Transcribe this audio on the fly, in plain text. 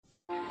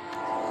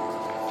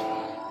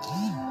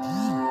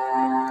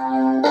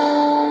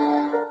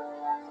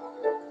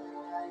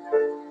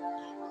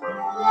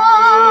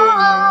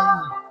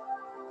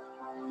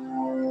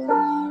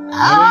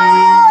I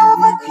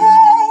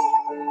overcame.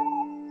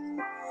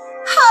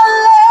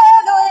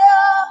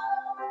 Hallelujah.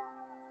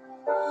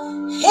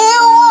 He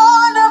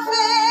won the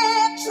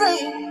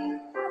victory.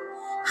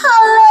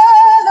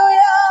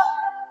 Hallelujah.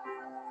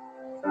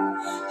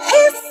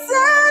 He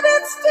said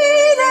it's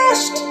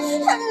finished.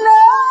 And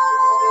now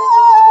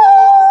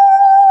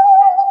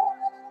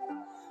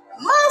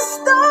my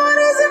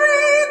story is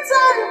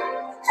written.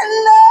 And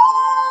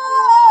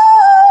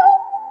now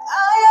I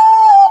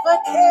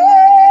overcame.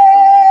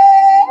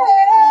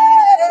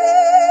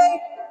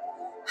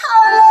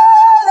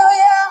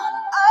 Hallelujah,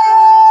 I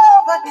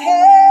overcame.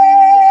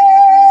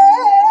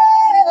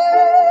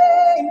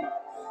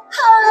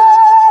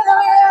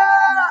 Hallelujah.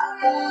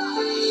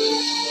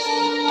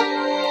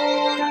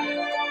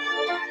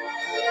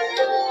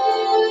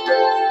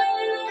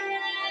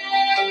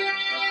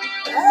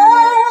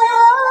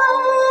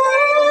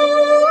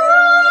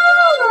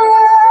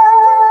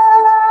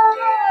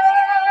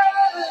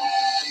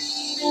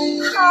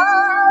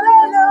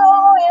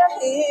 Hallelujah,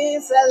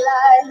 he's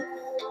alive.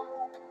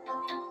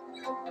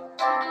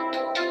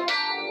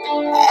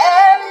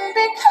 And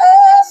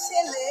because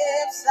he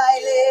lives, I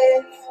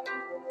live.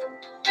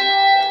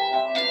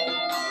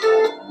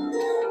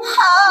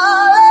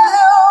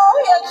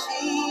 Hallelujah,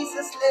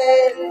 Jesus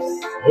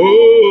lives. Oh,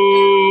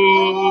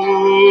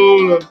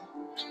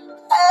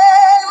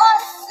 And my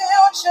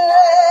future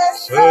is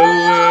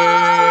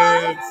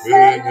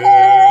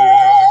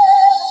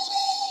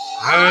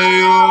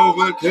I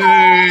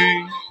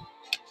overcame.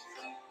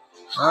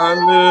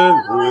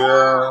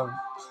 Hallelujah.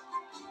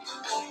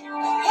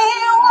 He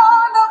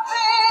won the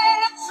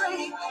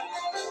victory.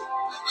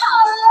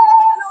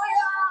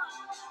 Hallelujah.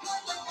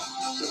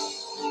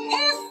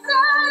 He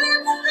said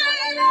it's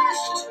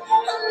finished.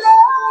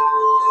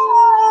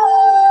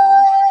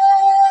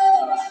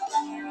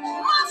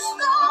 My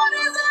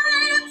story is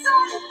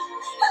written.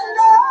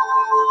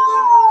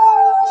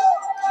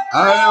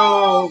 I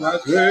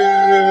overcame.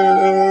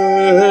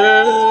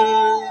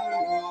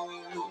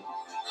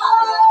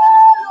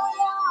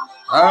 Hallelujah.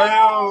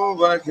 I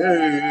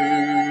overcame.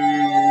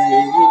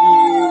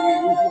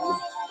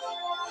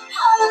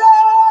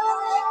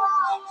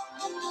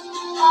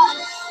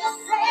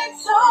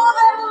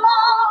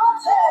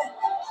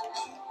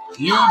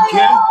 You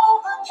can.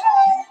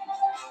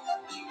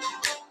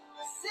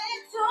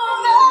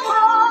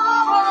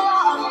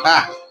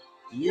 Ah,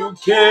 you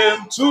came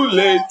too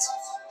late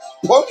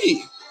for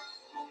me.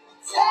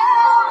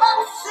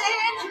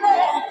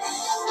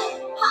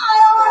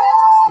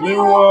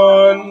 You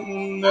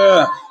won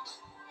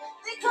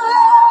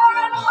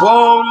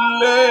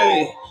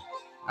boldly.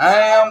 I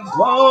am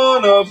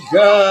born of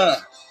God.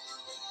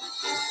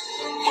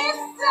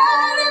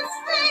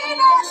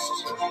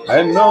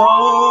 I know.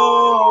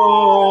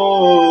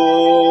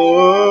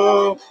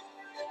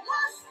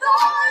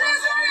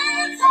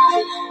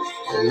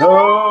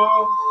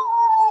 No.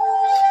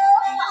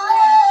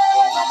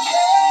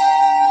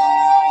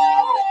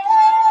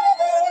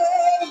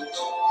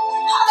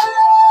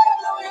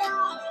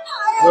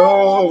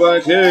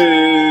 Overcame.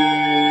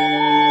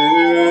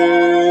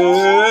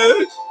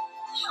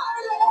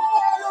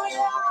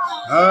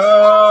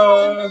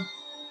 Hallelujah,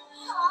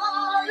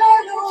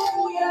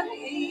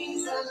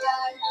 he's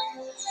alive.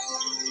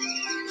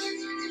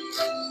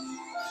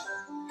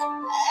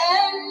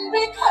 And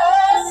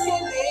because he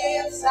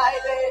lives, I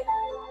live.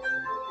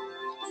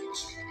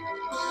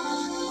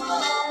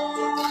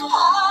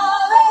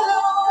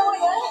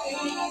 Hallelujah,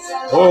 he's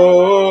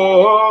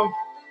alive.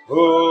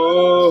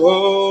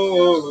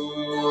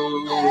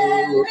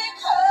 And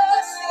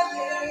because he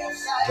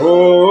lives, I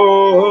live.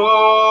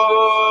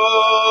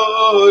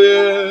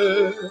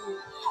 Yeah.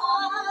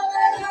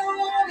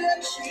 Hallelujah,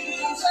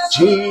 Jesus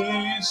lives.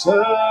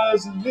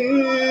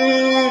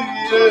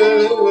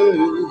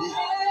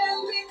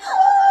 And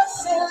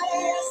because he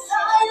lives, I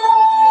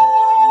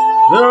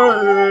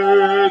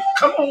live.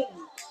 Come on.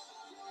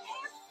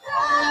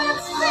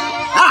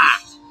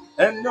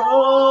 And no.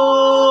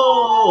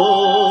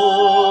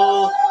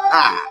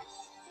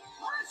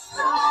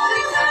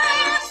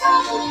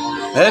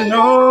 And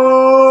no.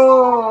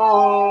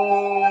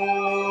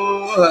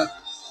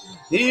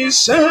 He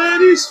said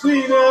he's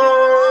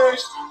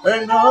finished.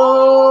 And no.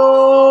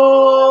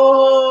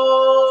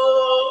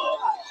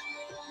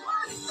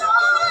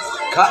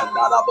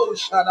 Kandarabo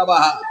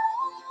Shadabaha.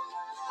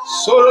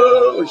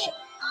 So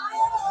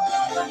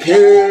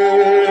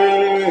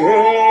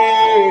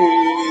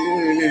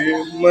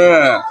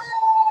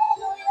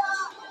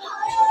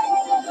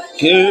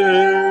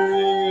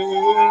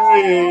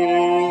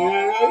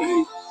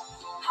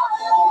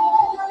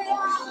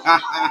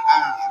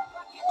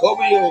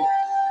Kobio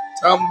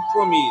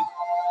Tampomi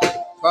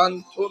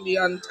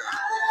Pantomianta.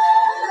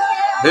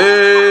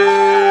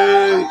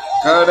 Hey,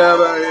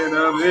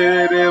 Kadabaina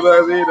Vede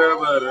Bazida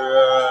Bara.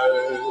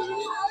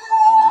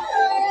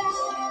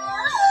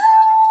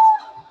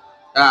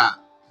 Ah.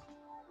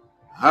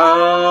 It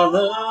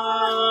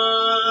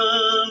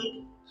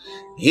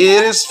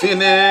is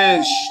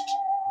finished.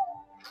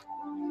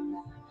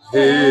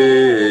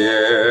 Yes.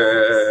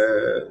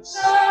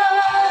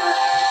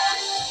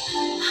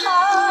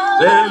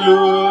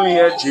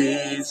 Hallelujah,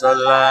 Jesus,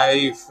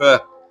 life.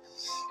 And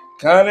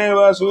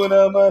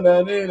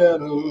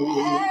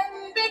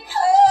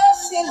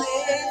because he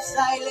lives,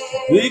 I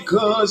live.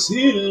 Because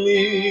he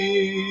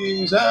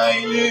lives,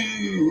 I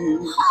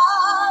live.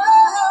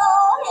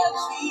 Hallelujah,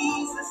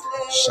 Jesus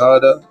lives.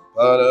 Shut up,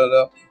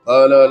 palada,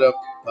 palada,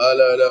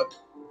 palada.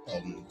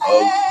 And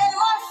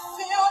my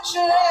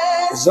future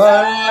is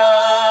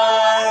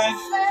Life.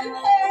 and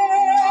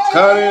hate.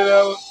 Carry it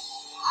out.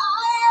 I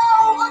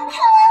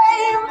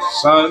overcame.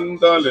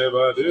 Santa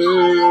Levadu.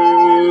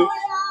 Hallelujah.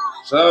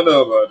 Shada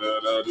bada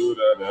da do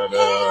da da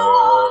da.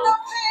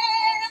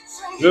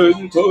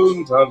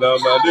 Yuntun tada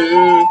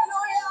badu.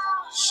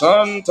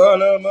 Santa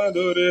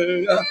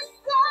Lamadure.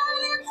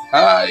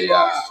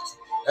 Aya.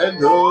 And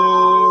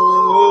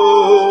oh.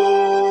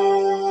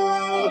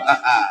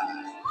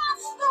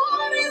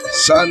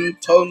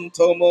 Santon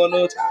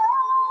Tomonota.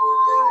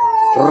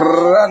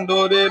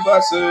 Rando de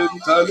Basen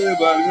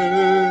Taliban.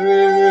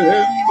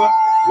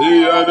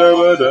 The other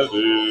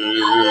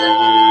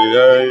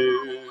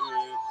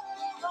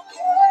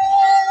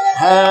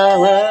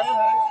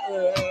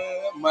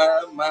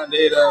Mama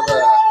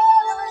Nedaba.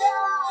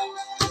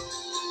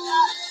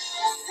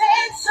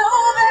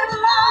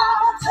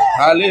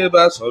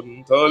 Haliba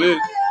Sontoli.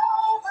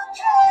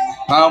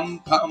 Pam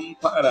pam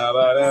para.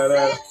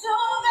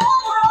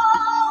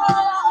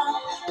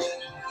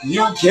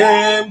 You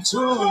came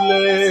too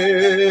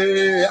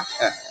late.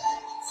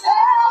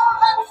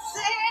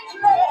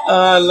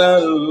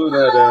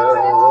 Hallelujah.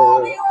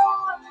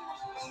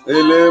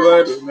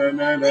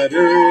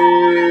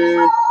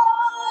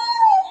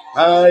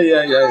 Ay,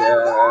 ay, ay,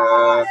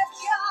 ay.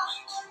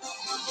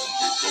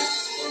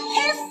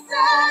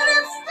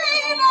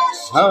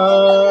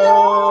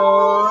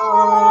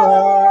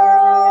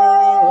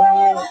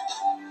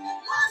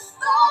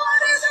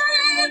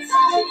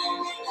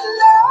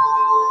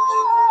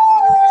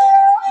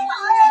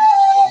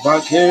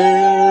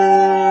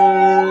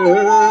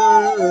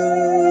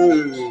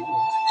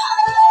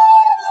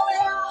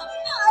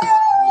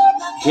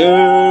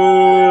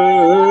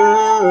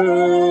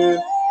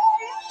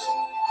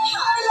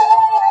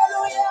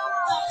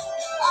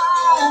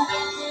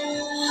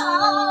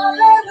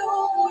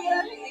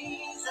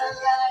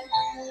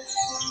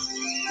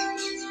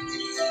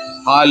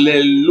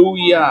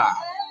 Hallelujah.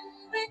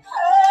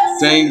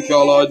 Thank you,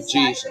 Lord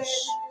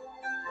Jesus.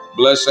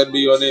 Blessed be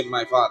your name,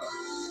 my Father.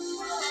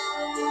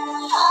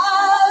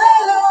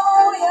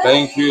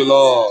 Thank you,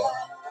 Lord.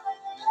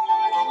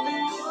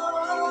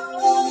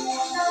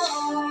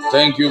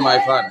 Thank you, my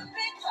Father.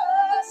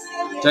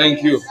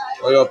 Thank you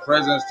for your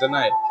presence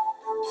tonight.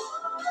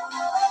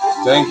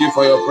 Thank you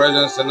for your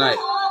presence tonight.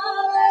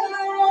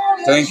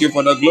 Thank you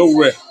for the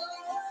glory.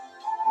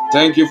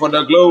 Thank you for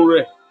the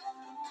glory.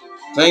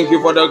 Thank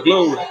you for the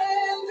glory.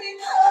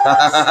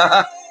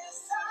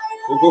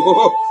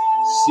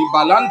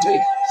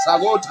 Sibalante,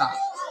 Sagota,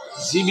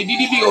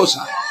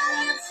 Zibidibiosa,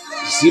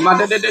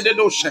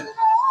 Zimadededoshe.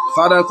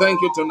 Father,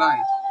 thank you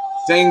tonight.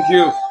 Thank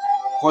you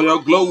for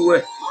your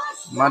glory.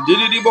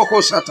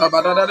 Madidiboko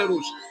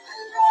Satabadadadusha.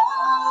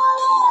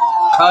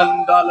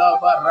 Kandala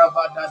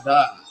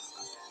Barabadada.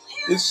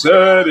 He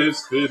said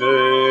it's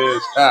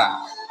finished.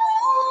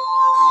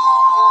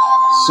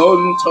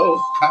 Sonto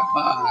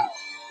Kapa.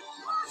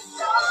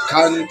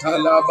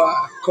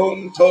 Kantalaba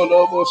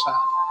Kontolobosa.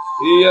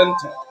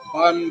 Iente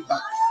Bamba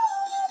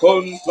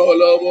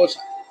Kontolobosa.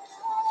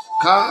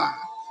 Ka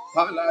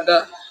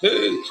Palada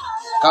Hey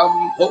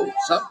Campo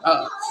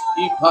Sapa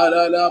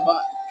Ipalalaba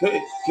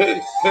K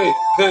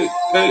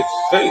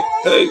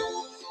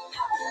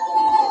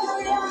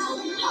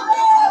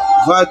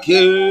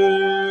Vake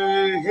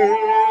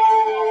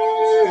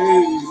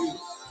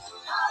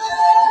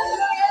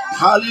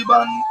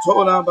Haliban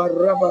Tola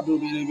Baraba do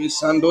be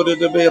Sando de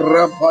be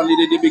Rapali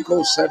de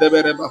Bicosa de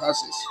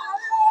Berebahasis.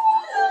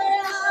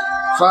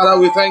 Father,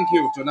 we thank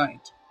you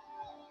tonight.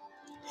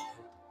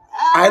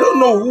 I don't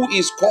know who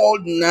is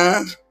called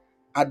Na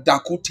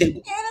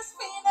Adakutego,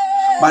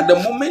 but the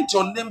moment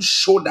your name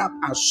showed up,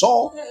 I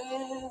saw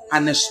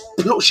an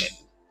explosion,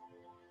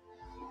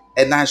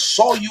 and I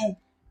saw you.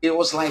 It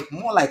was like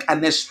more like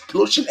an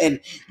explosion, and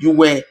you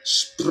were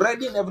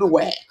spreading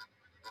everywhere.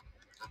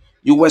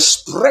 You were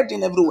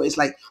spreading everywhere. It's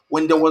like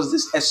when there was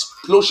this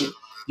explosion,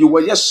 you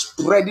were just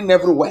spreading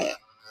everywhere.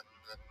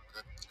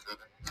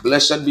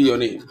 Blessed be your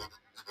name.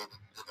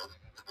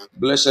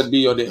 Blessed be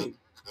your name.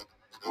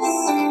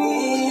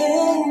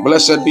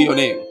 Blessed be your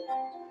name.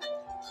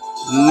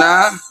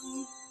 Na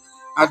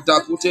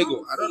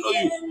Adakutego. I don't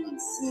know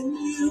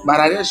you, but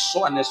I just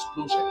saw an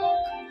explosion.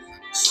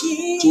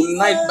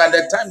 Tonight, by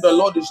the time the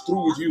Lord is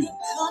through with you,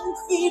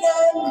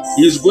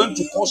 He is going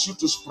to cause you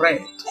to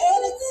spread.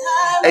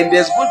 And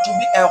there's going to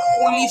be a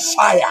holy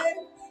fire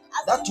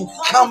that to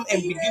come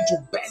and begin to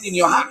burn in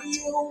your heart.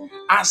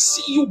 I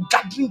see you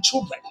gathering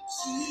children.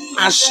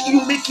 I see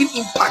you making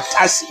impact.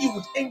 I see you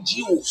with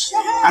NGOs.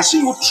 I see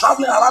you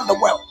traveling around the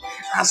world.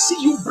 I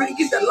see you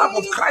bringing the love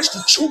of Christ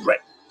to children.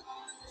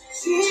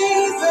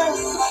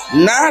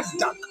 Na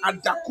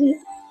adaku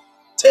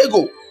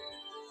tego.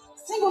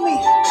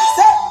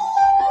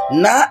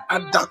 Na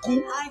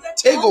adaku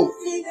tego.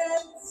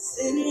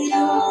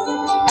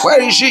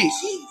 Where is she?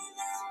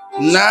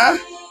 Na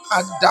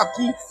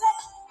adaku.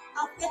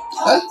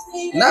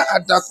 Na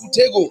adaku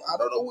tego. I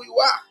don't know who you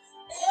are.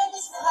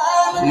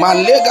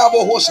 Malega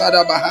boho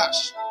sada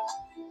bahash.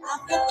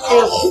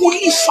 A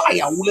holy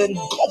fire will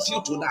engulf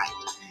you tonight.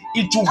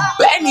 It will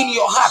burn in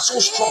your heart so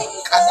strong.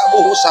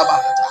 Kadaboho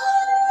sabahata.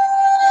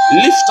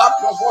 Lift up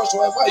your voice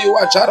wherever you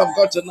are, child of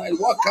God, tonight.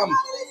 Welcome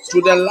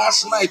to the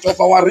last night of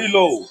our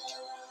reload.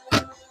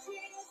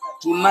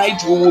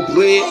 Tonight we will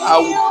pray.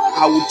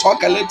 I will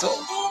talk a little,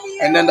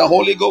 and then the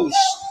Holy Ghost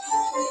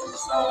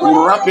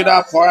will wrap it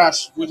up for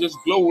us with His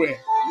glory,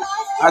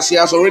 as He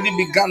has already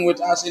begun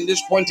with us in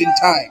this point in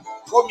time.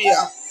 Come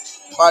here,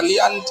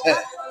 Valiante,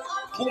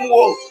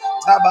 Pumo,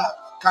 Taba.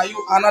 Can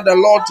you honor the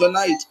Lord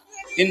tonight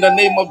in the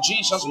name of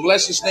Jesus?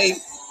 Bless His name.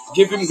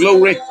 Give Him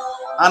glory.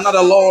 Honor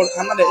the Lord.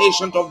 Honor the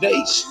Ancient of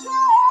Days.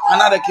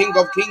 Honor the King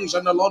of Kings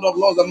and the Lord of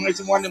Lords, the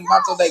mighty one in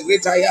battle, the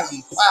great I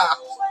am. Pa,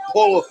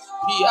 po,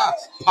 pia,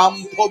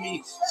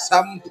 pampomi,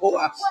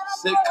 sampoa,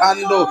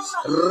 sekando,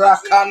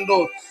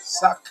 rakando,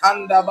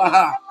 sakanda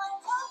baha.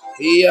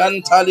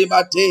 Ian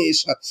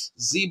Talibates,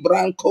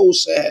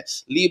 Zibrancos,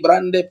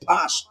 Librande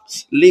Pas,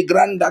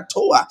 Ligranda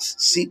Toa,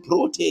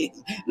 Ciprote,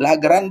 La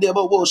Grande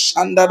Bobo,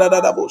 Shanda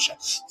da Bosha.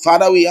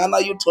 Father, we honor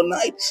you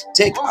tonight.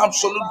 Take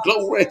absolute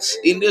glory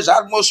in this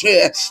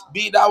atmosphere.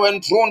 Be thou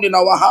enthroned in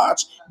our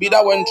hearts, be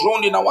thou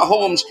enthroned in our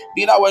homes,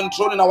 be thou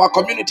enthroned in our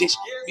communities,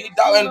 be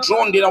thou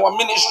enthroned in our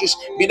ministries,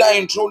 be thou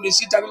enthroned in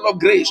citadel of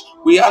grace.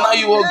 We honor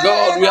you, O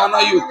God, we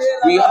honor you.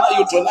 We honor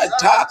you tonight.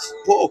 Ta,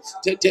 po,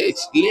 tete,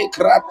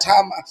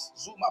 lekratama.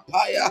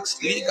 Zumapaya,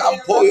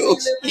 Ligampoyo,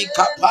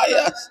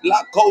 Ikapaya,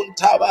 La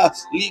Contaba,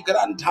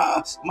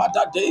 Ligranta,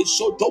 Madade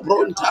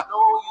Sotobronta.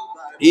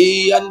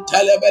 Ian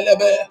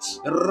telebelebe,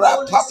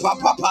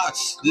 rapapapapa,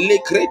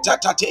 likreta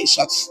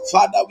tatesha.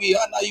 Father, we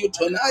honor you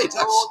tonight.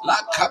 La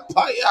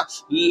kapaya,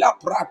 la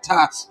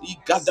prata,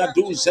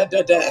 igadadu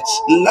zedede,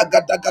 la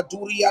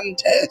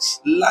gadagaduriante,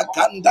 la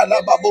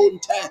gandala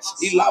babunte,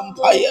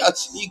 ilampaya,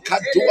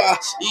 ikadua,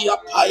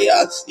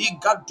 iapaya,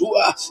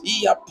 igadua,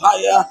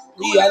 iapaya,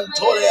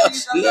 iantoya,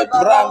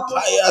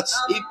 lebrampaya,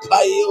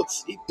 ipayo,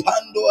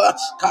 ipandua,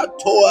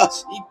 katoa,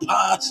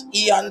 ipa,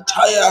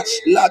 iantaya,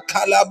 la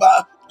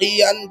kalaba.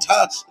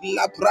 Ianta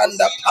la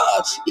branda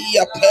pa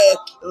iape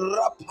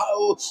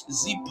rapao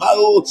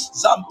zipao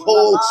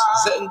zampo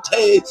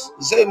zente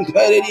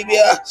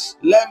zemperidibia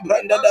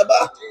lembranda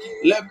daba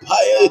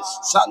lempae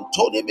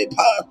santoni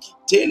mipa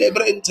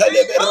telebrenta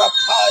lebe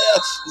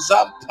rapaya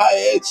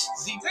zampae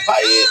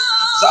zipae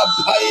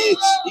zampae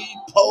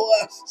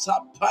ipoa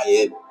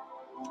zampae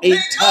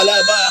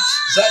Italaba,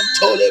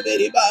 Zantole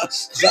Beriba,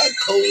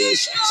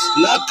 Zankoish,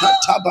 La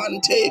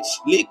Catabante,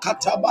 Li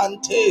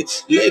Catabante,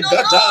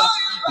 Legata,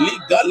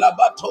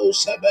 Ligalabato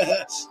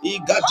Sebehe,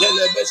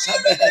 Igadelebe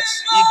Sebehe,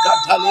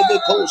 Igatalebe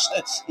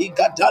Kose,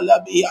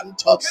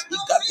 Igatalabianto,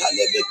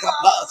 Igatalebe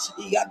Kapa,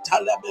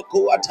 Igatalebe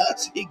Kuata,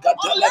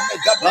 Igatalebe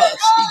Gaba,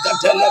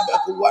 Igatalebe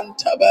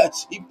Kuantaba,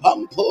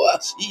 Ipampoa,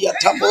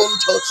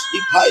 Iatamonto,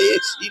 Ipae,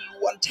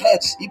 Iluante,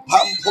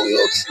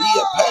 Ipampoyo,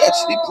 Iape,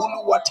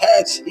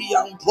 Ipuluate,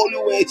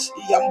 Iampolue,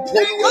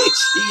 Iampolue,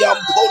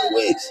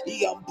 Iampolue,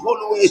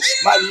 Iampolue.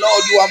 My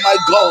Lord, you are my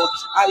God.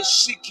 I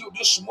seek you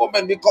this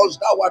moment because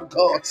thou art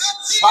God.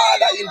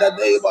 Father, in the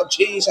name of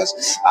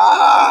Jesus,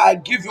 I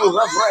give you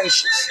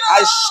reverence.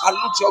 I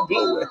salute your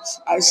glory.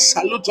 I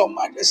salute your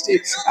majesty.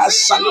 I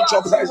salute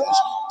your presence.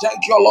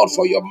 Thank you, Lord,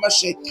 for your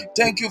mercy.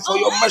 Thank you for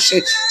your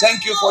mercy.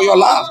 Thank you for your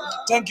love.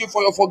 Thank you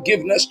for your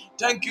forgiveness.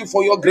 Thank you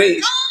for your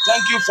grace.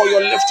 Thank you for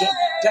your lifting.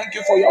 Thank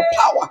you for your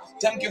power.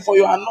 Thank you for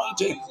your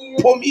anointing.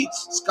 Pomi,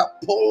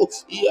 skapo,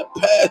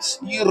 iepe,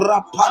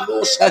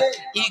 irapanos,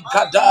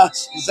 igada,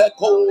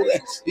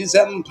 zekore,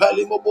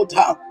 izempeli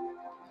mobuta.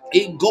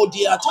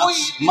 Igodiata,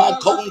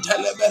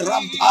 Makontelebe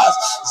Rampas,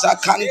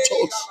 Zakanto,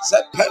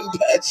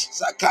 Zepempe,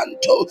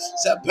 Zakanto,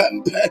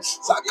 Zepempe,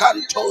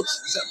 Zakanto,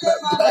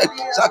 Zepempe,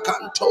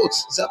 Zakanto,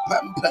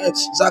 Zepempe,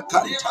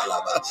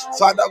 Zakantalaba.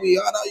 Father, we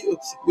honor you,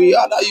 we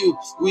honor you,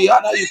 we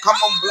honor you. Come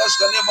on, bless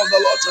the name of the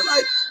Lord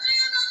tonight.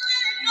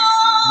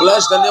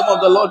 Bless the name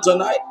of the Lord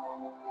tonight.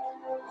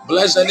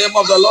 Bless the name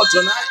of the Lord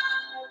tonight.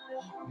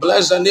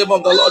 Bless the name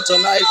of the Lord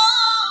tonight.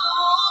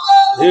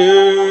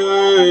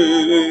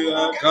 Hey,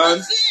 I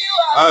can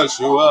as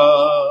you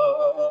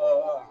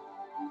are.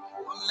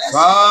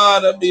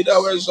 Father, be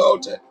thou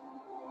exalted.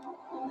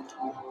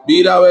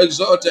 Be thou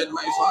exalted,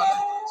 my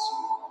Father.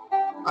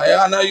 I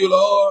honor you,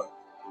 Lord.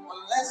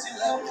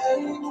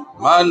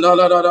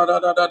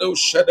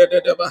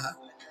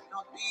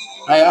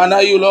 I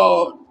honor you,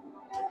 Lord.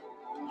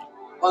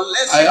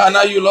 I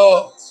honor you,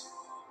 Lord.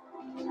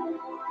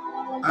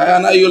 I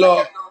honor you,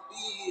 Lord.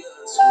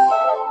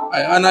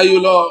 I honor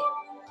you, Lord.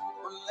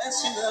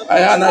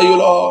 I honor you,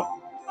 Lord.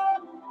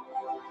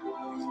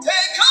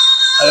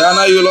 I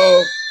honor you,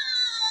 Lord.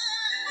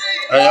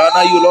 I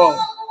honor you, Lord.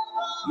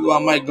 You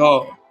are my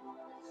God.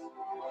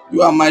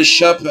 You are my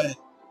shepherd.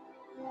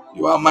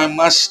 You are my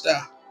master.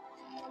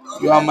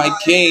 You are my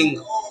king.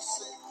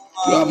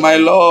 You are my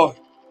Lord.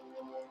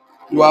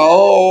 You are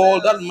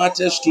all that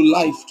matters to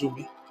life to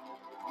me.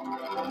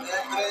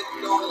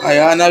 I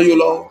honor you,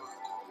 Lord.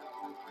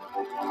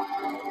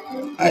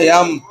 I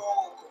am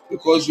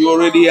because you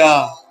already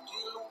are.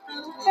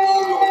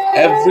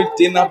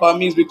 Everything about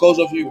me is because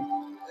of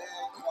you.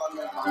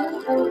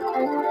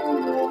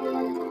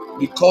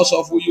 Because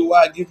of who you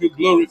are, I give you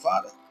glory,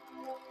 Father.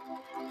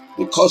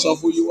 Because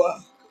of who you are,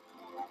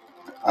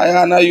 I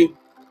honor you.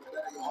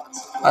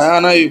 I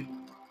honor you.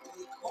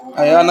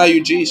 I honor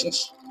you,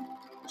 Jesus.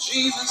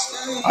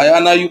 I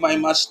honor you, my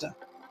Master.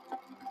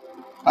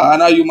 I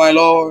honor you, my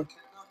Lord.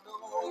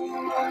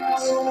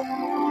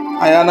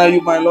 I honor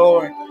you, my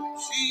Lord.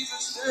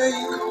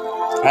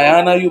 I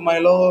honor you, my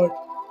Lord.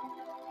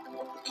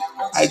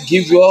 I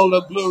give you all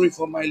the glory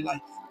for my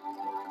life,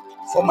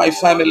 for my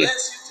family,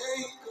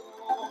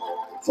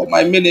 for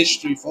my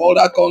ministry, for all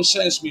that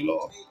concerns me,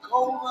 Lord.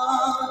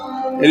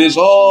 It is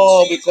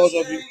all because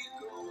of you.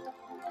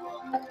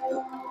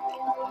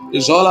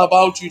 It's all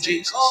about you,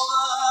 Jesus.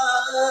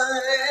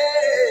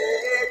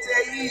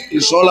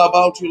 It's all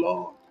about you,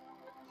 Lord.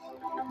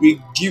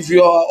 We give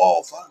you our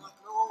all, Father.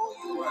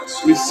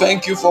 We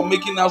thank you for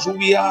making us who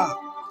we are.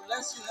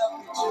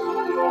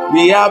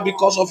 We are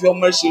because of your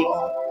mercy,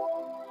 Lord.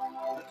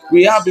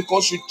 We are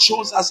because you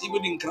chose us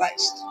even in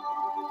Christ.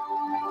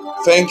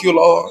 Thank you,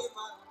 Lord.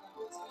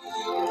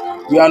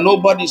 We are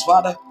nobodies,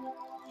 Father.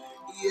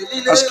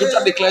 As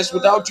scripture declares,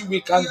 without you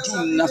we can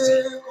do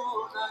nothing.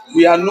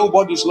 We are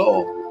nobodies,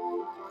 Lord.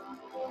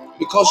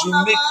 Because you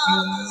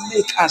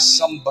make us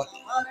somebody.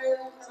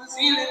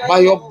 By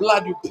your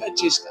blood you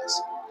purchased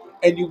us.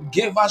 And you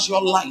gave us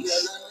your life.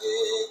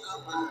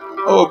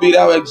 Oh, be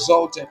thou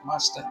exalted,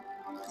 Master.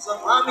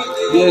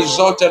 Be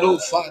exalted, oh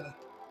Father.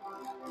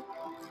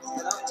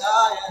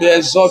 Be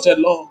exalted,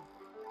 Lord.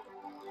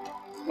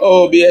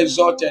 Oh, be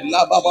exalted.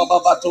 La baba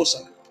baba tosa.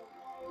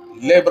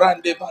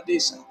 Lebrande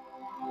padesa.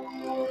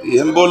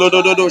 Yembolo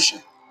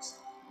dodosha.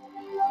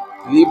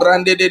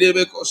 Librande de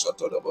debeko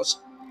sotodobos.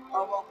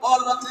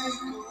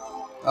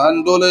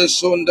 Andole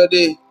sonda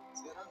de.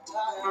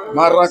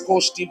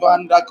 Maracosti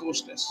banda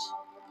costes.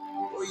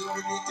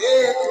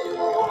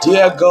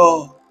 Dear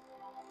God.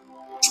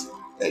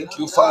 Thank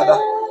you, Father.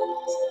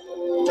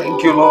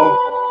 Thank you, Lord.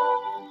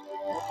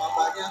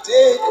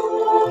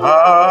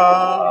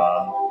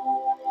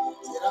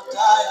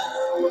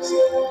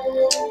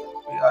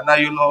 We honor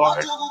you,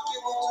 Lord.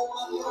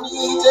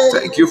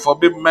 Thank you for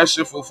being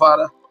merciful,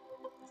 Father.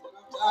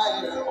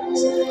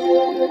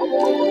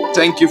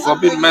 Thank you for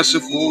being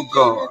merciful,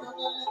 God.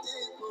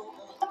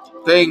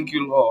 Thank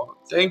you, Lord.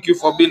 Thank you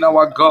for being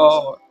our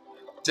God.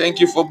 Thank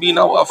you for being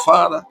our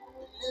Father.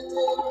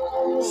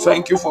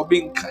 Thank you for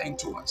being kind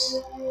to us.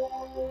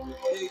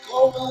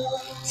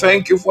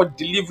 Thank you for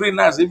delivering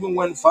us even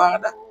when,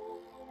 Father,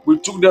 we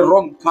took the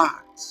wrong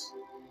path.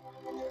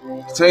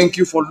 Thank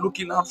you for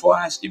looking out for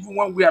us even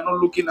when we are not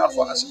looking out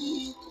for us.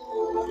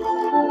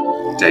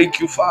 Thank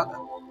you, Father.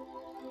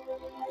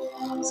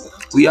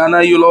 We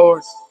honor you,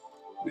 Lord.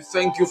 We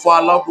thank you for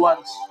our loved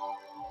ones.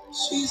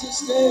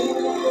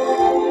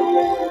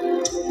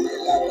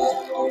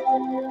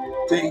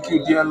 Thank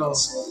you, dear Lord.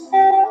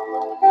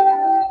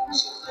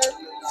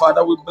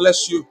 Father, we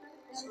bless you.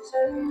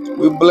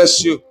 We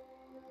bless you.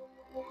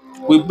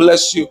 We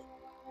bless you.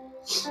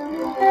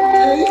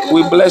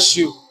 We bless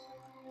you.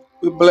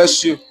 We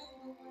bless you.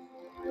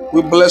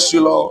 We bless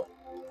you, Lord.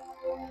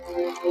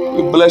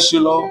 We bless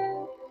you, Lord.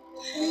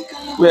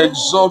 We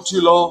exalt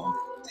you, Lord.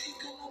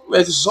 We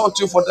exalt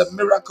you for the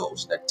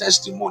miracles, the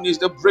testimonies,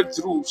 the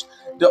breakthroughs,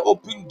 the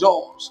open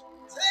doors.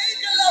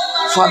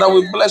 Father,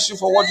 we bless you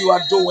for what you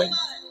are doing.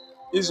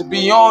 It's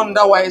beyond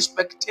our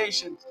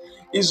expectations.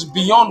 It's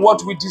beyond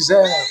what we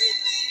deserve.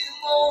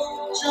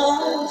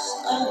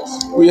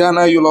 We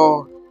honor you,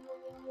 Lord.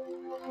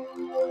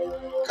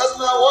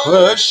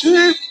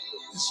 Worship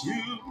is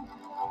you.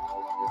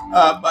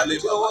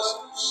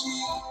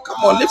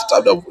 Come on, lift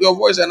up your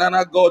voice and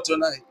honor God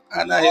tonight.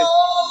 Honor him.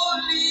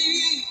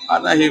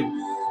 Honor him.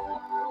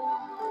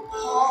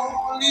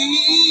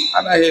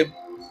 Honor him.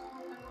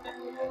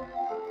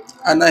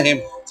 Honor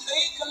him.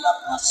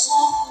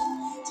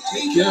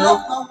 Take care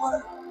of my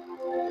word.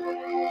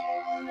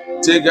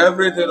 Take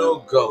everything,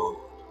 oh God.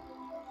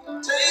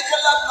 Take a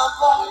lot my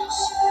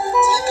voice.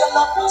 Take a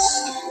lot my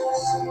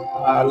skills.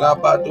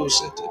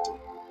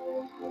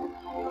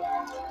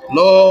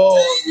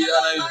 Lord, we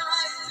honor you.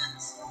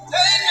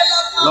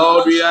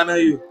 Lord, we honor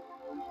you.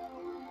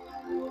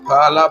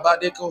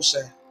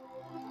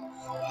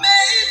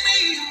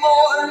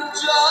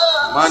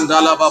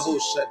 Mandala babu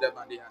said the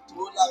Madiati.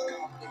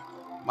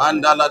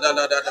 Mandala da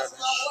da da da.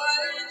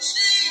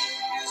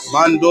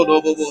 Mando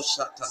dobo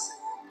sata.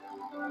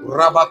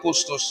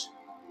 Rabakostos.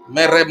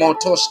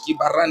 Meremotoski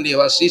barandi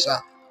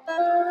vasisa.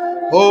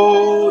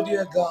 Oh,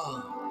 dear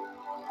God,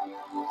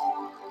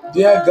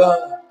 dear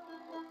God,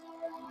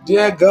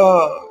 dear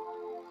God,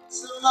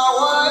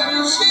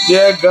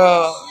 dear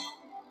God,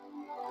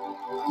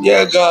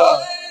 dear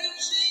God,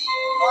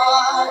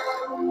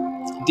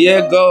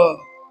 dear God.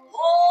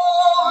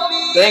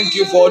 Thank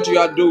you for what you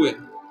are doing,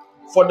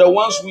 for the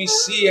ones we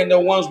see and the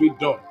ones we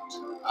don't.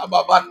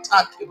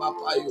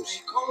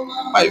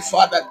 My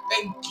Father,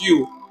 thank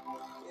you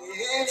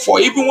for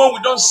even when we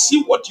don't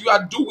see what you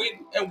are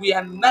doing and we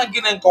are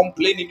nagging and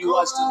complaining, you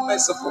are still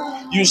merciful.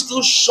 You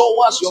still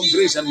show us your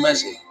grace and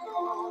mercy.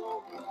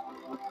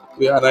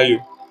 We honor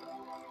you.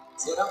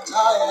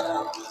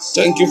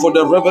 Thank you for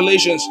the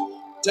revelations.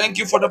 Thank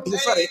you for the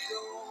prophetic.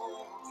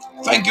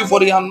 Thank you for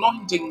the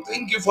anointing.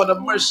 Thank you for the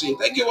mercy.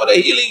 Thank you for the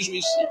healings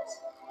we see.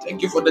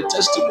 Thank you for the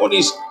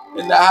testimonies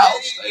in the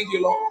house. Thank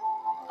you, Lord.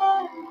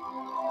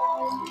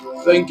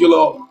 Thank you,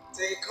 Lord.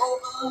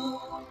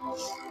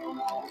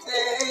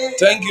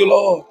 Thank you,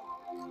 Lord.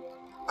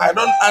 I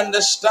don't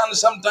understand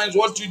sometimes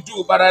what you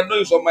do, but I know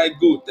it's for my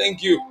good.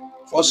 Thank you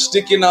for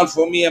sticking out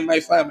for me and my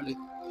family,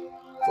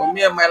 for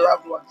me and my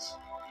loved ones.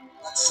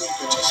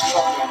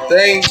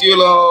 Thank you,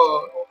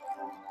 Lord.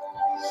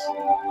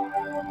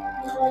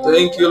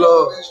 Thank you,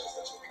 Lord.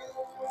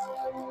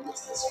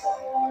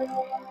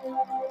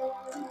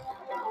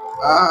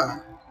 Ah,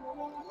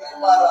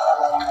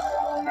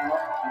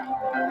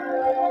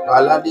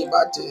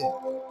 Baladibate.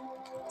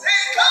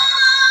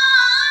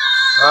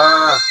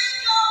 Ah,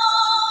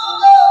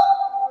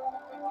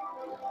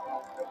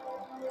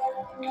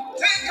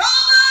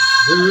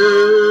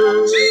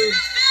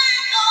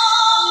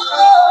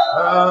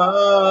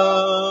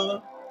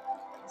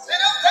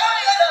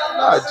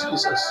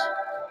 Jesus.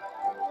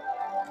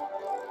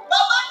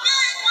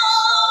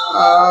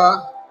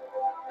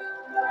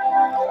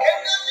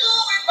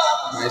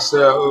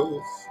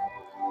 Myself.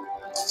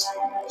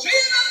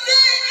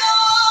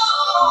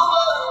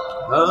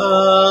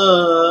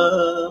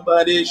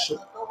 Badisha.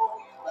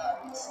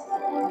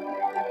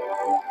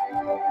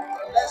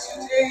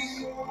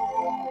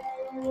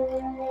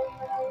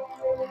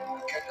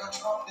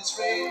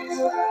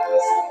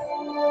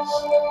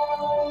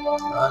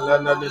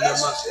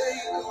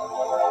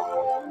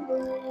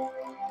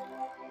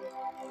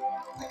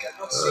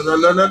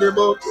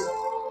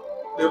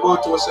 The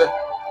boat was a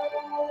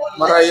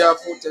Maraya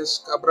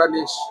Futes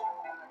Cabrales.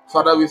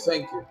 Father, we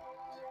thank you.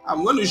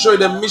 I'm going to show you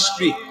the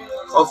mystery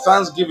of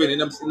thanksgiving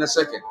in a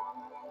second.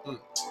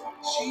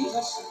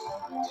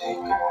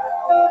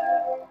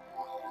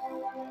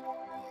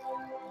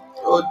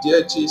 Oh,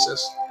 dear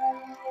Jesus.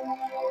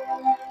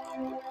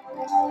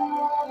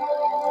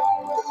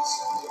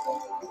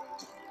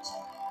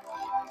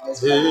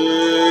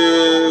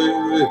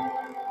 Hey.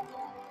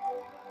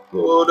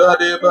 Oh,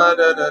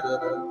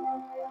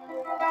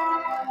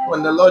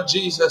 when the Lord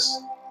Jesus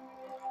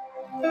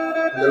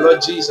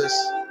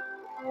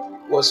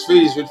was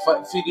faced with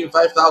feeding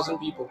 5,000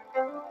 people,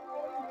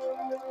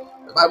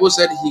 the Bible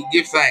said he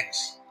gave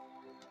thanks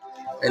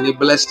and he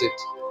blessed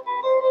it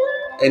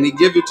and he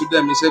gave it to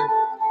them. He said,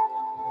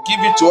 give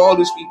it to all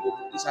these people,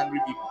 these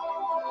hungry people.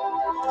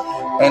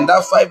 And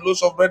that 5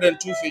 loaves of bread and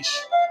 2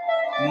 fish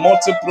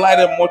multiplied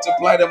and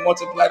multiplied and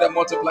multiplied and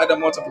multiplied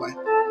and multiplied.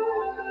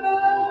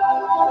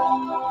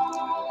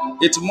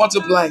 It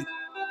multiplied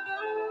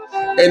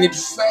and it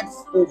fed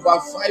over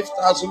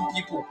 5,000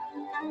 people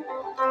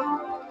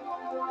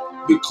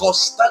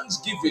because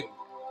thanksgiving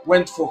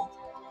went forth.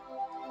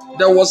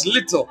 There was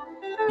little,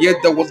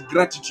 yet there was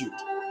gratitude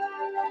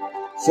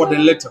for the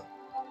little.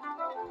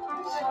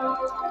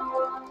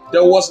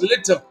 There was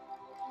little,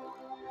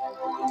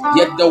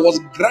 yet there was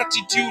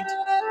gratitude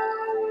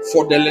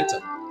for the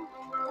little.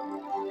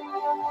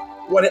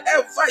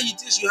 Whatever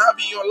it is you have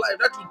in your life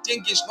that you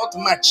think is not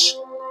much,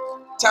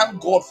 thank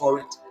God for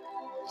it.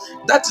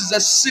 That is the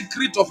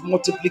secret of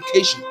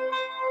multiplication.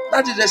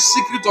 That is the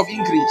secret of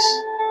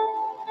increase.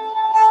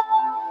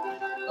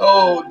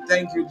 Oh,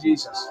 thank you,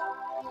 Jesus.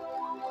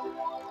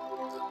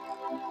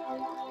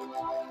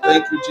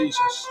 Thank you,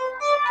 Jesus.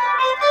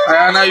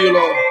 I honor you,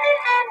 Lord.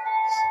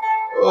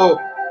 Oh,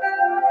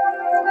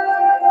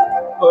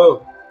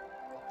 oh.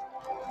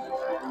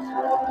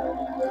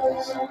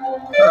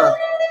 Ah,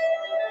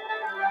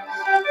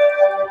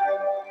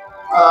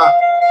 ah,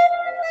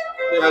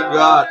 dear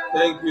God,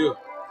 thank you.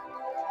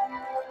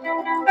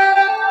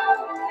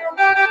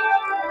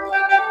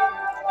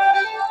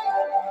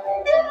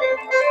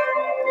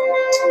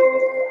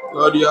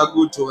 Lord, you are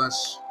good to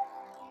us.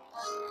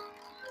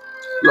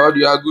 Lord,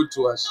 you are good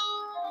to us.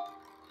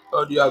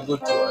 Lord, you are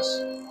good to us.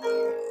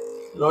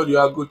 Lord, you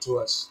are good to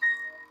us.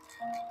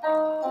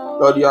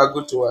 Lord, you are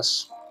good to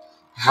us.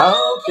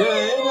 How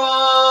can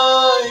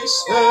I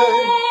say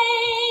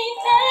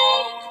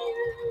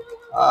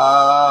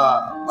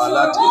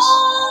Malatis?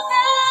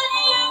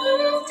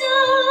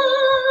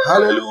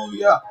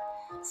 Hallelujah.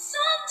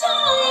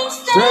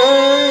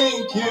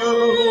 Thank you.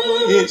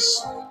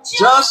 It's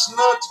just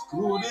not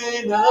good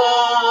enough.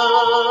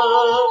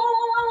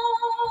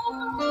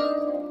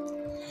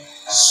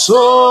 So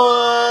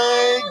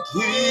I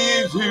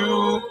give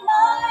you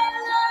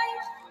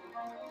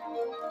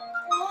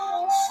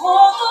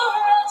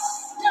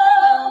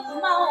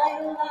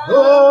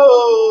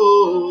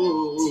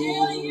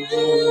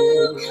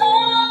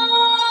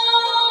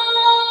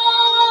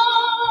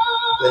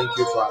Thank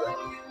you, Father.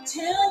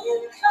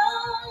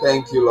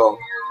 Thank you, Lord.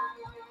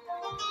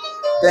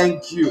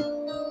 Thank you.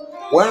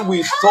 When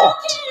we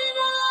thought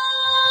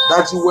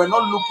that you were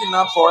not looking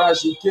up for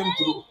us, you came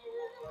through.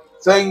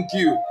 Thank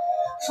you.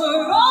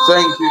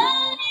 Thank you.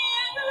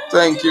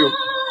 Thank you.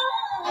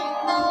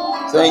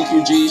 Thank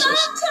you,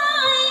 Jesus.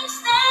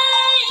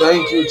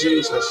 Thank you,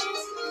 Jesus.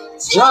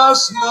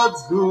 Just not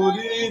good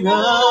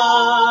enough.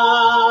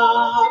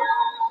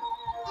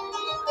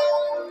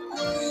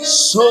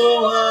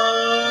 So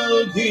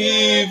I'll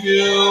give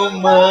you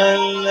my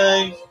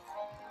life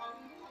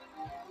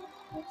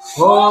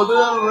for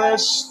the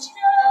rest.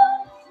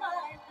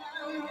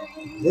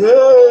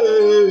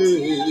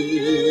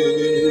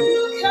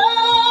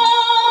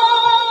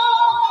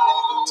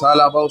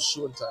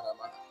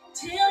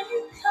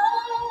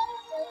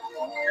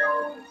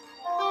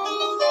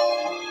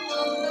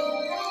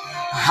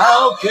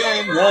 How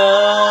can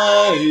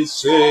I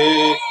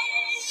say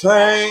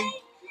thank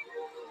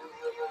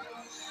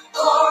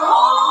for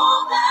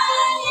all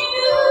that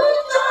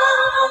you've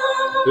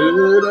done?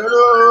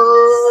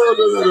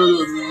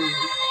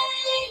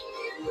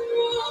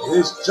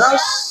 It's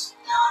just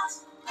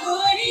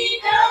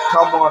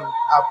come on,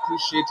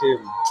 appreciate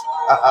him.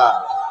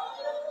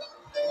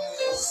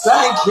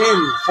 Thank him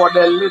for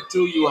the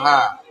little you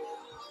have,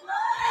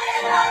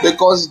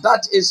 because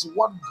that is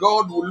what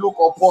God will look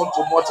upon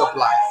to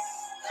multiply.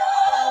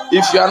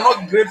 If you are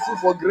not grateful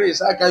for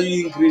grace, how can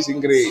you increase in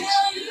grace?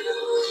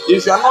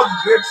 If you are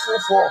not grateful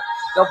for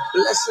the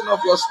blessing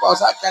of your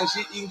spouse, how can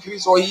she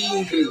increase or he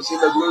increase in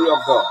the glory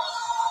of God?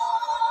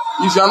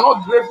 If you are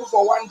not grateful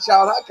for one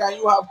child, how can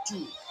you have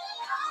two?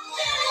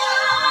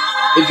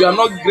 If you are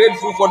not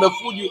grateful for the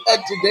food you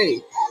ate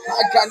today,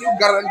 how can you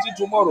guarantee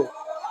tomorrow?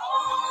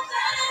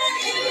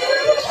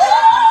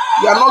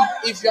 You are not.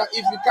 If you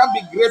can't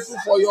be grateful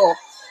for your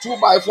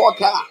 2x4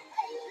 car,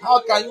 how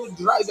can you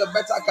drive a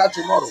better car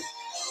tomorrow?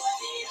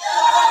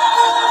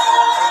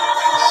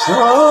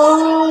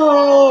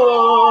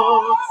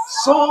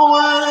 So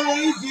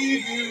I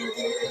give you.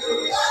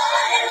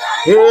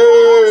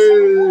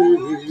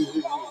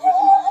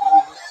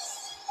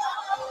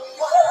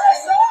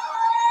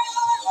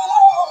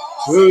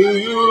 To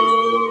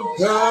you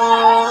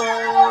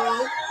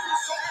come.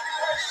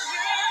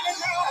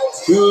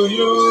 To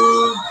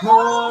you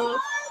come.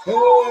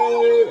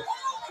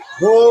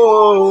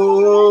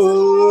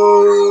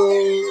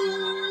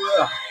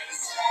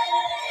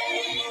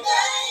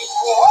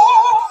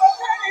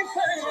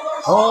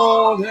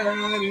 All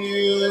that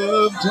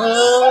you've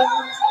done.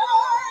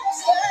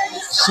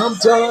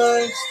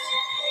 Sometimes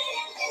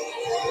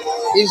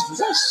it's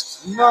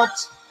just not.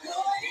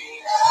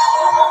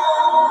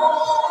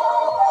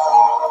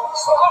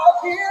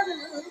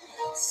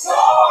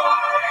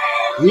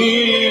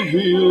 Give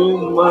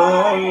you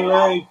my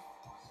life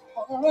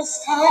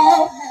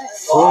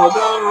for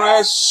the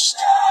rest.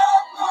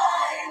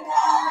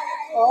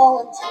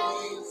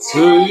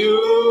 Till you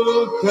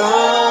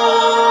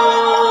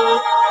come.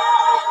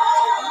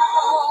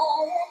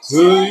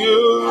 Till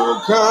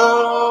you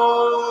come.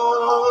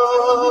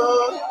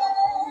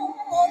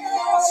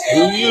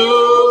 Till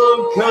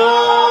you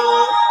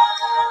come.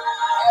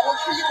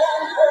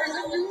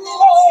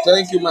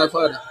 Thank you, my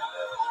Father.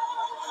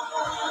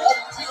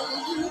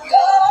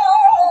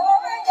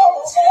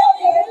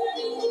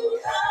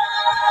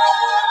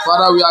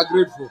 Father, we are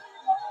grateful.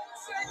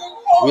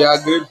 We are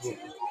grateful.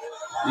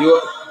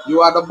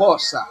 You are the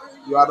boss, sir.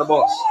 You are the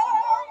boss.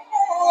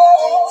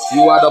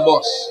 You are the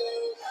boss.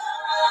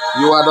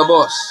 You are the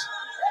boss.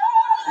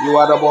 You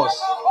are the boss.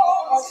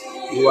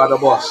 You are the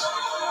boss.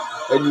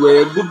 And you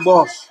are a good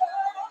boss.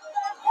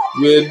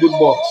 You are a good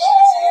boss.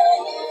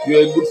 You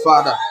are a good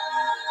father.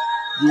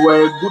 You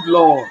are a good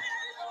Lord.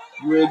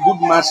 You are a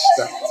good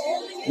master.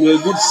 You are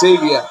a good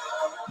savior.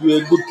 You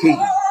are a good king.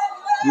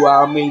 You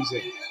are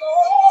amazing.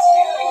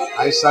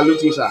 I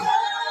salute you, sir.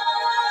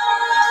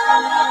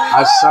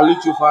 I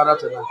salute you, Father,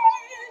 tonight.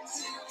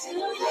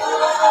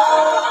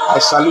 I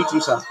salute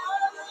you, sir.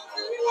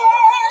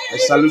 I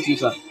salute you,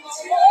 sir.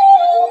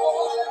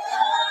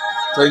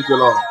 Thank you,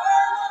 Lord.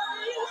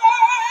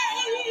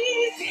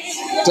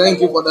 Thank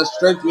you for the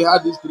strength we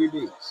had these 3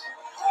 days.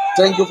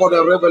 Thank you for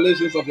the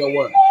revelations of your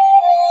word.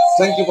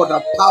 Thank you for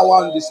the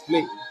power on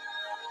display.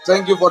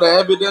 Thank you for the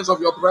evidence of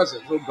your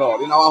presence, oh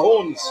God, in our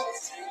homes.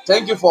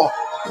 Thank you for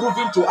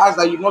proving to us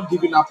that you've not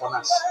given up on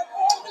us.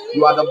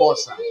 You are the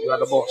boss, sir. You are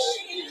the boss.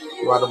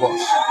 You are the boss.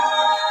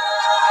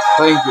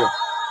 Thank you.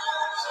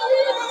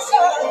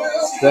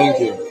 Thank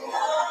you.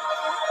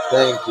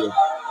 Thank you.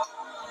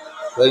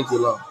 Thank you,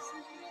 Lord.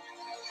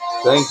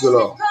 Thank you,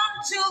 Lord.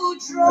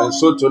 And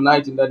so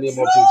tonight, in the name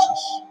of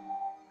Jesus,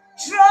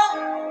 draw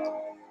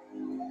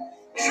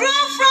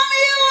from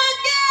you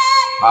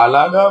again.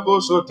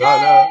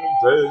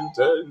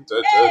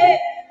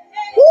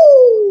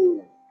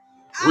 Woo!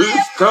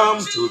 We've come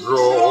to draw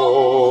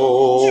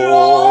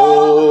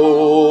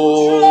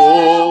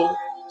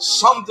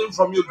something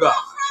from you,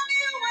 God.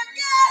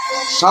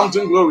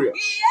 Something glorious.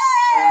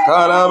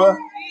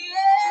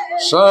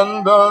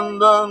 Sandan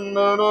dan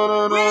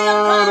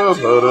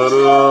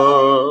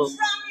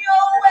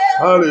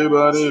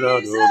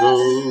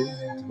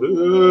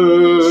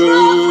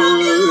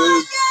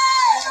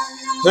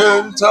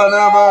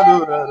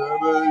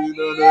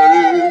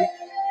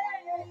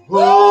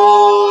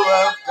oh,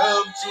 I've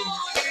come to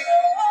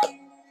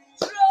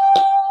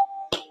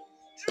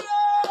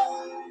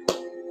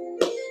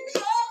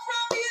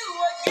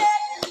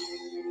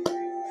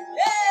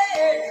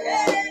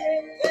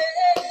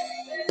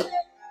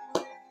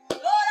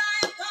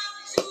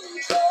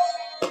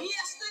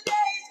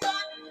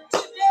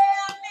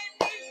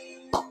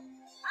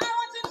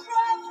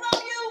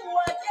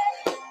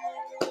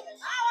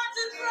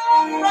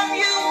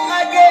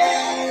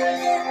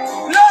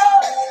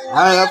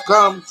I have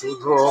come to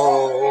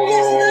draw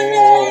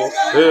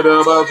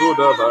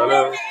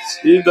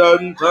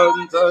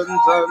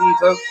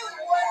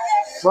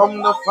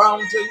from the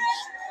fountains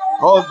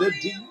of the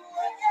deep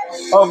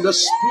of the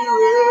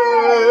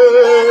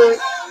Spirit.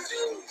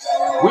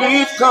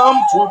 We've come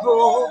to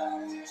draw,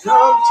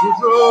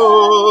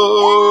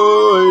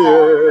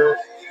 yeah.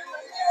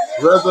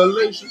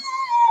 Revelation,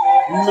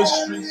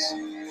 mysteries,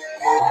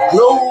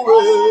 glory.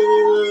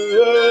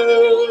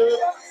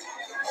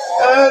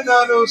 And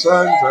I know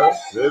Santa,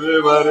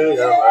 everybody,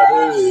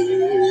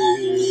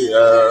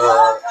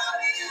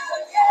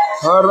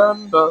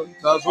 Haranda,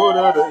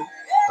 Nazorede,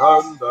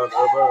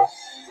 Kandalaba.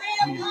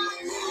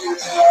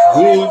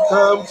 We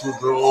come to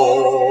draw.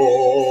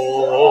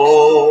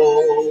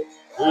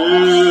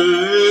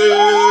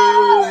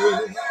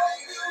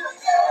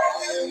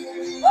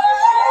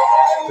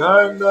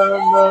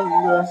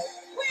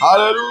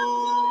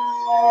 Hallelujah.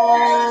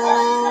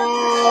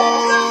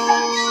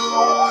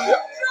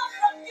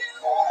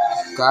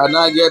 Can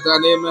I get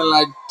an amen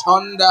like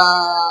thunder?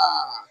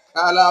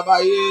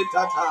 Kalabaye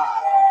tata.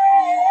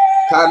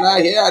 Can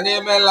I hear an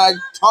amen like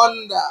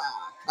thunder?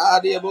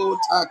 Kadibu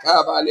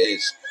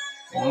takabales.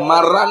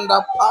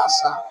 Maranda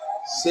pasa.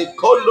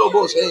 Sekondo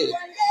bose.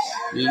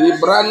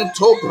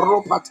 Libranto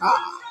propata.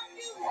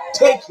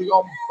 Take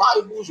your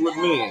Bibles with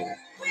me.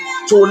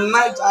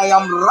 Tonight I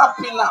am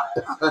wrapping up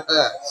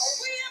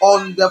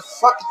on the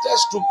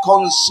factors to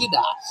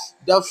consider,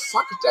 the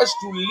factors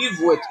to live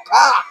with.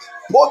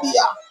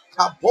 Pobia,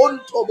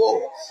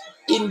 Kabontobo,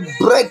 in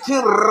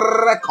breaking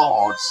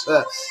records.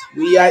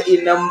 We are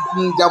in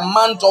the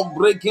month of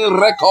breaking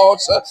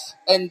records,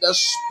 and the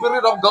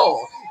Spirit of God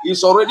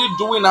is already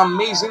doing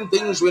amazing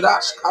things with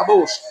us.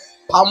 Kabos,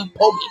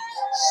 Pampobi,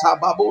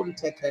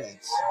 Sababonteke,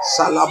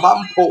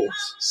 Salabampo,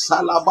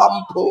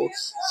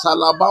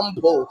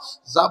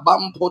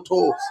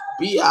 Zabampoto,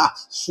 Bia,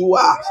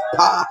 Sua,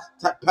 Pa,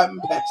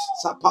 Tapempe,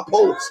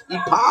 Sapapo,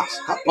 Ipa,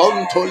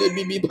 Caponto,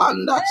 Libibi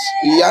Panda,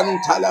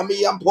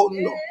 Yantalami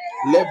Ampondo,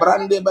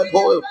 Lebrande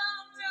Bepo,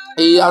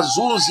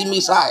 Yazunzi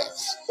Misai.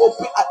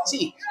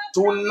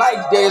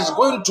 Tonight there is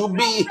going to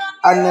be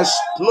an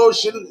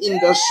explosion in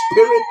the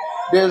spirit.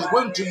 There's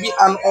going to be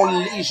an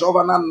unleash of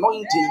an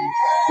anointing.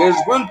 There's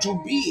going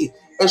to be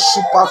a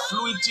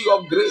superfluity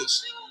of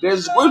grace.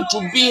 There's going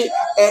to be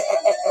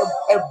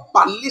a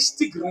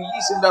ballistic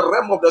release in the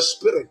realm of the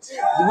spirit.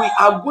 We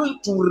are going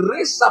to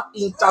raise up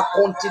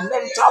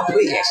intercontinental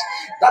prayers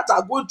that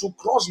are going to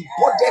cross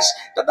borders,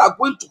 that are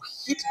going to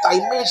hit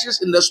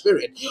dimensions in the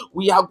spirit.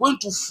 We are going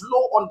to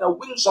flow on the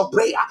wings of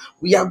prayer.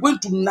 We are going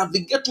to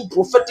navigate to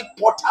prophetic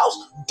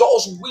portals,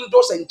 doors,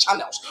 windows, and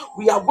channels.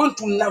 We are going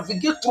to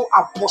navigate through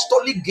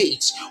apostolic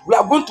gates. We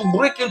are going to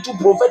break into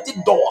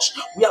prophetic doors.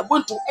 We are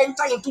going to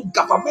enter into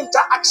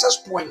governmental access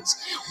points.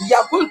 We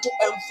are going to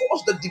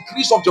enforce the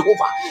decrees of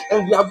Jehovah,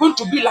 and we are going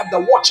to be like the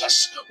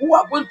watchers who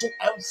are going to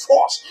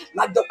enforce,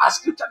 like the as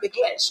scripture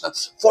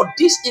declares. For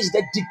this is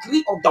the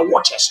decree of the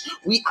watchers.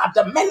 We are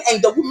the men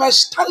and the women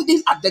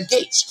standing at the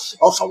gates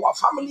of our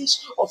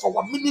families, of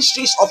our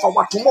ministries, of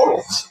our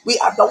tomorrow. We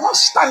are the ones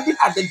standing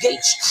at the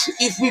gates.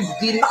 If we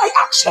deny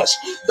access,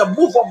 the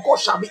move of God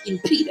shall be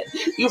impeded.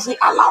 If we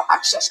allow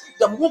access,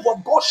 the move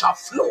of God shall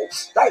flow.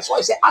 That is why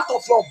I say, out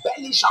of your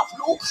belly shall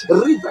flow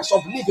rivers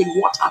of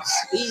living water.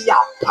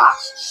 Iyapa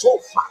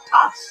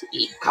sofata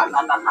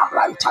ikanana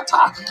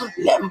brantata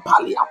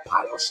lempalia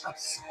palos.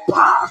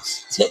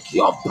 Take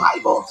your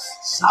Bible.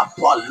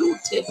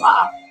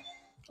 Sapolutepa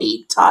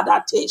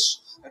itadates.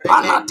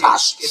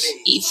 Panatas,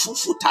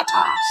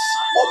 Ifufutata.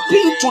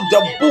 Open to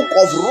the book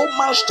of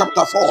Romans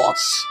chapter 4,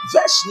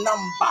 verse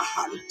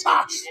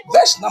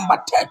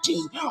number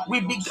 13. We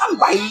began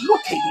by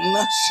looking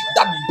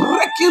that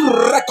breaking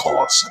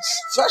records,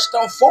 first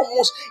and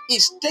foremost,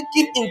 is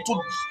taking into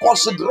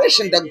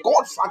consideration the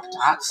God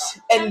factor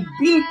and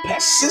being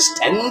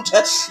persistent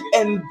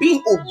and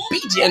being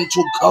obedient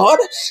to God.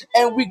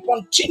 And we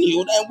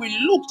continued and we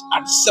looked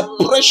at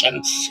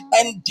separation.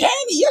 And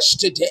then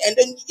yesterday,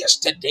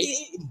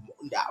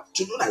 in the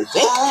afternoon, I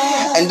think.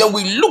 And then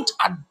we looked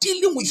at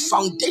dealing with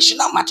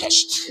foundational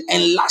matters.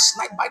 And last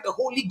night, by the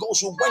Holy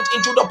Ghost, we went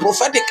into the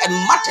prophetic and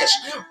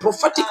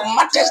prophetic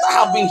matters that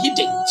have been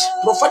hidden,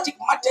 prophetic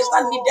matters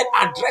that needed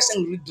address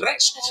and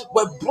redress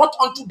were brought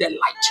onto the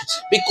light.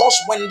 Because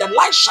when the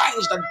light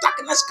shines, the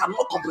darkness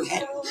cannot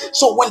comprehend.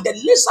 So when the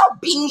laser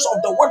beams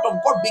of the word of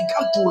God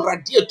began to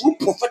radiate through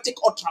prophetic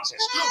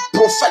utterances,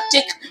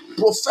 prophetic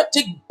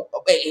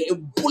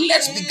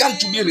bullets began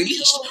to be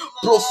released.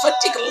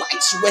 Prophetic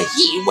lights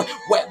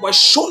were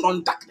shown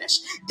on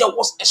darkness. There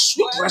was a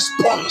swift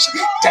response.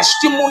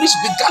 Testimonies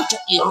began to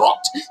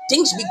erupt.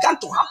 Things began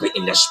to happen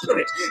in the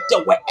spirit.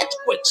 There were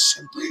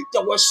earthquakes.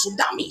 There were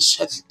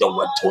tsunamis. There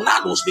were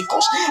tornadoes,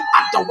 because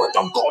at the word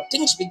of God,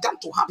 things began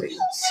to happen.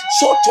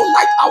 So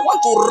tonight, I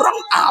want to run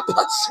up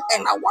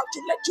and I want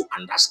to let you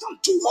understand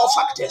two more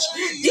factors.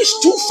 These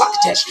two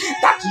factors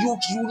that you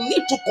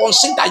need to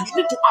consider, you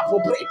need to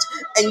appropriate,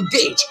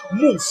 engage,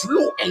 move,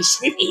 flow, and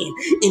swim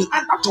in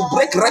order to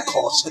break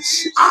records.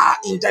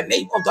 In the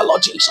name of the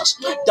Lord Jesus.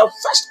 The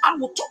first, I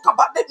will talk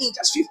about them in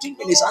just 15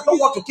 minutes. I don't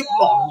want to keep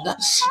long.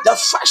 The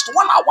first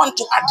one I want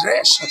to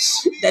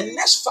address, the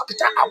next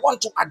factor I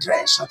want to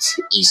address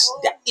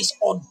is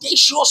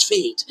audacious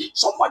faith.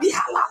 Somebody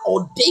holla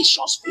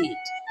audacious faith.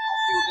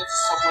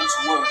 Someone's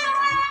word.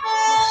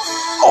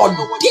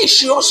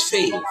 Audacious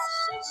faith. The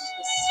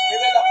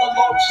Spirit of the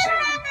Lord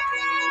saying,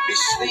 be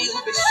still,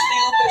 be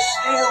still, be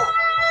still,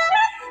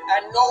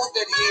 and know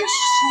that He is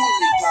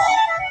truly God.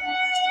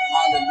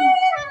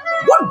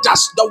 Hallelujah. What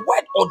does the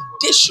word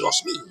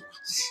audacious mean?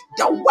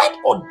 The word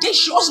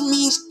audacious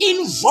means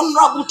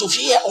invulnerable to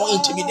fear or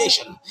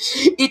intimidation.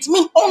 It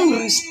means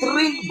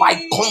unrestrained by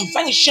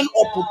convention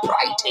or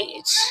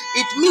propriety.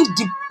 It means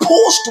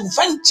disposed to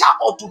venture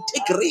or to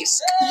take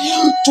risk.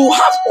 To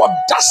have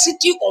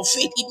audacity of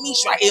faith, it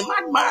means you are a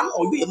madman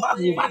or you are a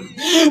madwoman.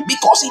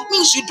 Because it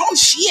means you don't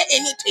fear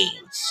anything.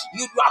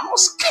 You are not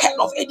scared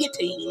of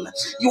anything.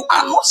 You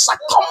are not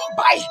succumbed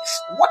by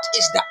what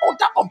is the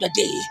order of the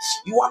day.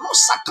 You are not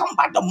succumbed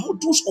by the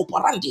modus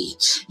operandi.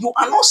 You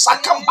are not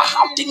succumbed by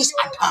how things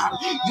are done.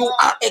 You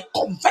are a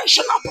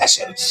conventional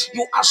person.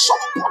 You are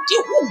somebody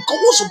who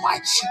goes by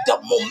the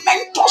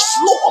momentous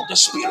flow of the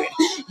spirit.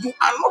 You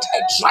are not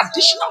a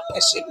traditional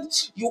person.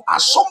 You are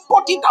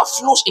somebody that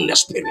flows in the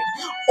spirit.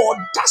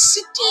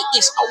 Audacity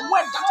is a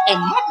word that a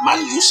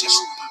madman uses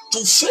to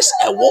face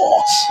a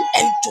wall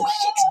and to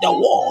hit the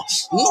wall,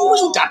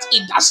 knowing that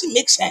it doesn't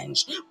make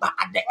sense. But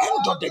at the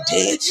end of the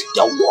day,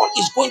 the wall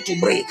is going to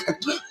break.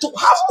 To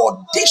have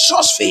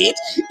audacious faith,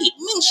 it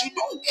means you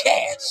don't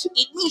care.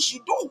 It means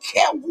you don't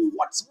care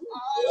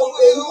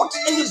what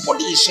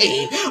anybody is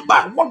saying,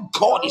 but what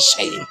God is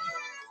saying.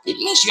 It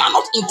means you are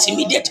not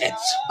intimidated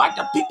by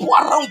the people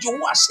around you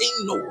who are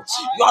saying no.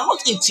 You are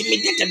not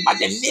intimidated by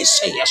the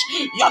naysayers.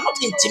 You are not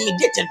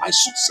intimidated by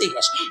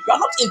soothsayers. You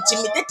are not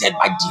intimidated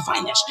by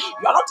diviners.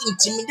 You are not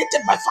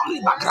intimidated by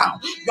family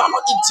background. You are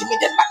not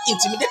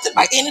intimidated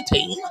by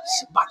anything.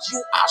 But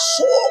you are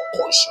so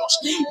conscious.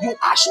 You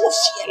are so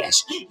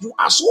fearless. You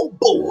are so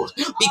bold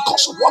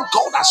because of what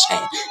God has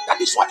said.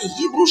 That is why in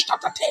Hebrews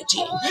chapter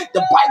 13,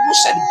 the Bible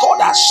said,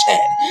 God has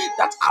said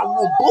that I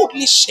will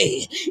boldly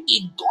say,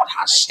 if God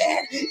has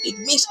said, it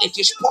means it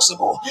is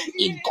possible.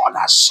 If God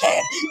has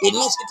said, it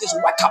means it is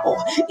workable.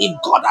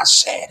 If God has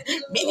said,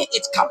 meaning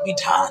it can be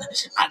done.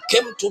 I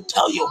came to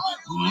tell you,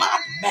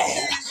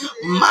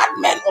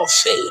 madmen of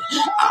faith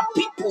are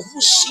people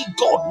who see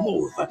God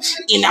move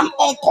in an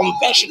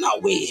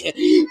unconventional way.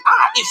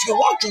 If you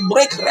want to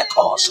break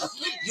records,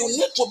 you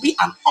need to be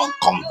an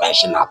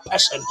unconventional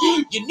person.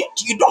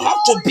 You don't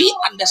have to be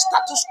on the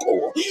status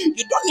quo.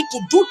 You don't need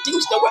to do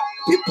things the way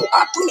people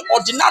are doing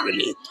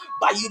ordinarily,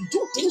 but you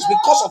do things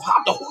because of how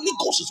the Holy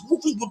Ghost is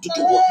moving you to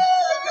do it.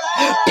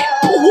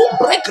 People who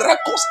break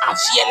records are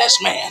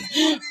fearless men.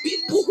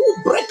 People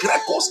who break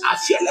records are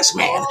fearless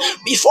men.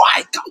 Before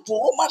I come to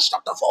Romans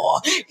chapter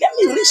 4, let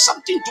me read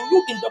something to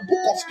you in the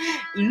book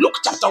of Luke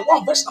chapter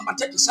 1 verse number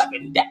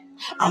 37. The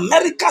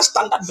American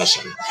Standard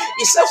Version.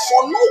 It says,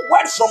 for no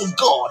word from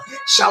God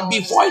shall be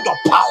void of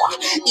power.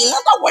 In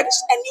other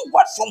words, any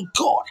word from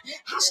God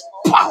has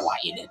power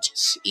in it.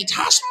 It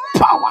has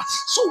power.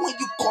 So when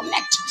you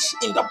connect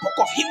in the book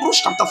of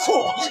Hebrews chapter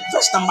 4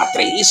 verse number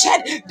 3, it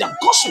said the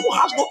gospel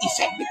has no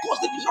effect because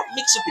they did not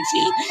mix it with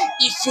faith.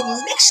 If you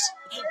mix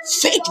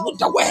faith with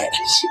the word,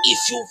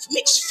 if you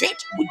mix faith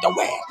with the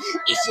word,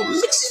 if you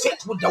mix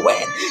faith with the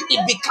word,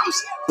 it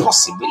becomes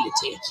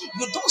possibility.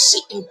 You don't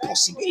see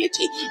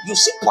impossibility, you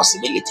see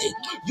possibility.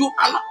 You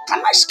are not,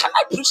 can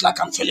I preach like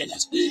I'm feeling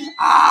it?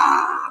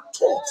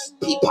 To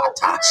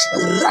pipata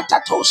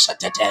ratato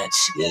satete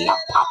la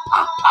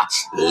papa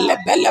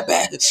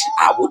lebelebe.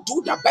 I will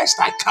do the best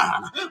I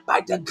can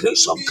by the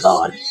grace of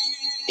God.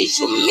 If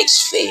you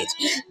mix faith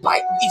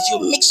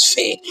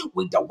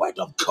with the word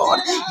of God,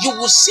 you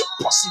will see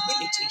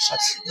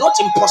possibilities, not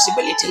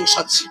impossibilities.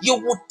 You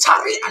will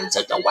tarry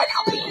until the word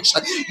happens.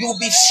 You will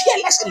be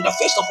fearless in the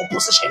face of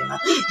opposition.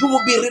 You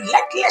will be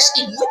relentless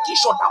in making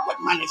sure that word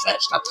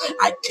manifests.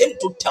 I came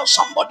to tell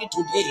somebody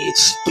today,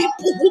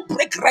 people who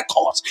break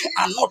records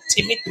are not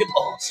timid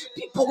people.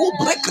 People who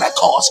break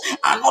records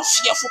are not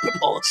fearful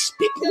people.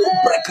 People who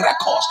break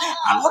records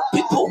are not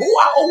people who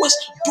are always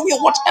doing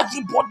what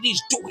everybody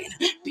is doing.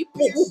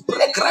 People who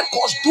break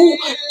records do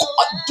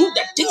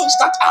the things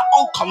that are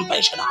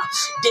unconventional.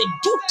 They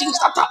do things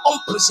that are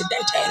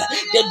unprecedented.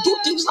 They do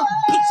things that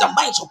beat the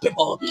minds of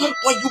people.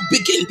 When you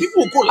begin,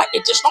 people go like,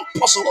 it is not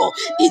possible.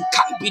 It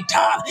can't be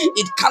done.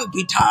 It can't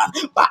be done.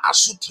 But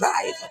as you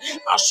drive,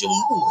 as you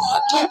move,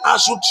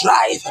 as you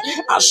drive,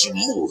 as you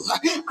move,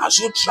 as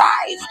you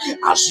drive,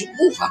 as you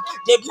move,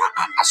 they now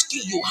are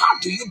asking you, how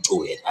do you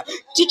do it?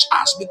 Teach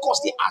us,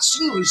 because they are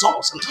seeing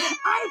results.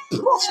 I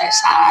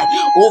prophesy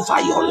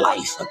over your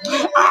life.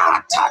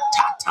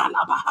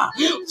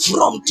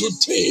 From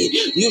today,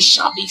 you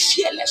shall be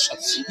fearless.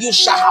 You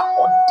shall have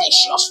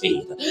audacious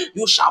faith.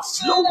 You shall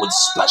flow with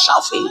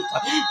special faith.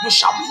 You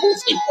shall move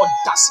in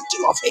audacity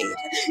of faith.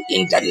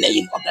 In the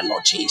name of the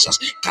Lord Jesus.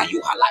 Can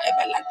you holla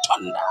ever like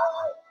thunder?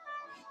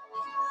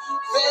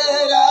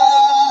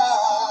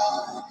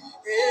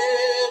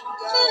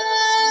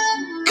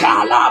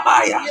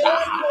 Kalabayana.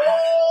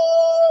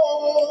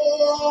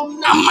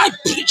 Am I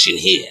preaching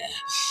here?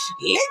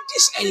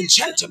 Ladies and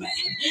gentlemen,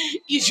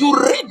 if you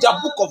read the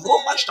book of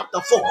Romans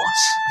chapter 4,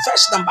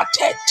 verse number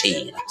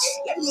 13,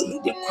 let me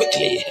read it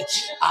quickly.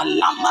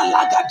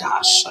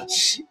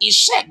 Alamalagadas. He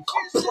said,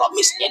 God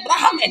promised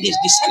Abraham and his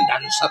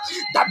descendants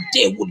that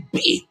they would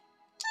be,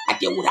 and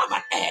they would have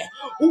an heir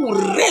who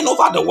would reign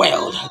over the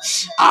world.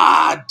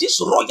 This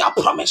royal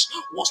promise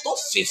was not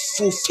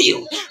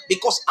fulfilled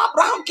because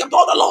Abraham kept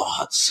all the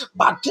law,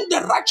 but through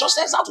the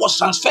righteousness that was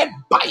transferred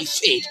by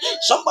faith.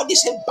 Somebody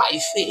said by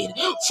faith.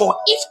 For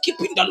if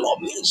keeping the law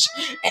means,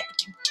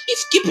 if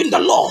keeping the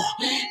law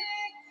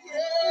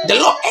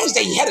ends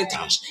the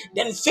inheritance,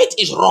 then faith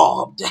is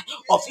robbed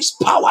of its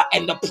power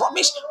and the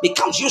promise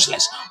becomes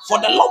useless. For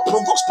the law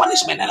provokes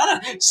punishment. Another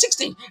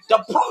 16,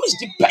 the promise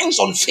depends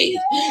on faith.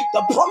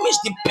 The promise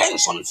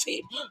depends on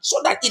faith so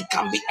that it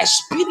can be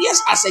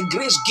experienced as a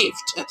grace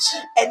gift.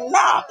 And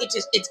now it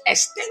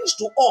extends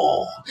to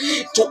all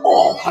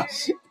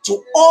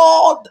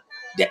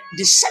the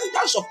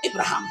descendants of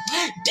Abraham.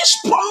 This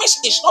promise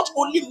is not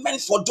only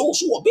meant for those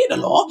who obey the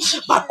law,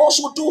 but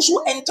also those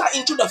who enter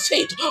into the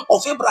faith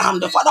of Abraham,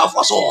 the father of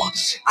us all.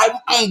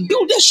 I'm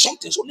building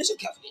something, so listen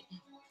carefully.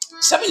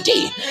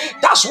 17.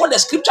 That's what the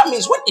scripture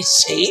means when it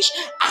says,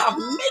 I have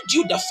made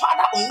you the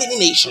father of many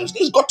nations.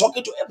 This is God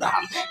talking to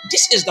Abraham.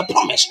 This is the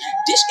promise.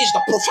 This is the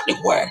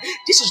prophetic word.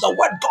 This is the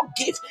word God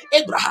gave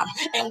Abraham.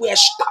 And we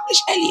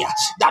established earlier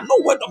that no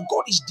word of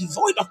God is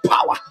devoid of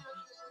power.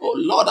 Oh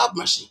Lord have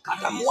mercy.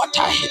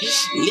 Kadamuata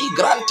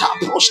Ligranta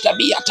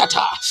prostabia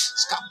tata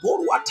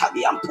Skaburwa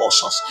tabiam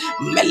posos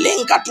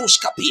Melenga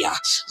tuskapia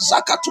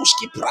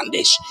Zakatuski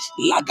prandes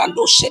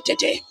Lagando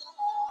setete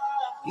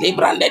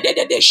Librande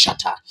de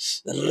shata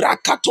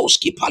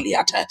Rakatoski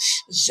paliata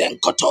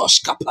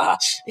Zenkotos kapa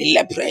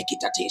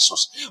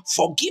Leprekitatesos.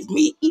 Forgive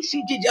me if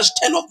you did just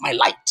turn off my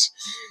light.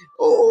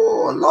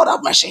 Oh Lord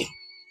have mercy.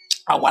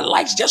 Our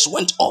lights just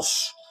went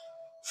off.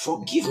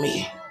 Forgive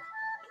me.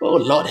 Oh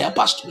Lord, help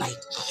us tonight.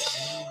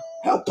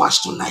 Help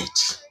us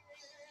tonight.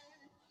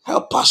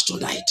 Help us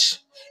tonight.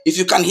 If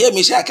you can hear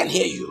me, say I can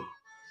hear you.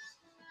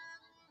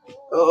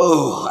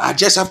 Oh, I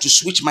just have to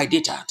switch my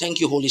data. Thank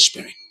you, Holy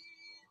Spirit.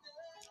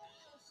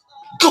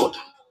 Good.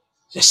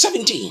 The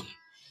 17.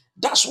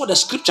 That's what the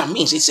scripture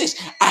means. It says,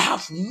 I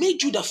have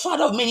made you the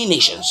father of many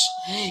nations.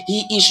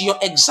 He is your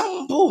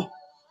example.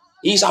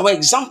 He is our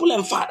example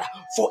and father.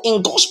 For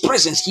in God's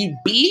presence, he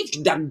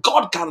believed that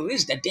God can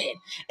raise the dead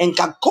and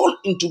can call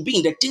into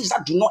being the things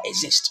that do not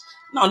exist.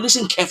 Now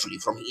listen carefully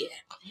from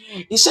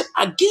here. He said,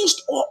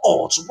 against all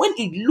odds, when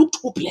it looked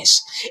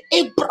hopeless,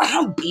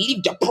 Abraham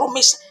believed the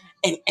promise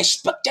and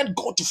expected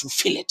God to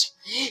fulfill it.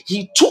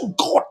 He took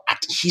God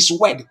at his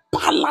word.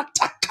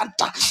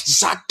 Palatakanta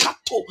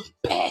zakato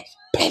pe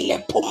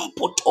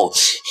pelepompoto.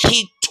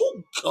 He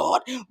took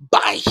God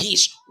by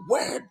his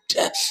word.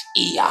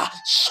 Iya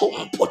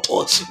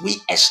sompoto. We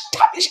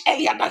established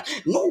earlier that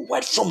no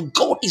word from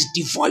God is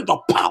devoid of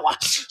power.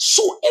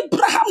 So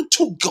Abraham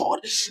took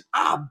God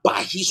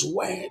by his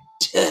word.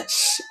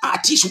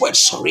 At his word,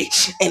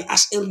 and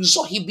as a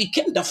result, he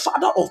became the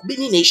father of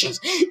many nations.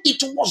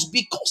 It was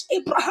because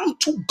Abraham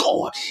took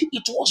God.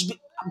 It was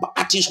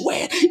at his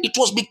word. It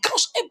was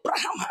because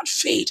Abraham had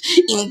faith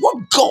in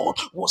what God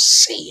was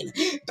saying.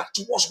 That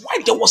was why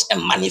there was a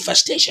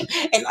manifestation.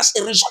 And as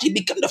a result, he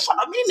became the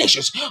father of many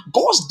nations.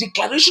 God's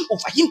declaration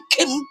over him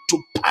came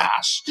to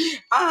pass.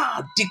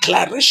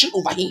 Declaration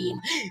over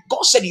him.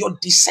 God said, your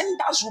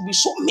descendants will be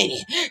so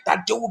many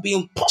that they will be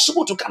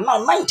impossible to count.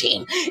 Now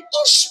 19.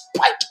 In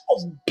spite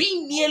of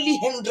being nearly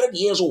 100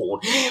 years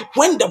old,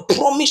 when the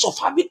promise of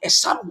having a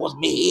son was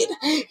made,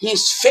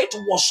 his faith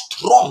was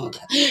strong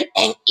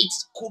and it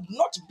could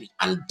not be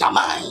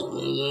undermined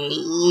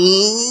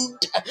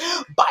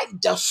by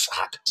the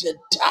fact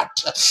that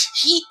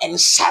he and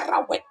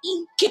Sarah were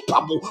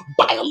incapable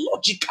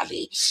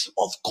biologically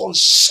of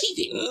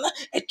conceiving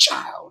a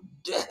child.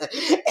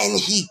 And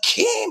he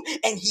came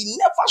and he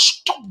never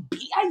stopped.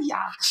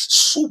 Biaya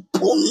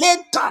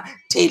suponeta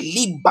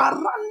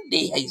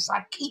telibarande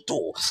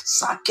zakito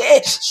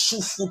sake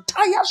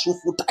sufutaya.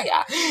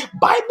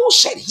 Bible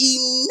said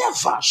he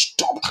never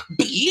stopped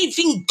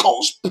believing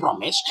God's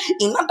promise.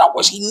 In other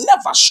words, he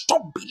never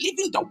stopped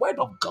believing the word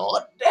of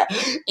God.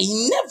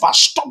 He never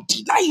stopped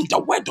denying the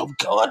word of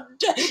God.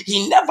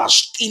 He never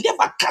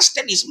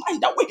casted his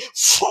mind away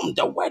from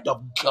the word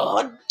of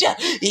God.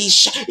 He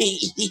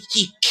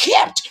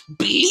kept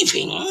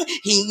believing.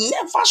 He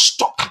never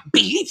stopped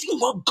believing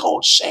what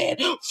God said,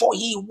 for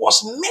he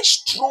was made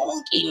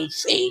strong in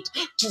faith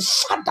to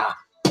father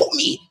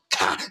Pumi.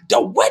 The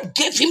word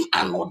gave him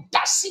an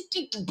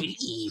audacity to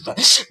believe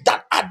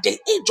that at the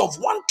age of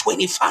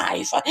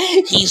 125,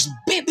 his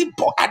baby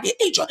boy, at the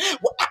age of,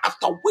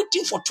 after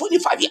waiting for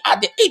 25 years, at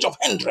the age of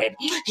 100,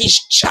 his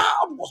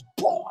child was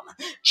born.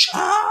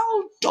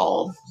 Child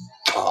of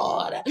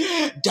God.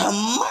 The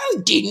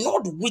man did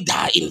not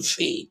wither in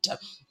faith.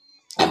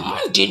 The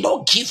man did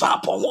not give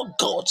up on what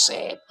God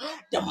said.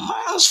 The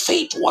man's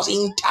faith was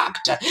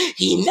intact.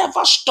 He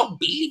never stopped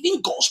believing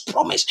God's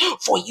promise,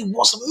 for he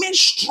was made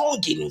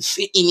strong in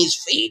his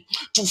faith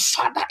to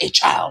father a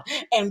child.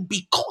 And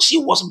because he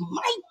was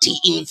mighty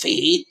in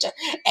faith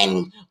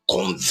and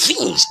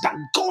convinced that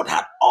God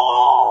had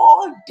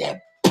all the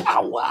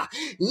power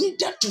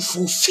needed to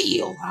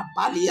fulfill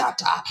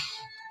Abaliata.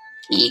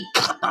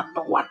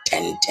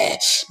 Ikananoatente,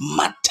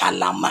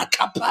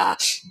 matalamakapa.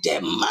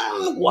 The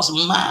man was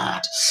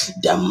mad.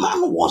 The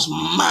man was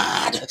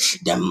mad.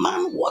 The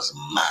man was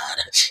mad.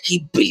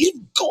 He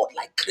believed God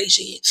like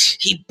crazy.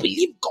 He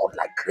believed God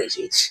like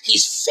crazy.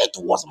 His faith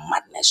was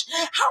madness.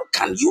 How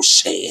can you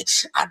say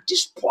at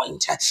this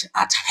point, at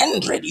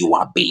 100, you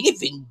are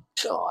believing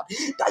God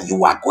that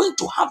you are going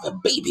to have a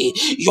baby?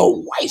 Your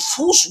wife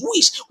who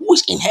is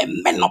in her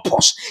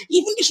menopause,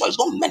 even this one is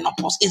not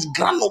menopause, it's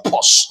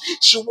granopause.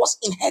 She was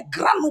in her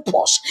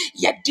granopause,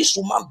 yet this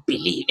man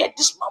believed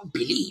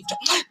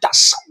that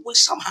some way,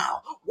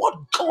 somehow, what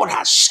God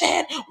has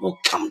said will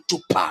come to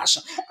pass.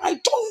 I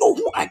don't know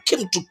who I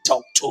came to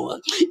talk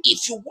to.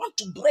 If you want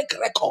to break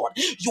record,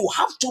 you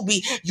have to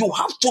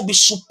be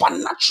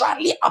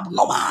supernaturally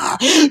abnormal.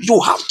 You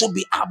have to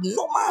be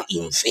abnormal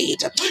in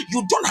faith.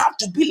 You don't have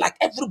to be like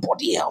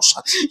everybody else.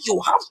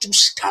 You have to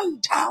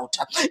stand out.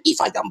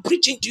 If I am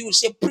preaching to you,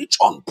 say, preach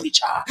on,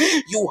 preacher.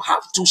 You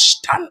have to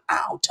stand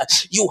out.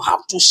 You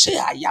have to say,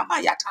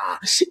 Ayamayata,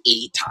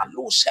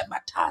 Italo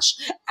Sematas.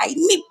 I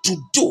need to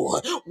do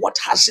what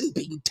hasn't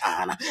been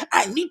done.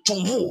 I need to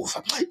move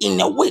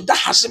in a way that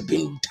hasn't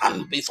been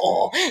done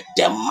before.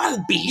 The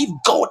man believed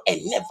God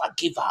and never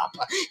gave up.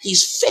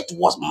 His faith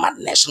was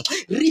madness.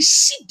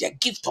 Receive the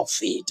gift of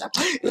faith.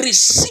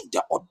 Receive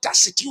the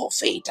audacity of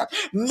faith.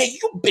 May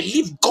you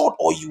believe God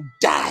or you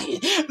die.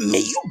 May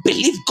you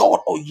believe God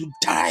or you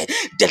die.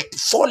 The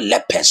four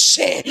lepers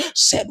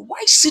said,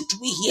 why sit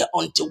we here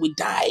until we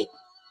die?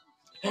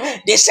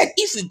 They said,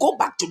 if we go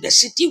back to the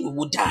city, we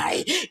will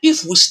die.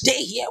 If we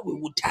stay here, we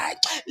will die.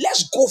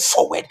 Let's go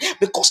forward,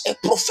 because a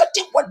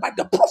prophetic word by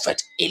the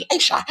prophet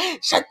Elisha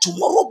said,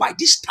 tomorrow by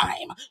this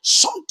time,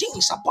 something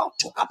is about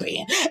to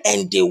happen.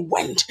 And they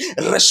went,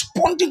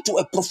 responding to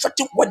a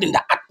prophetic word in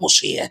the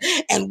atmosphere.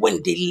 And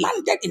when they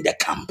landed in the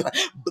camp,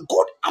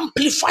 God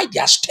amplified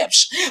their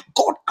steps.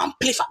 God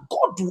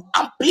will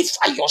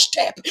amplify your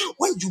step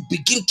when you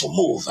begin to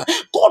move.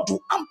 God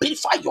will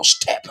amplify your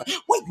step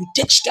when you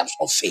take steps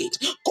of faith.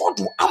 God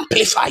will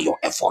amplify your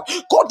effort.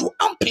 God will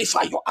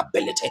amplify your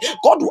ability.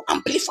 God will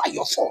amplify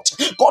your thoughts.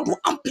 God will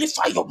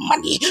amplify your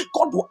money.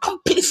 God will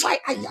amplify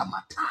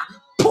Ayamata.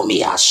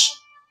 Pumias.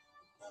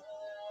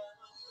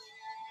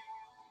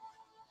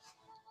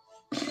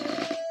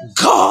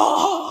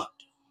 God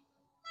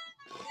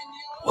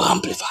will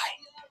amplify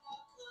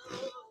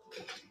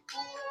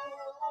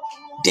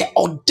the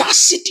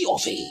audacity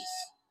of faith.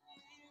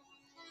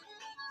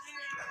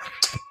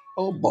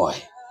 Oh boy,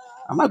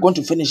 am I going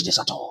to finish this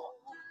at all?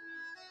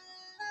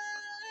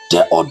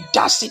 The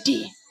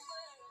audacity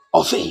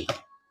of faith.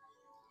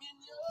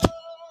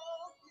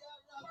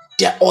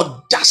 The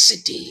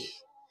audacity,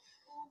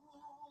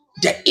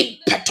 the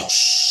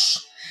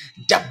impetus,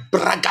 the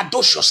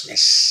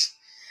braggadociousness,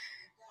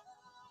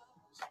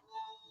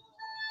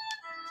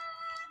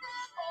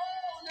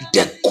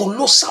 the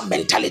colossal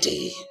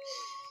mentality,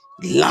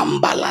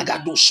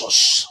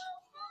 lambalagadosos.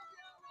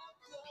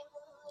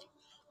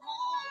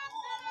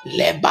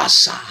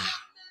 Lebasa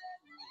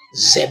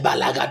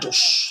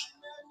Zebalagados.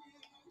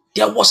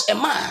 There was a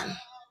man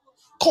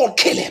called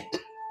Caleb.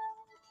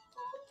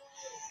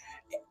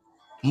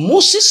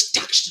 Moses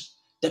tasked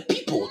the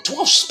people,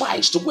 12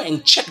 spies, to go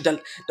and check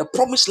the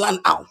promised land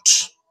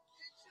out.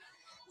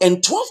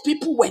 And 12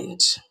 people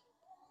went.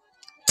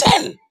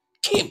 10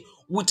 came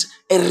with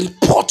a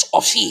report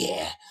of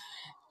fear.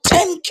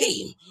 10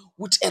 came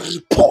with a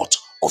report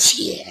of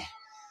fear.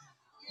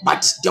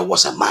 But there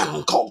was a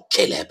man called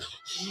Caleb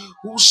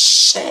who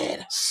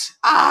said,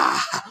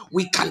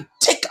 we can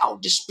take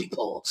out these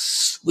people.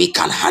 We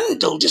can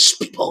handle these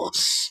people.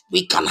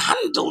 We can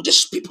handle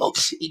these people.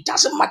 It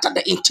doesn't matter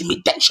the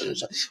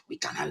intimidations. We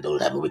can handle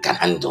them. We can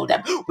handle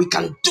them. We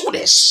can do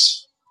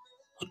this.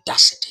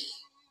 Audacity.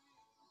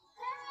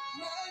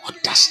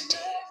 Audacity.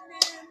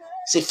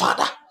 Say,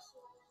 Father,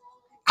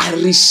 I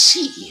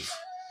receive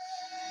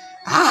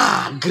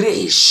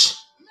grace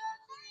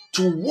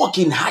to walk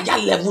in higher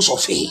levels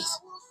of faith,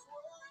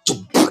 to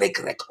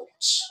break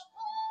records.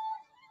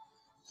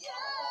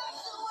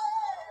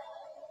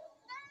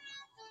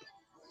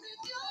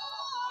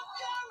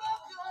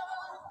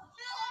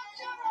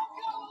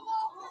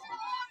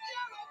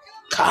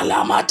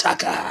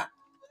 Kalamataka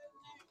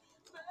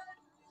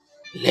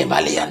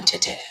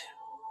Lebaliantete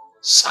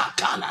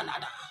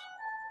Sakananada.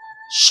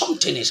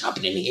 Something is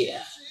happening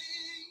here.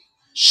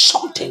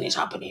 Something is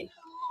happening.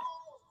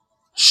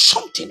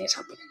 Something is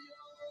happening.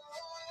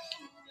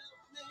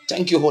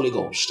 Thank you, Holy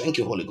Ghost. Thank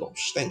you, Holy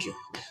Ghost. Thank you.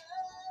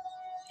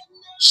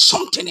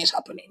 Something is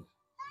happening.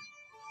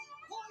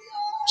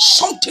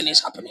 Something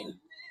is happening.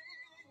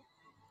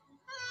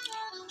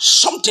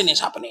 Something is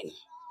happening.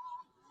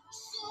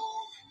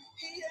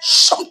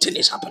 Something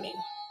is happening.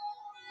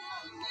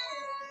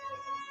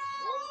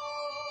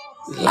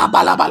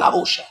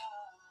 Labalabalabosha.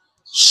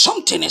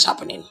 Something is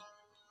happening.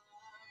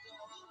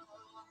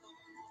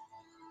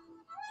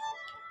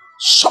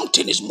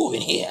 Something is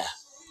moving here.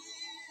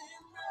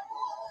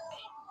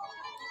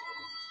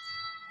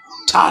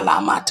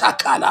 Talamata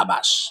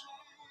kalabas.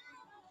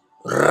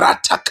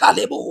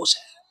 Ratakalebos.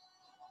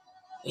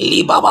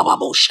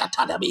 Libababo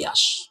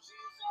shatadabias.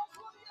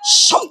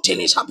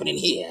 Something is happening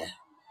here.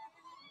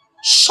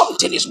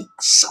 Something is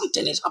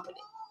happening.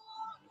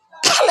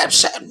 Caleb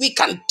said, we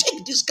can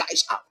take these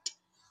guys out.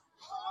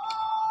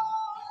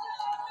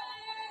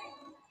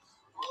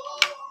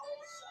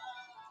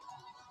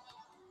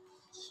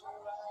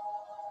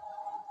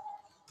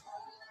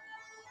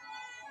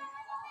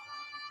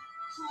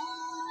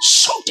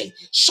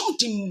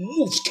 Something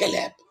moved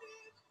Caleb.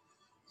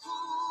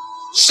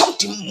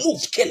 Something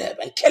moved Caleb.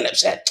 And Caleb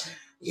said,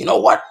 you know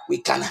what? We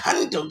can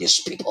handle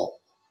these people.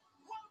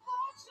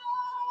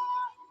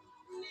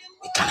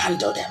 We can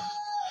handle them.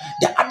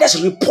 The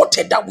others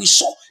reported that we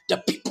saw the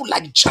people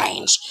like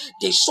giants.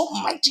 They saw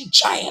mighty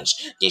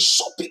giants. They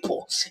saw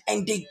people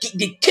and they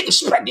came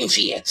spreading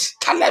fear.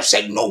 Caleb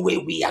said, no way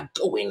we are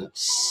going.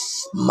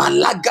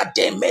 Malaga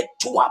de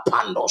metua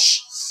pandos.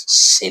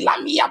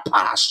 Selamia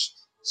pass.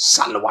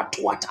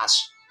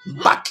 Salwatuatas.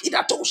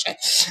 Bakidatose.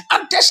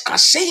 Others are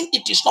saying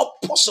it is not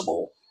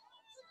possible.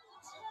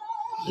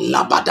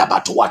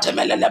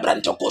 Labadabatuatemele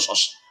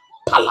lebrantokosos.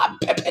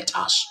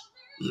 Palampepetas.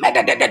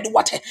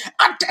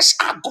 Others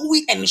are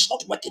going and it's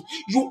not working.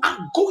 You are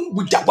going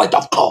with the word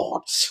of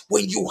God.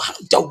 When you have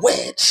the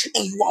word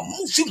and you are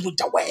moving with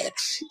the word,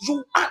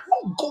 you are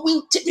not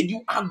going timid.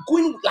 You are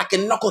going like a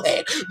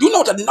knucklehead. Do you know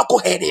what a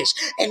knucklehead is?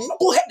 A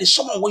knucklehead is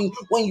someone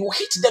when you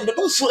hit them, they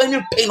don't feel any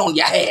pain on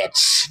their head.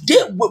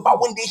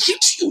 But when they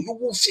hit you, you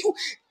will feel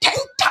 10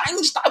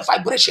 times that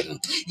vibration.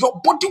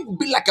 Your body will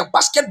be like a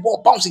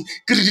basketball bouncing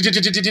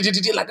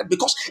like that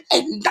because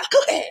a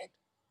knucklehead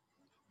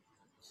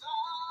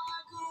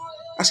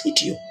has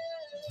hit you.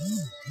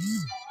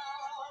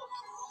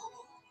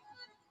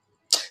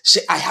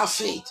 Say, I have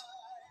faith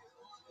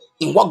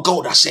in what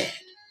God has said.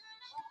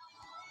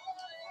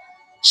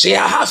 Say,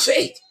 I have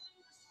faith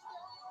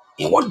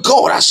in what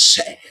God has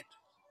said.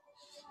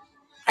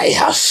 I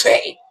have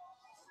faith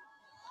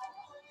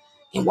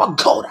in what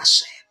God has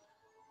said.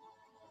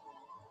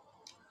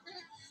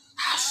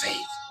 I have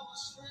faith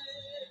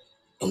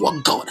in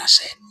what God has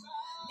said.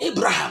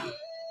 Abraham,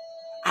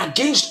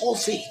 against all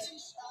faith,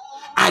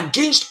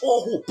 against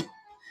all hope,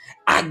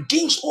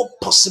 against all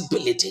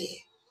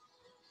possibility,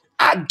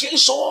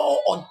 against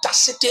all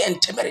audacity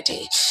and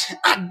temerity,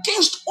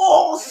 against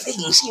all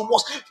things, it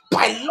was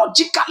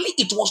biologically,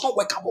 it was not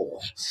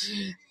workable.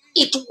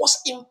 It was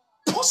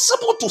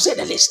impossible to say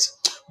the least.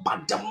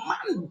 But the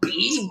man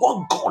believed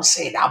what God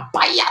said.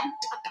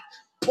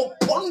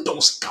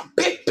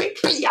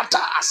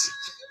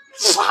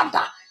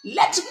 Father,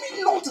 let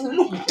me not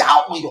look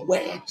down on your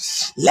word.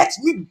 Let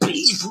me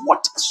believe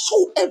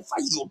whatsoever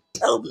you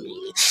tell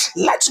me.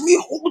 Let me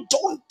hold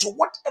on to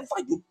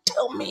whatever you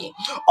tell me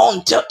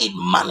until it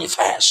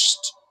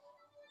manifests.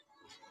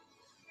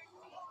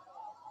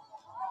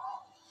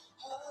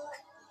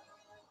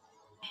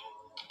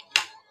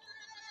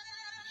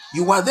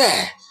 You are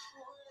there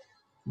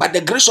by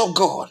the grace of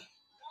God.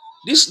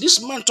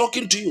 This man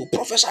talking to you,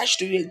 prophesies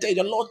to you,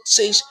 the Lord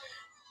says,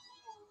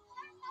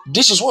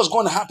 This is what's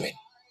going to happen.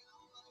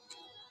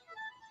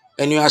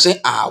 And you are saying,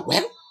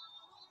 well,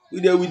 we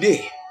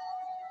there.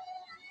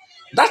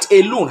 That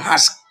alone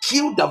has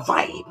killed the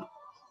vibe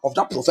of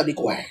that prophetic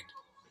word.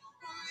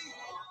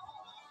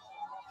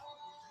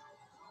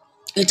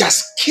 It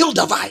has killed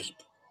the vibe.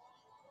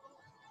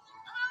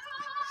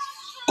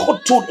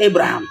 God told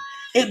Abraham.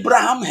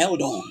 Abraham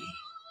held on.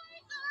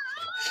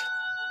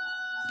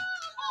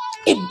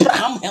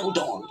 Abraham held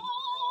on.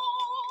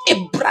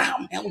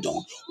 Abraham held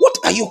on. What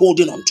are you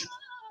holding on to?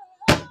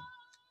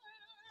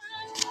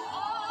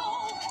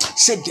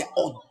 Said the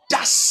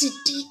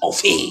audacity of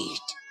faith.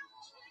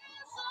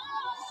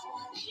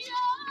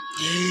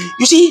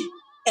 You see,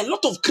 a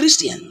lot of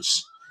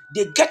Christians,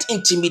 they get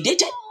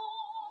intimidated.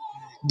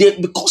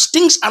 Because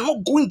things are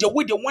not going the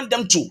way they want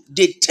them to,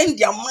 they turn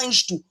their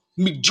minds to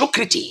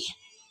mediocrity,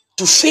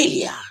 to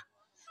failure.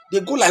 They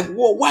go like,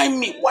 whoa, why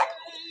me? Why?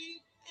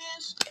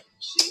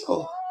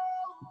 Oh.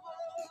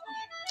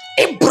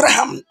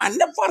 Abraham, I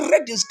never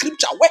read in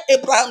scripture where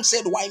Abraham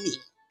said, why me?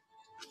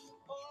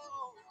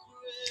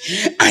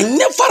 I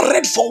never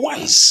read for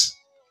once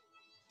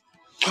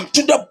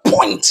to the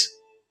point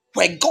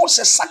where God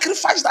says,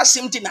 sacrifice that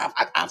same thing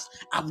I've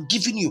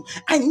given you.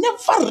 I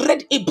never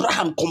read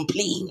Abraham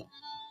complain.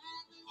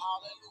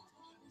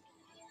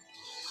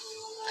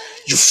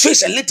 You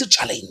face a little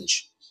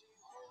challenge,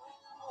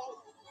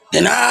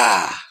 then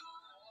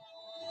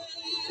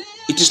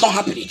it is not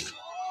happening.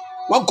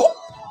 Well, God,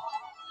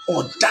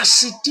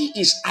 audacity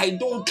is, I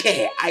don't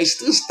care. I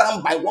still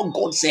stand by what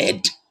God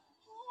said.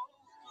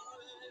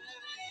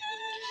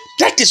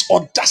 That is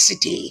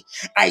audacity.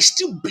 I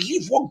still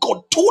believe what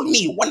God told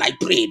me when I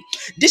prayed.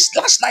 This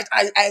last night,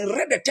 I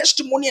read a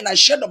testimony and I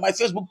shared on my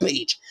Facebook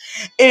page.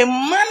 A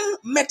man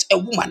met a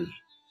woman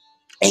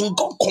and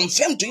God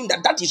confirmed to him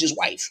that that is his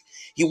wife.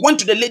 He went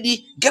to the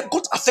lady,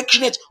 got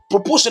affectionate,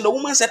 proposed, and the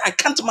woman said, I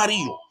can't marry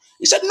you.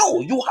 He said, no,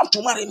 you have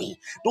to marry me.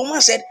 The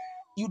woman said,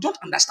 you don't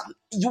understand.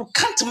 You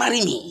can't marry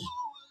me.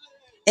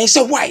 And he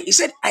said, why? He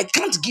said, I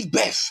can't give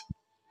birth.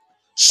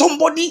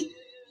 Somebody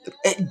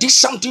did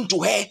something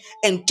to her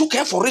and took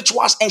her for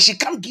rituals and she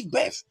can't give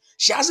birth.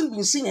 She hasn't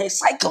been seeing her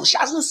cycle. She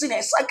hasn't seen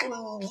her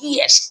cycle in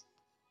years.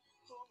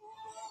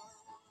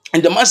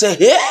 And the man said,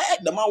 hey,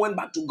 the man went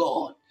back to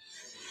God.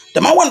 The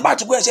man went back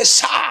to God and said,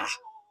 sir,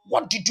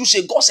 what did you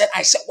say? God said,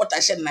 I said what I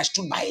said and I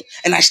stood by it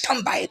and I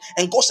stand by it.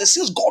 And God said,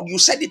 since God, you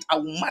said it, I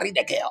will marry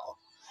the girl.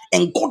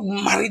 And God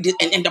married it,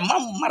 and the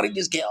man married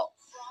this girl.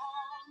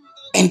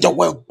 And there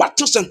were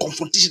battles and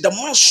confrontations. The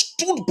man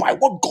stood by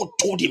what God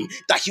told him,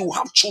 that he will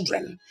have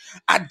children.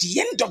 At the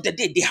end of the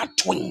day, they had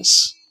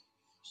twins.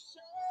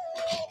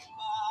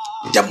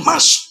 The man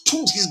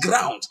stood his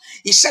ground.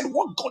 He said,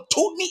 what God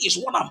told me is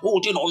what I'm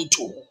holding on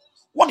to.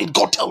 What did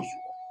God tell you?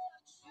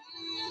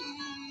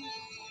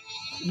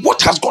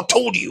 What has God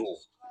told you?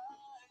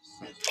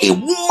 A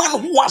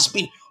woman who has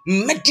been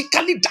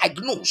medically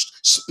diagnosed,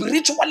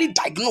 spiritually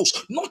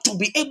diagnosed, not to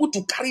be able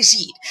to carry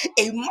seed.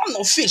 A man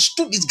of faith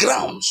stood his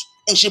grounds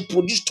and she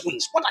produced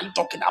twins. What are you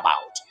talking about?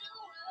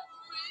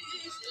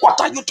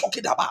 What are you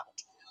talking about?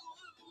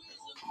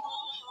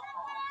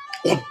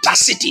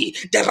 Audacity.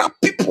 There are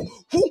people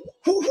who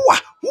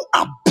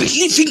are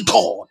believing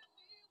God.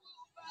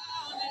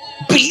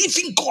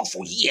 Believing God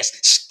for years,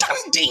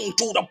 standing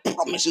to the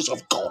promises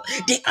of God.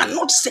 They are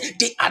not saying,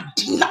 they are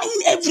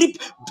denying every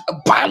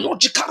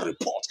biological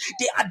report.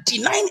 They are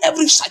denying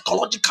every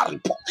psychological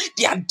report.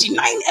 They are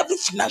denying every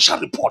financial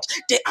report.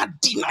 They are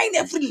denying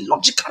every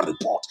logical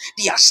report.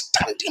 They are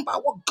standing by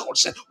what God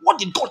said. What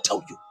did God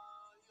tell you?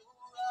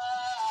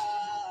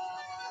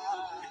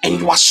 And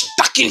you are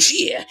stuck in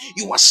fear.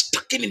 You are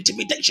stuck in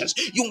intimidations.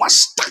 You are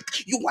stuck.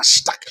 You are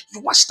stuck.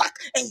 You are stuck.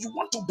 And you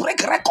want to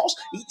break records.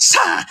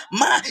 Sir,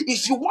 ma,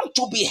 if you want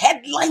to be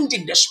headlined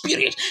in the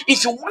spirit,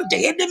 if you want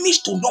the enemies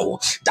to know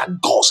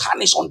that God's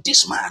hand is on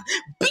this man,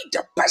 be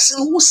the person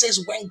who says,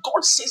 when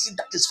God says it,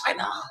 that is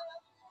final.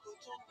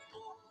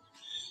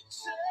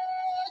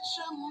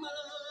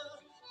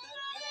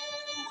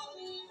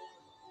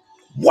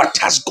 What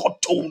has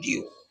God told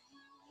you?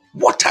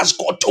 What has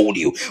God told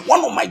you?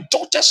 One of my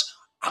daughters,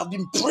 I've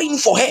been praying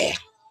for her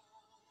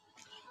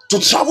to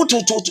travel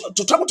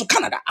to travel to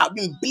Canada. I've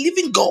been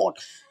believing God.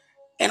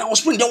 And I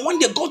was praying. Then one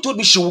day God told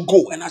me she will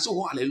go. And I said,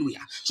 oh, hallelujah.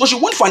 So she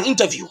went for an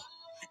interview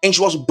and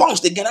she was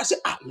bounced again. I said,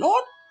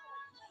 Lord,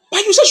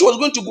 but you said she was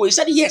going to go. He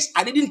said, yes,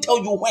 I didn't tell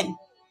you when.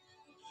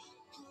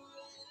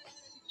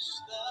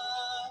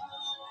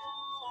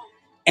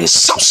 And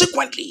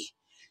subsequently,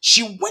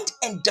 she went,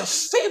 and the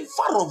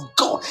favor of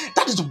God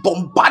that is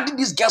bombarding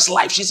this girl's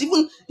life.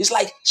 It's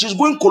like she's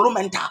going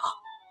colomental.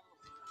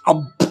 A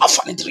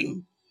buffalo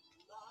dream.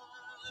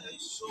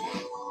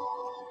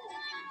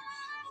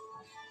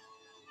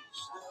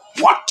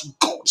 What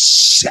God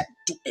said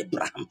to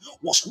Abraham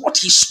was what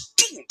he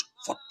stood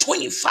for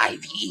 25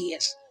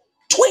 years.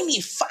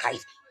 25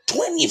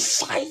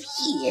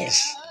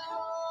 years.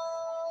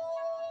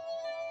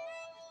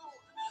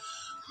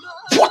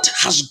 What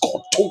has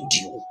God told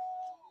you?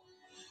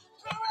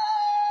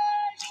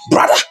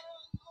 Brother,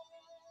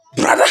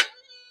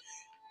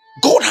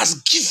 God has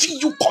given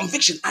you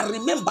conviction. I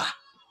remember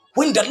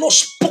when the Lord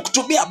spoke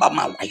to me about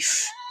my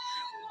wife.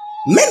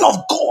 Some men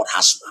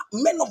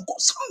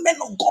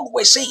of God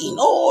were saying,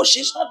 "Oh,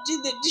 she's not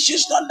this,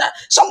 she's not that."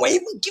 Some were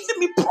even giving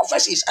me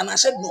prophecies, and I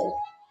said, "No."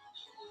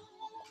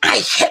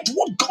 I heard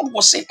what God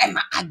was saying, and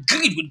I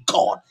agreed with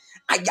God.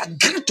 I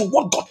agreed to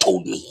what God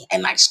told me,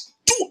 and I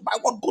stood by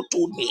what God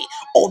told me.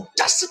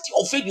 Audacity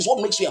of faith is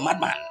what makes you a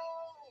madman.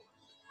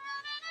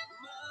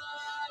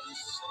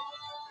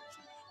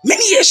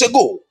 Many years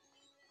ago,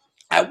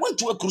 I went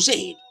to a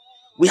crusade.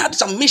 We had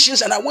some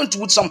missions, and I went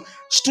with some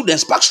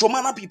students, Pax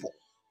Romana people,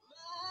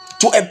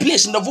 to a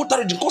place in the Volta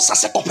region called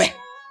Sasekope.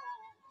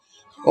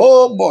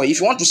 Oh boy, if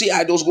you want to see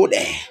idols, go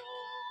there.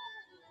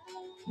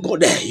 Go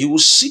there. You will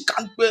see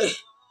Kanpe.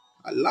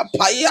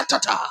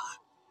 Alapayatata.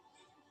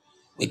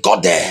 We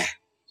got there.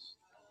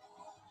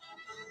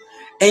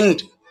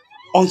 And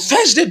on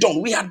Thursday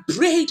dawn, we had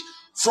prayed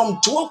from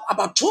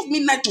about 12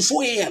 midnight to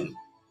 4 a.m.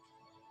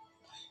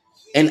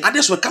 And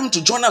others were coming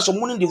to join us on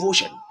morning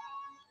devotion.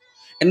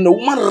 And the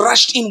woman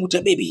rushed in with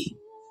her baby.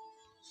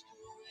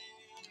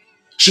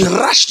 She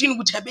rushed in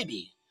with her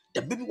baby.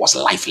 The baby was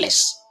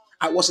lifeless.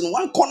 I was in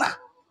one corner.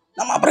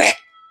 I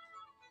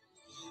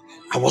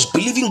was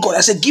believing God.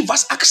 I said, give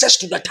us access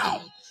to the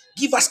town.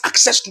 Give us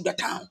access to the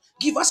town.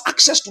 Give us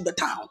access to the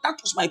town.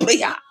 That was my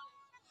prayer.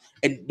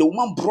 And the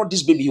woman brought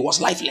this baby. He was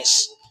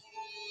lifeless.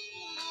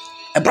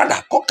 A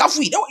brother called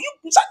Kafui. There were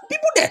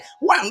people there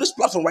who are on this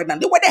platform right now.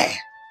 They were there.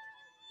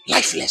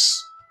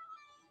 Lifeless.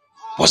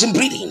 Wasn't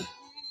breathing.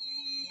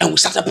 And we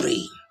started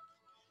praying.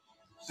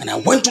 And I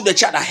went to the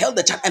child, I held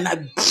the child, and I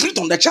breathed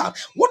on the child.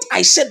 What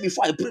I said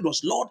before I prayed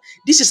was, Lord,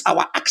 this is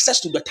our access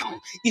to the town.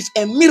 If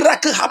a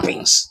miracle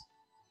happens,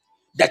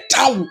 the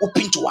town will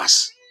open to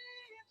us.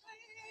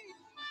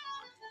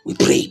 We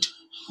prayed,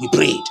 we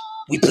prayed,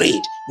 we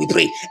prayed, we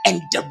prayed.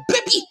 And the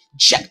baby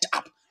jerked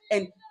up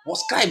and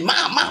was crying,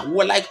 Mama. We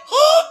were like,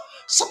 oh,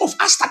 some of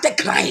us started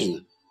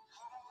crying.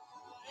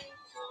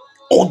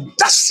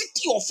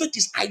 Audacity of faith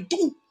is, I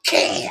don't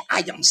care. I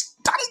am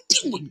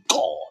standing with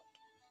God.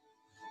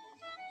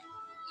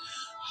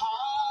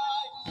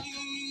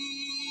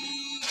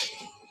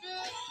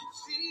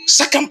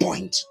 Second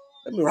point,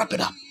 let me wrap it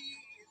up.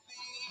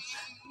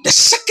 The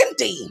second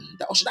thing,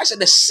 or should I say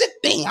the sixth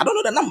thing, I don't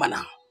know the number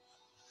now,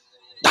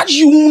 that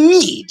you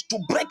need to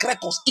break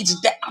records is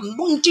the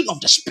anointing of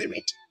the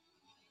Spirit.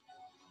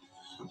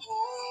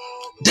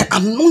 The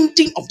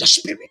anointing of the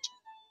Spirit.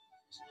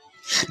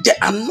 The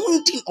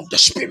anointing of the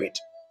Spirit.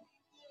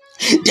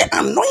 The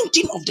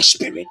anointing of the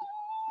Spirit.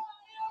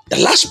 The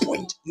last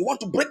point, you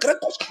want to break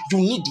records, you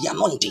need the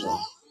anointing.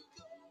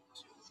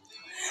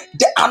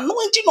 The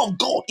anointing of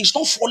God is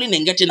not falling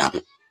and getting up.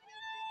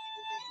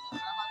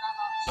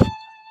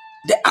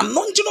 The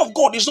anointing of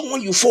God is not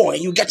when you fall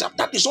and you get up.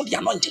 That is not the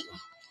anointing.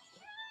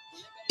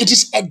 It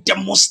is a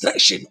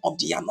demonstration of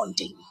the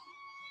anointing.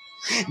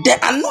 The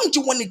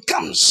anointing, when it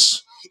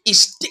comes, it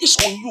stays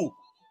on you.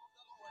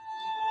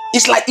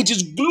 It's like it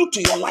is glued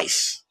to your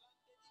life.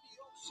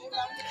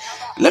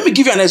 Let me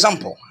give you an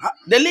example.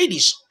 The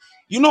ladies,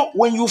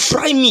 when you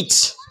fry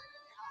meat,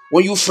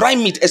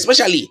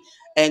 especially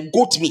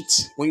goat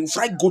meat, when you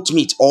fry goat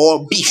meat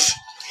or beef,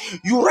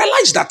 you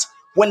realize that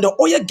when the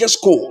oil gets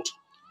cold,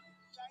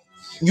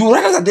 you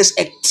realize that there's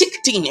a thick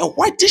thing, a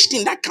whitish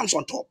thing that comes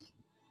on top.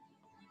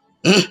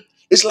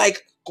 It's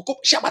like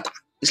shabata.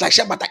 It's like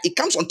shabata. It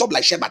comes on top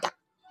like shabata.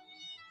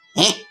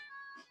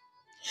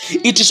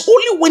 It is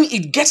only when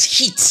it gets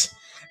heat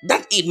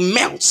that it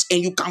melts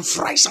and you can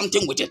fry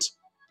something with it.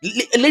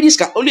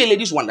 Only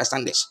ladies will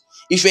understand this.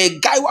 If you're a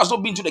guy who has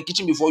not been to the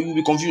kitchen before, you will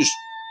be confused.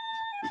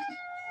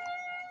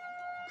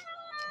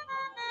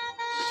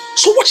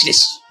 So watch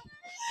this.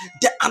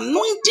 The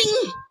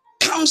anointing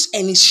comes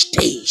and it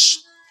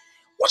stays.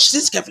 Watch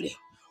this carefully.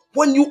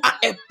 When you are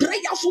a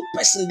prayerful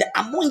person, the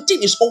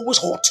anointing is always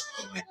hot.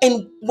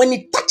 And when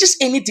it touches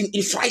anything,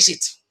 it fries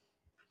it.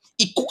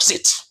 It cooks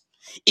it.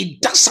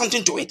 It does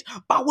something to it.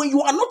 But when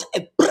you are not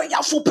a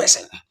prayerful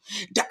person,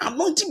 the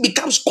anointing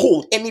becomes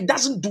cold and it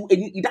doesn't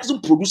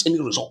produce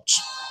any results.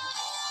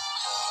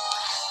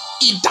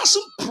 It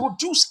doesn't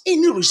produce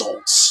any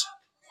results.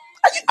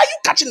 Are you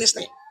catching this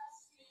thing?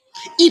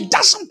 It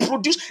doesn't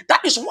produce.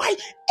 That is why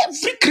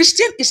every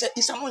Christian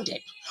is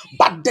anointed.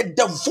 But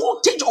the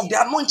voltage of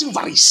the anointing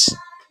varies.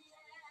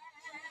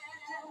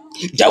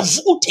 The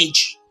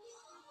voltage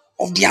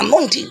of the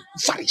anointing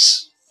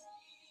varies.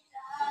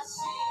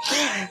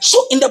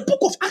 So in the book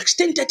of Acts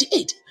 10:38,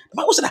 the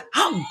Bible said that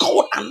how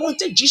God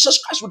anointed Jesus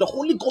Christ with the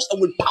Holy Ghost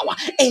and with power,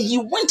 and he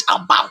went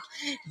about.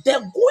 The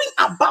going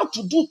about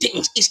to do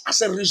things is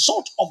as a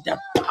result of the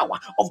power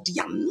of the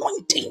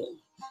anointing.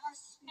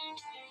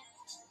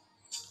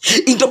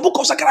 In the book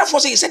of Zechariah 4,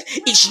 he said,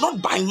 it's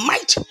not by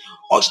might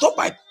or it's not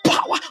by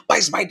power, but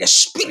it's by the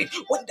Spirit.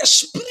 When the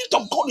Spirit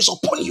of God is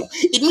upon you,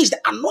 it means the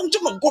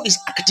anointing of God is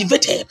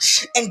activated,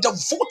 and the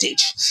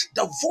voltage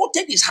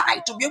is high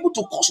to be able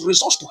to cause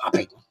results to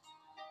happen.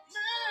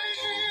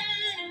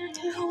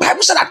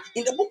 Bible said that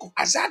in the book of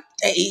Isaiah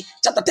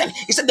chapter 10,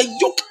 it said the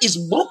yoke is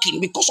broken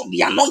because of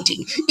the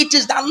anointing. It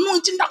is the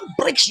anointing that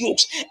breaks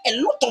yokes.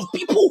 A lot of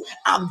people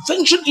are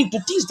venturing into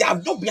things they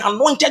have not been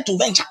anointed to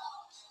venture.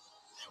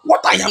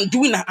 What I am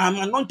doing, I am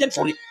anointed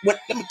for it.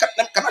 Can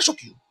I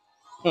shock you?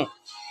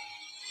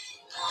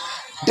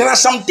 There are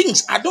some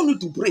things I don't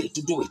need to pray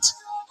to do it.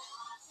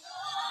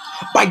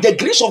 By the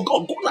grace of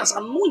God, God has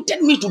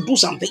anointed me to do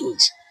some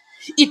things.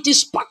 It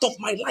is part of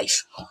my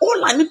life.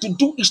 All I need to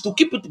do is to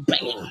keep it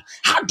burning.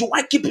 How do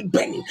I keep it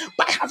burning?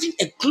 By having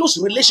a close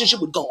relationship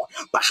with God,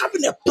 by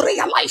having a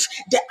prayer life.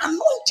 The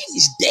anointing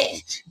is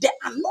there. The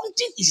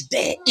anointing is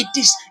there.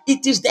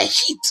 It is the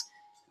heat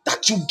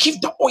that you give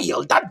the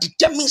oil that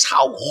determines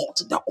how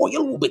hot the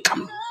oil will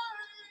become.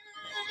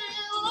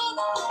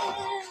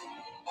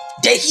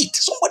 The heat.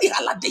 Somebody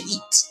highlight the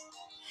heat.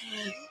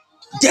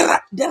 There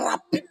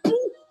are people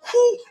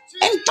who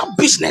enter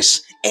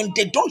business and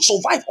they don't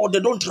survive or they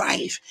don't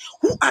thrive,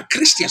 who are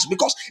Christians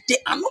because they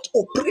are not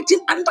operating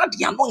under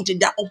the anointing,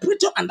 they are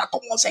operating under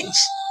common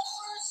sense.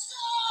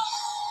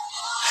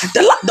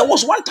 There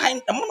was one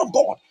time a man of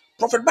God,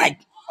 Prophet Mike,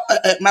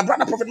 my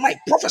brother Prophet Mike,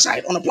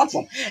 prophesied on a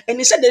platform, and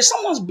he said there's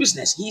someone's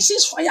business. He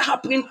sees fire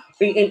happening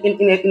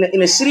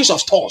in a series of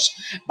stores,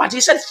 but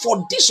he said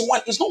for this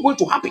one, it's not going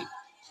to happen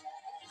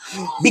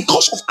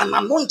because of an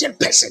anointed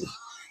person.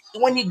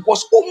 When he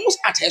was almost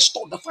at her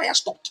store, the fire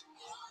stopped.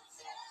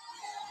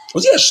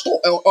 Was it a store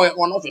or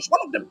an office? One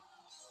of them.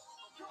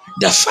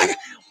 The fire.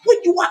 When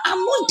you are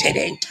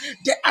anointed,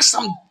 there are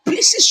some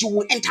places you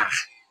will enter.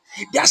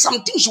 There are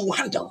some things you will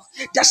handle.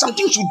 There are some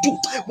things you do.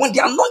 When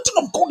the anointing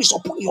of God is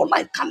upon your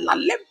life,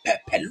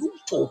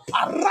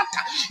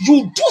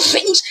 you do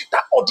things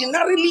that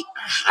ordinarily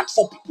are hard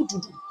for people to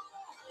do.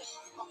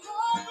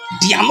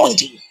 The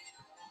anointing.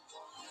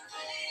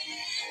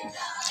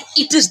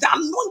 It is the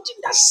anointing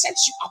that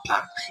sets you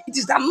apart. It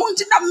is the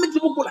anointing that makes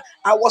people go.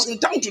 I was in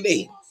town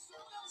today,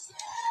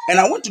 and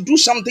I went to do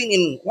something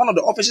in one of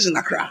the offices in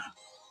Accra.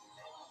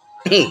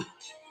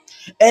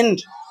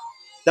 And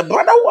the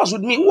brother who was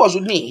with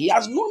me, he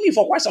has known me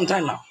for quite some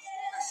time now.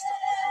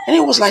 And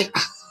he was like,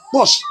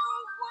 boss,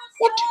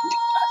 what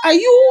are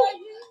you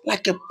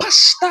like a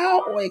pastor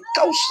or a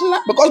counselor?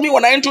 Because me,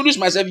 when I introduce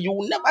myself, you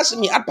will never see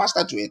me add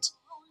pastor to it.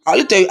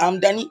 I'll tell you, I'm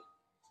Danny.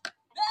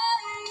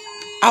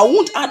 I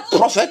won't add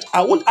prophet,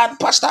 I won't add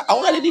pastor, I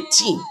won't add any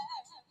team.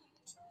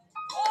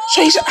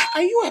 So he said,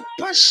 are you a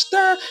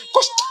pastor?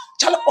 Because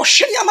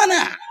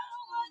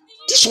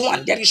this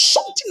one, there is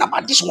something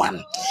about this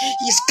one.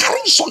 He's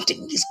carrying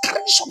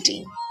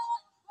something.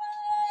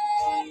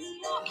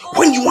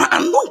 When you are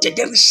anointed,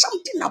 there is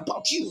something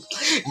about you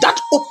that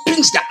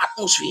opens the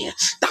atmosphere,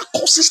 that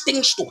causes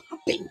things to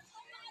happen.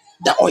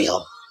 The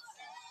oil.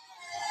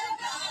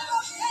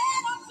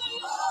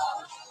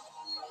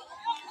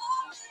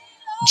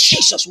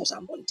 Jesus was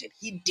anointed.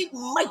 He did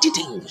mighty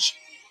things.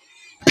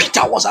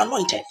 Peter was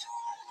anointed.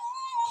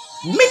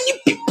 Many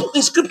people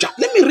in scripture.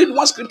 Let me read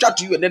one scripture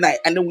to you and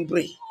then we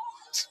pray.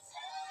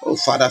 Oh,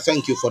 Father,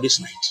 thank you for this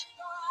night.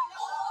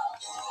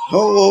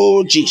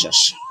 Oh,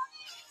 Jesus.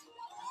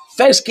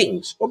 First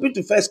Kings. Open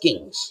to First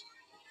Kings.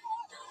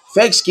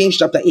 First Kings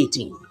chapter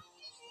 18.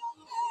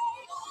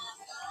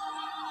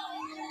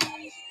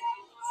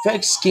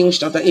 First Kings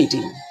chapter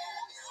 18.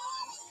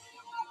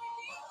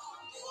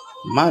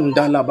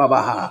 Mandala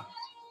Babaha.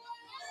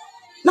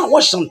 Now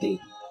watch something.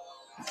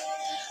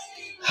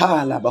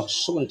 Now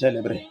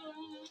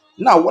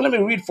let me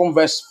read from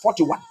verse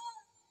 41.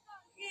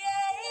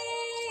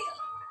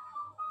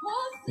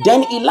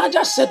 Then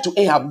Elijah said to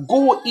Ahab,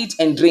 go eat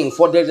and drink,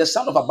 for there is a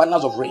sound of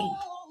abundance of rain.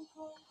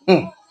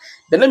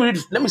 Then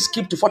let me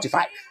skip to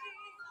 45.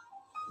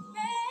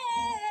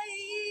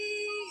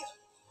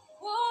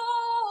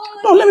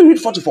 No, let me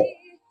read 44.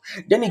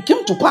 Then it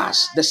came to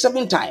pass the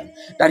seventh time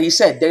that he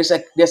said, there's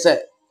a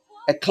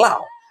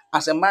cloud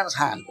as a man's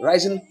hand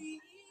rising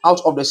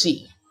out of the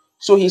sea.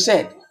 So he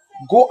said,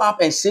 go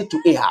up and say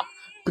to Ahab,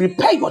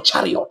 prepare your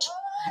chariot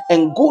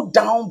and go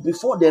down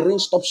before the rain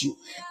stops you.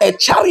 A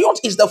chariot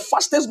is the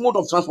fastest mode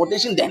of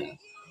transportation then.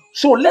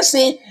 So let's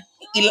say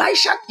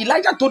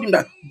Elijah told him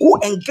that go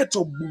and get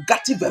your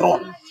Bugatti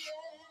Veyron.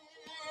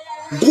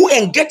 Go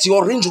and get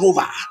your Range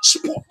Rover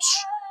Sport.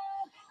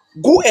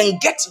 Go and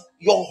get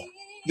your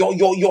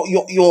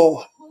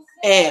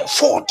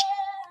Ford.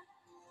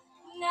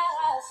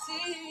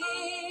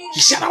 He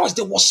said,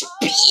 there was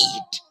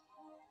speed.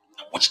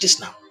 Watch this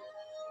now.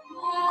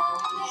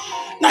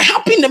 Now,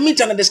 happened in the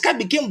meantime, and the sky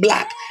became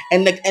black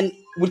and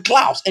with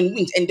clouds and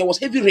winds, and there was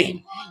heavy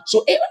rain.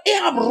 So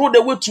Ahab rode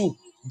away to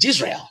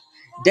Jezreel.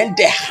 Then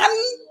the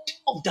hand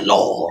of the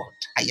Lord,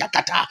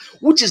 Ayakata,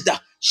 which is the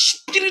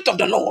Spirit of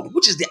the Lord,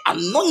 which is the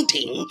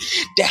anointing,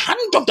 the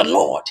hand of the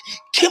Lord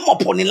came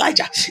upon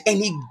Elijah, and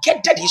he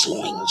gathered his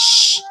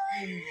loins,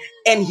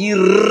 and he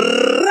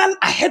ran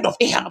ahead of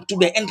Ahab to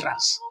the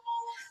entrance.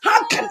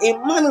 How can a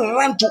man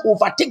run to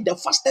overtake the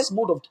fastest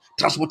mode of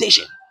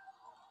transportation?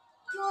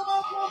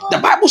 The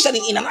Bible said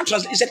in another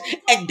translation, it said,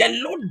 and the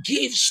Lord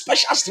gave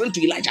special strength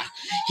to Elijah.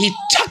 He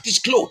tucked his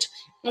clothes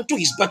onto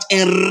his butt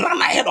and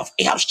ran ahead of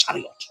Ahab's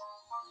chariot.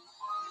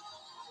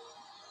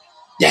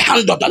 The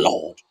hand of the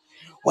Lord.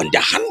 When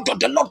the hand of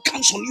the Lord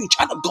comes on you,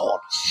 child of God,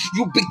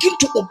 you begin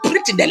to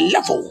operate in the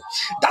level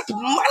that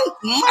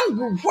man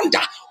will wonder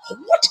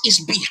what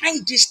is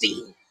behind this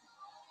thing.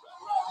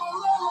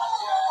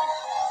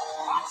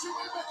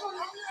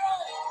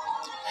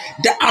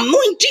 The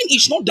anointing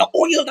is not the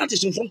oil that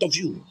is in front of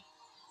you.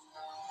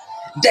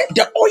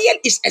 The oil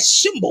is a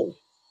symbol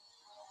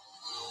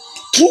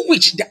through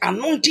which the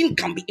anointing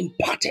can be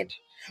imparted.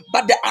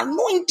 But the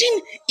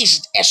anointing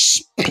is a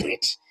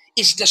spirit.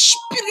 It's the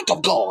spirit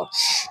of God.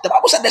 The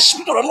Bible said the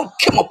spirit of the Lord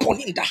came upon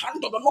him. The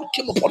hand of the Lord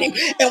came upon him.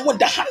 And when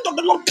the hand of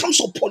the Lord comes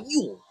upon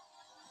you,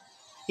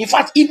 in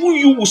fact, even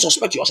you will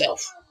suspect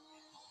yourself.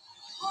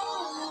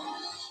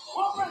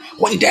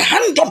 When the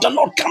hand of the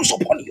Lord comes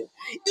upon you,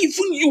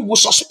 even you will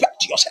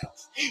suspect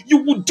yourself. You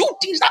will do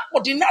things that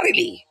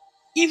ordinarily,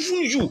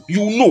 even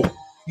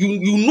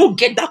you know,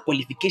 get that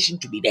qualification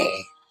to be there.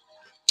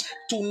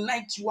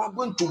 Tonight you are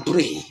going to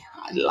pray.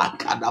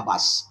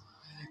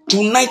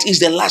 Tonight is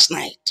the last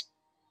night.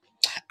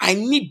 I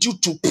need you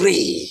to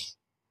pray.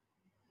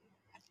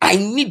 I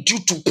need you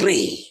to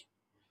pray.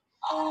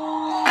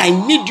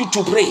 I need you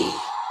to pray.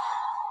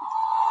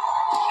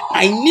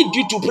 I need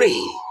you to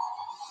pray.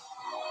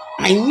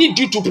 I need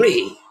you to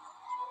pray.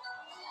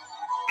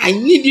 I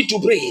need you to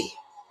pray.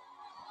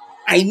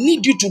 I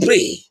need you to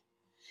pray.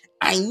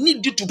 I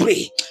need you to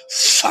pray.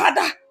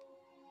 Father,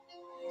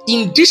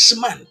 in this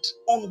month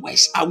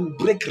onwards, I will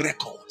break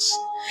records.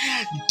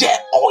 The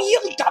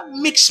oil that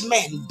makes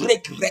men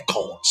break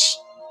records.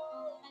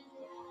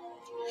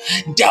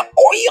 The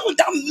oil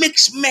that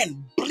makes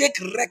men break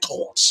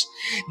records.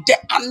 The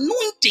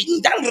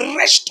anointing that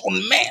rests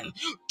on men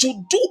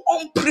to do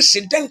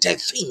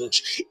unprecedented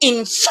things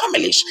in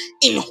families,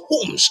 in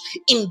homes,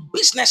 in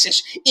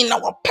businesses, in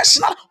our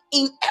personal,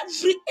 in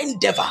every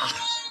endeavor.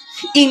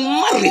 In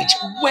marriage,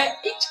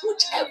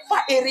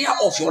 whichever area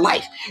of your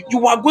life,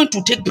 you are going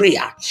to take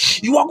prayer.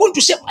 You are going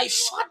to say, my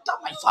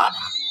Father,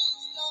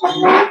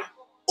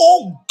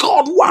 oh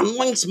God who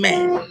anoints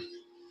men,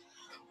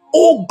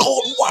 oh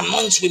God who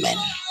anoints women,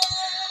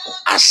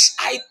 as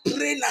I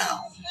pray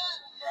now,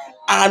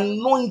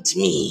 anoint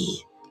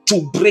me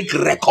to break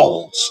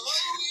records.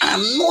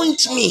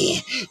 Anoint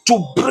me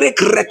to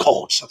break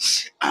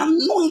records.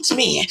 Anoint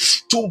me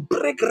to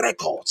break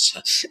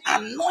records.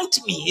 Anoint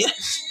me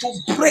to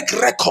break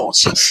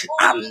records.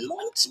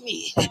 Anoint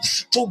me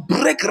to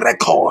break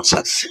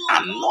records.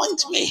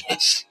 Anoint me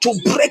to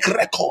break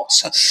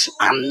records.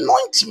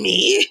 Anoint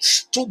me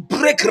to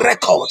break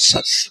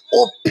records.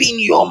 Open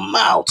your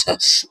mouth.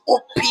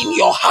 Open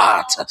your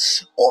heart.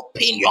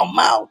 Open your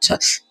mouth.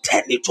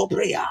 Turn it to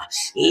prayer.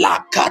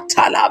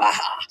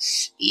 Lakatalabaha.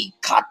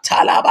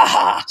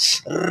 Ikatalabaha.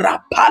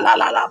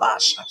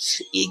 Rapalalabasha.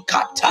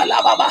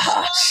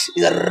 Ikatalabaha.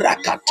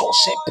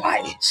 Rakatose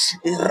pai.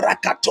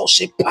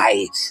 Rakatose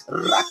pai.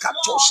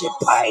 Rakatose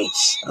pai.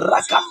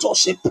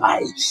 Rakatose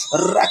pai.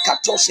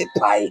 Rakatose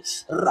pai.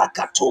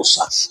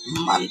 Rakatosa.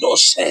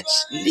 Mandose.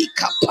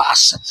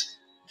 Likapas.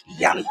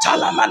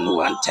 Yantala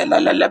manu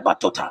antelele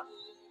batota.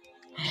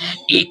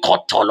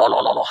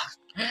 Ikotolololo.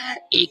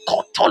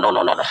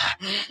 Ikotolololo.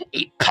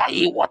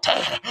 Ipai water.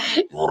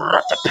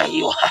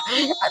 Ratapayo.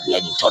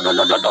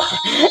 Alientolololo.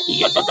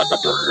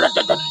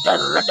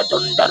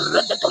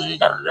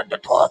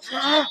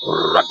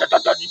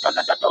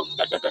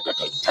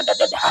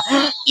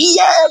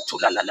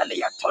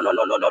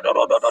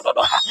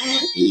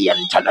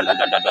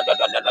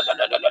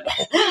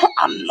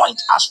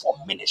 Anoint us for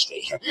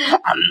ministry.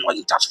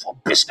 Anoint us for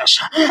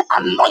business.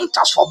 Anoint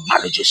us for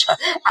marriages.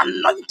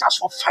 Anoint us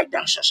for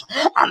finances.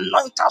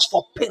 Anoint us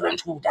for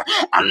parenthood.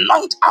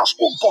 Anoint us,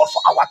 oh God,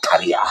 for our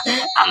career.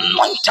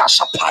 Anoint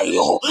us,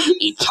 Apayo,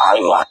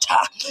 Ipayota,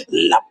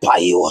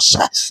 Lapayos,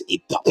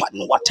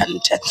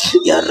 Ipapanuatente,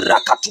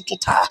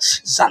 Irakatututa,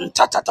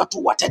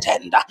 Zantatatu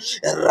Watetenda,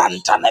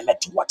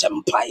 Rantanemet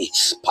Watempai,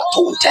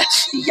 Patunte,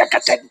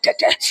 Yakatente,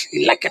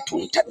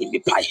 Lakatunta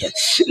Nimipai,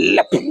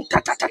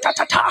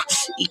 Lepuntatatata,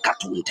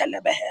 Ikatunte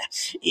Lebehe,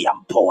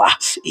 Yampoa,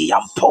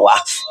 Yampoa,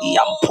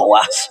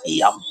 Yampoa,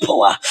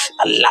 Yampoa,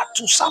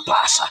 Latu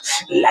Sapasa,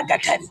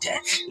 Lagatente,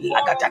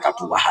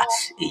 Lagatakatua,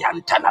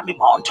 Yantana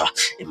Mimonto,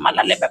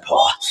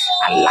 Malalebepo,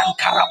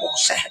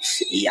 Alankarabose,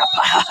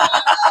 Yapa,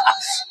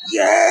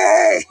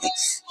 Yay,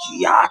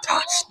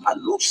 Yata,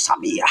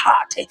 Malusami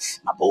Hate,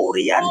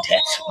 Maboriante,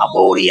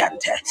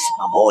 Maboriante,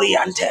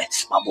 Maboriante,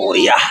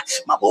 Maboria,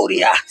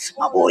 Maboria,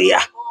 Maboria.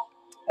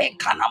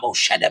 Enkanamo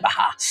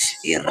Shadebaha,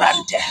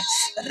 Irante,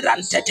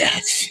 Rantete,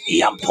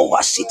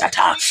 Yampoa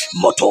Sitata,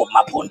 Moto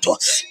Mapunto,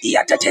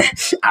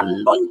 Yatate,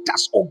 anoint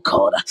us, O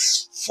God,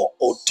 for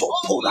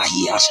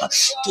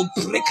Otoporahias to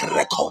break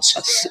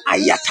records.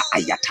 Ayata,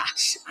 Ayata,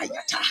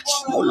 Ayata,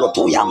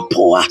 Moloto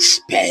Yampoa,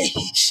 Pe,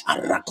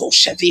 Arako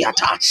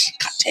Seviata,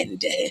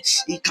 Katende,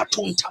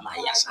 Ikatunta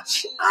Mayasa,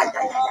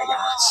 Ayaya,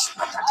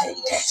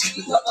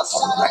 Matatente,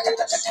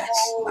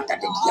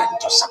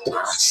 Matadianto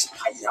Sapa,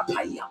 Paya,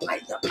 Paya,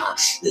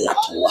 Paya,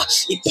 Latua,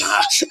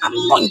 Ipa,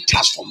 anoint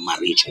us for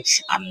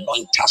marriage,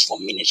 anoint us for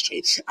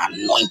ministry,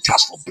 anoint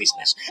us for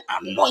business,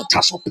 anoint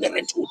us for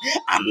parenthood,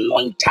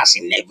 anoint us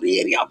in every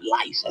area of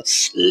life.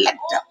 Let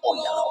the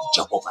oil of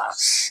Jehovah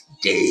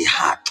they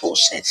had to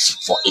say,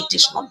 for it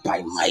is not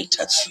by might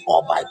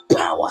or by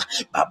power,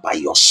 but by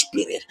your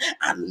spirit.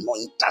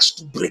 Anoint us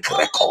to break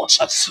records,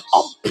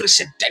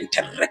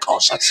 unprecedented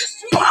records,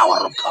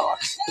 power of God.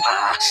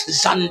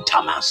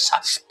 Zantamas,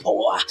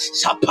 Poa,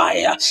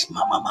 Sapaya,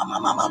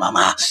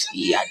 Mama,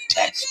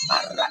 Yate,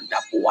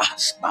 Barandapua,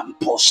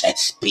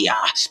 Bampose, Pia,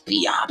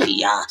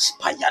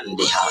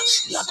 Payandeha,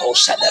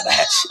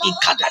 Lagosadebe,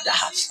 Ikadada,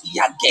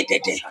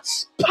 Yagede,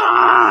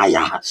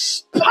 Paya,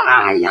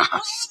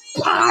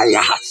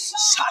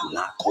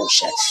 Sana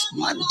Koshe,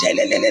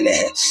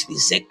 Mandelele,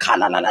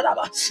 Zekala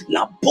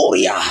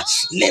Laboria,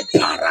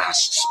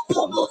 Leparas,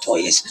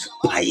 Ponotoyes,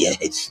 Paye,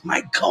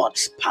 my God,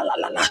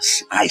 Palalala,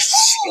 I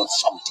feel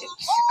something.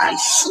 I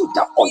feel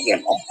the oil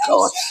of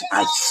God.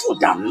 I feel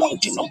the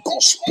anointing of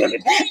God's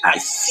Spirit. I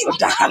feel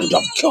the hand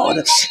of God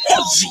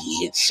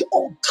heavy.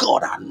 Oh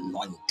God,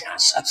 anoint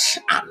us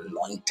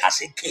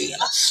again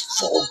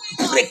for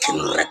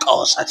breaking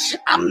records.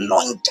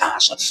 Anoint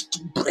us to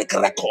break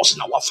records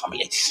in our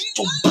family,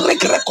 to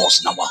break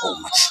records in our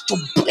home, to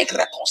break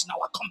records in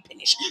our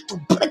companies, to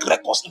break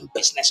records in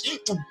business,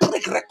 to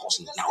break records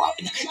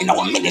in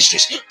our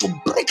ministries, to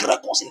break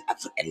records in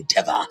every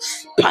endeavor.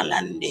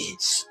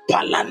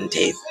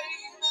 Palante,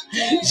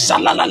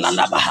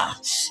 Zalalalalabaha,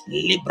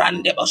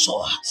 Librande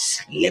baso,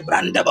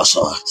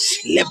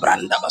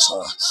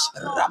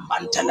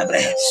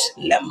 Ramantalabre,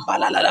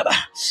 Lembalala,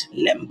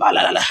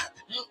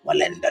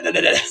 Lenda,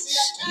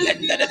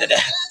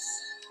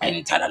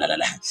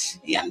 Entalala,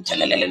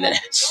 Yantalala,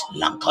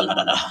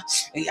 Lankalada,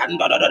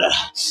 Yanda.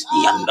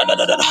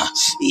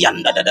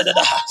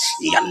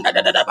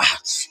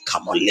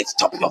 Come on,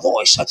 lift up your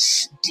voice.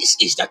 This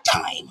is the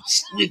time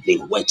we've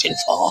been waiting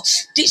for.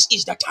 This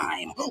is the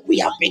time we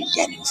have been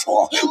yearning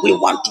for. We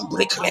want to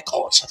break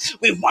records.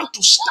 We want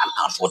to stand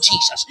out for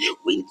Jesus.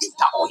 We need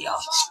the oil.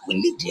 We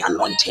need the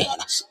anointing,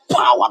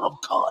 power of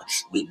God.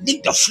 We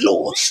need the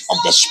flow of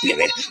the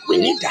Spirit. We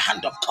need the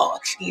hand of God.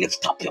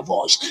 Lift up your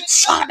voice.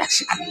 Father,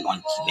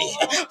 anoint me.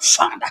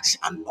 Father,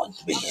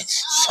 anoint me.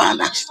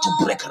 Father, to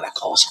break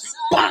records.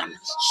 Pan,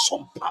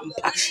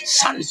 Sompampa,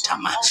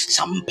 Santama,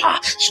 Sampa,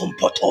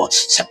 Sumpoto,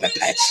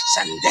 Sepepe,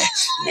 Sande,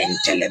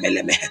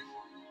 Nentelebeleme.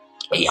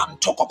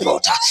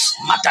 Yantokoprota,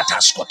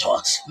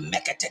 Matataskoto,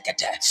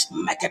 Meketekete,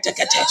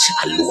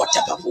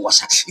 Aluata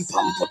Pavuasa,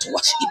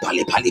 Ipampotua,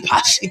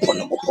 Ipalipalipa,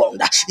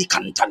 Iponomoponda,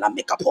 Ikantala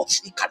Mekapo,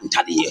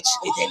 Ikantali,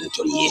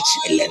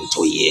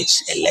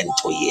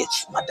 Elentoye,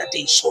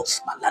 Madadiso,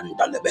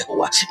 Malanda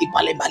Lebehua,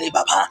 Ipalibali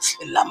Baba,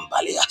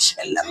 Lambalia,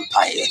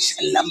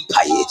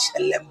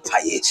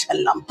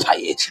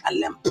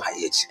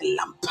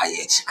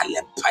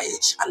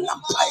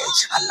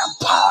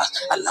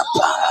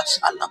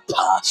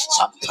 Alampa,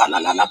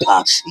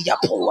 Sapalalapa,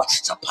 Yapo,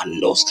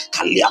 Sapandos,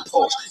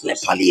 Kaliapos,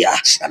 Lepalia,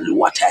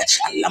 Aluate,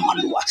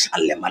 Alemalua,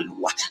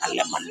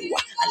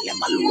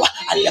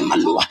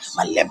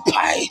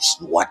 Malempai,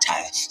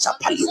 water,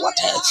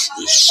 Sapaluate.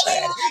 He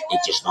said,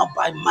 it is not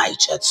by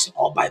might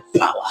or by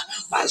power,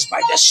 but it's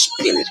by the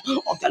Spirit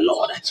of the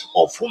Lord,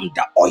 of whom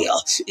the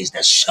oil is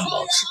the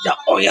symbol, the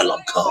oil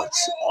of God,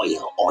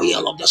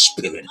 oil of the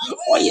Spirit,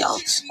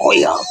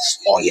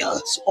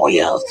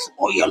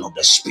 oil of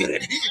the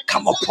Spirit.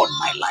 Come upon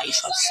my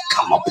life,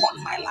 come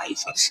upon my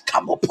life,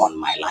 come upon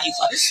my life.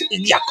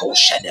 Yako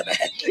Shedebe,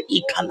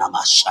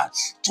 Ikanamasha,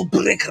 to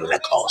break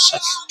records,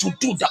 to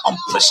do the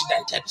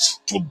unprecedented,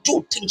 to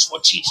do things for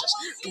Jesus,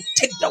 to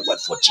take the word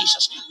for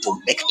Jesus, to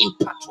make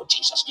impact for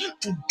Jesus,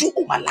 to do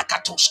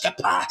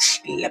Malakatoskepa,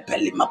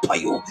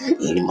 Lepelimapayo,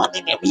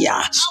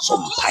 Limadinebia,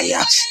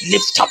 Zompaya.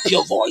 Lift up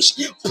your voice,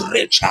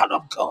 pray, child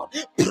of God,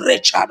 pray,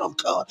 child of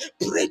God,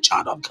 pray,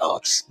 child of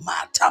God.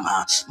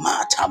 Matama,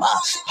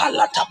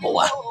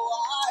 Palataboa.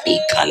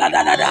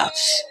 Ikaladada,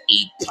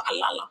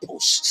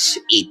 Ipalalapos,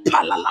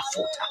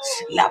 Ipalalafota,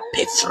 La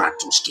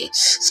Pefratuske,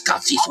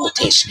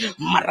 Scafifotes,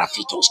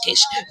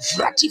 Marafitoskes,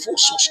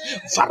 Vratifosos,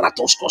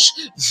 Varatoskos,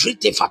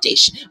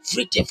 Vritefates.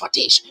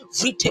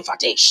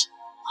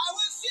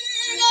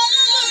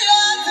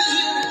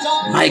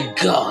 My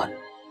God,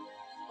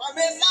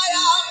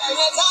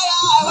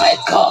 my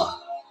God,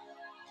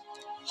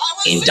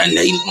 in the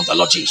name of the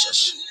Lord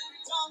Jesus.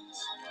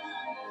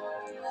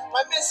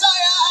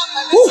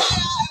 Woo.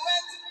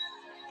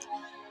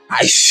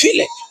 I feel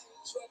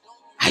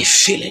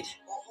it.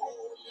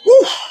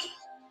 Woo.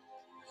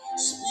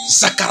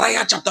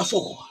 Zechariah chapter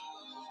 4,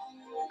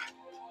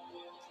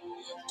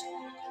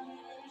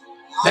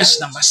 verse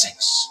number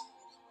 6.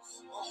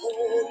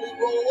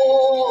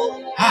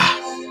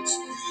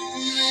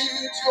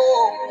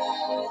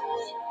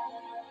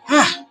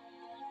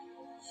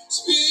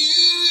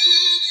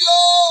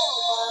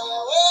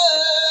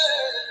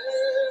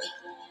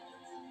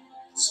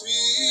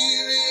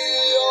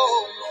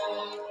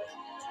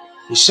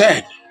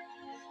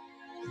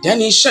 Then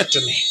he said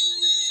to me,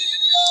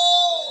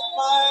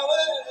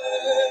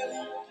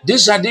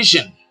 This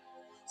addition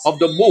of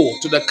the bowl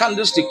to the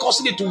candlestick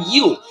causing it to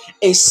yield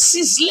a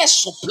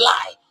ceaseless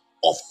supply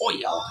of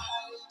oil.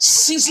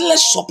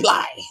 Ceaseless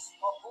supply.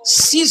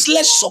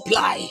 Ceaseless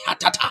supply,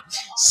 hatata,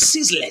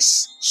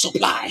 ceaseless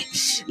supply.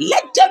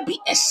 Let there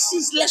be a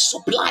ceaseless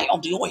supply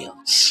of the oil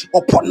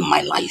upon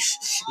my life.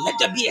 Let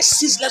there be a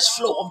ceaseless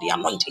flow of the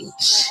anointing.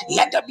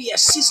 Let there be a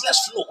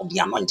ceaseless flow of the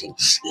anointing.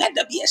 Let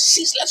there be a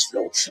ceaseless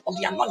flow of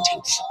the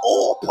anointing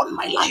upon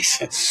my life.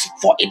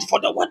 For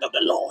the word of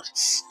the Lord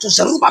to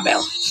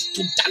Zerubbabel,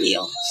 to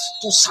Daniel,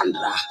 to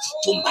Sandra,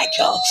 to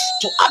Michael,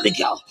 to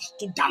Abigail,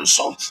 to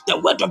Danso. The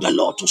word of the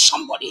Lord to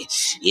somebody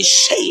is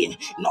saying,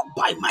 not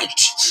by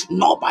might,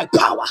 nor by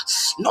power,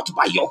 not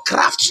by your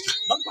craft,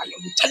 not by your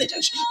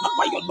intelligence, not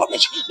by your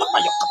knowledge, not by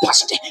your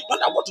capacity, not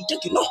by what you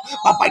think you know,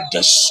 but by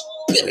the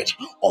Spirit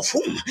of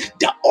whom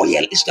the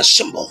oil is the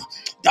symbol.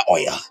 The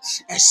oil,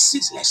 a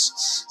ceaseless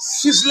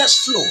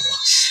flow,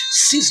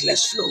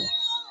 ceaseless flow,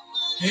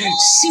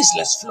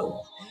 ceaseless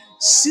flow.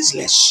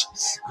 Ceaseless.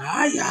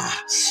 Aya.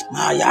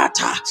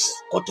 Mayata.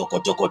 Koto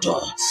koto koto.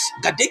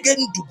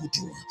 Gadegen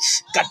dugudu.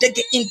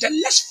 Gadege in the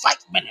next 5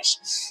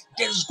 minutes.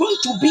 There's going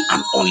to be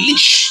an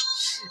unleash.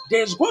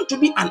 There's going to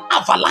be an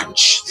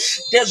avalanche.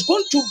 There's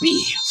going to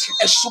be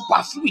a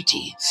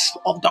superfluity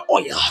of the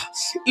oil.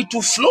 It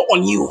will flow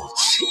on you.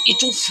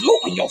 It will flow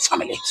on your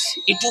family.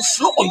 It will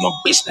flow on your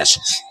business.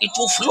 It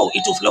will flow.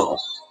 It will flow.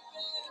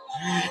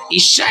 He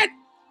said,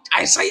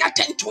 Isaiah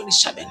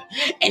 10:27,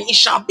 and it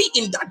shall be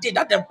in that day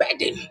that the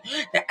burden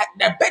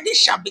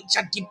shall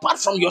depart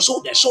from your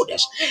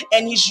shoulders,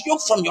 and his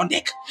yoke from your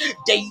neck.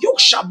 The yoke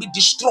shall be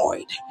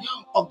destroyed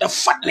of the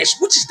fatness,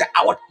 which is the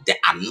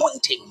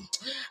anointing.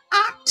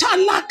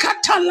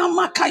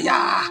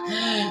 Atalakatalamakaya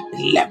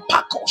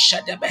lepako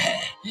shedebehe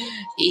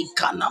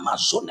ikanama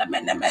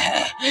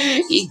zonemenemehe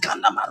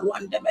ikanama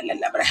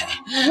ruandebelelebre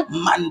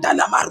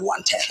mandala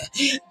maruante.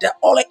 The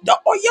oil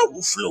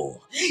will flow.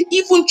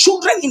 Even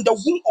children in the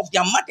womb of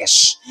their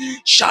mothers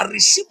shall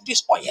receive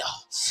this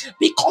oil,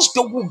 because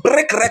they will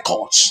break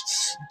records.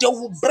 They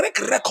will break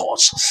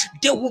records.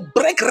 They will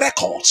break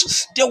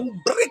records. They will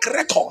break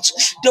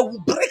records. They will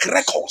break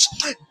records.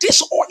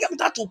 This oil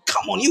that will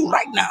come on you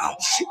right now,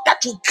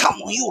 that will come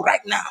on you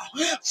right now,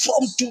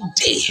 from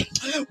today,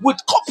 with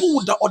coupled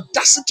with the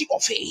audacity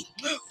of faith,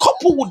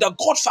 coupled with the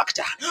God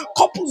factor,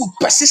 coupled with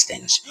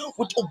persistence,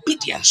 with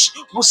obedience,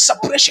 with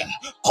separation,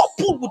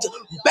 coupled with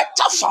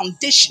better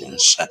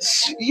foundations,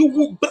 you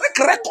will break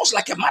records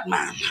like a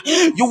madman.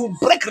 You will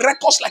break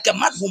records like a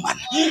madwoman.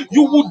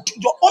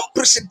 Your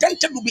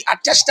unprecedented will be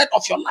attested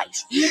of your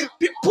life.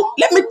 People,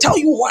 let me tell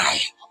you why.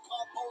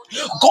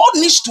 God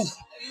needs to.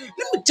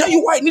 Let me tell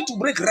you why I need to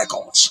break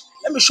records.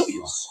 Let me show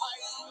you.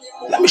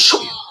 Let me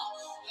show you.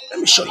 Let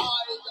me show you.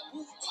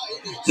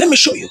 Let me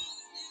show you.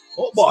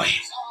 Oh boy,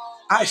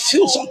 I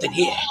feel something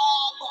here.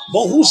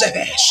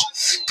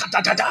 Bohuzeves,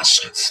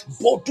 Katadadas,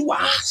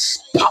 Bodua,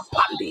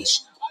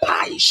 Papandis,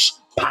 Pais.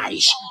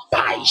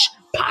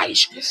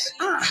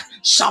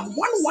 Psalm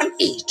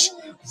 118,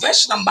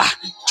 verse number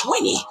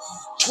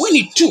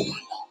 22.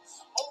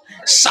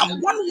 Psalm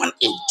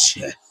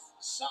 118,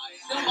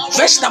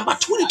 verse number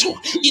 22.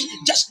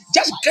 Just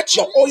get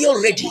your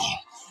oil ready.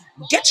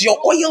 Get your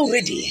oil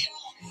ready.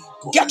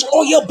 Get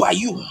oil by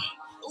you.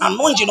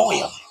 Anointing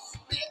oil.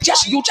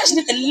 You just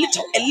need a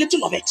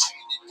little of it.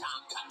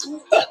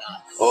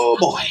 Oh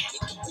boy,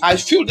 I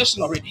feel this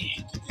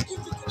already.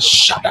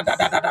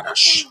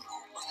 Shadadadadadash.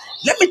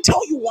 Let me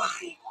tell you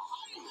why.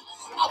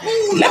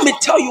 Let me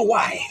tell you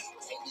why.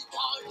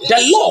 The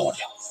Lord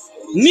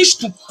needs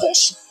to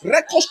cause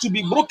records to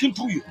be broken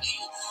through you.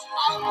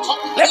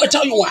 Let me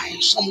tell you why.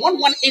 Psalm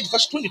 118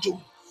 verse 22.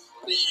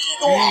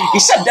 He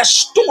said, the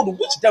stone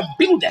which the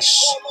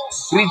builders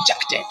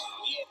rejected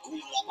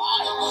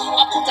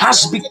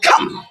has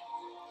become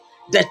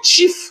the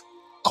chief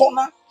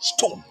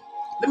cornerstone.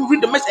 Let me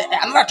read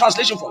another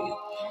translation for you.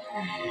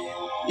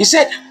 He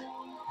said,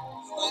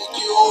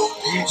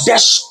 the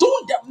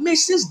stone that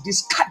masons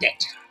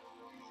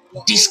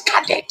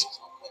discarded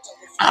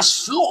as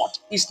flawed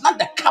is not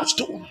the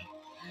capstone.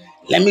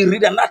 Let me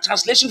read another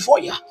translation for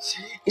you.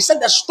 He said,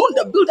 the stone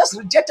the builders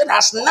rejected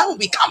has now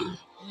become.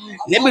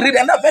 Let me read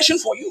another version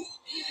for you.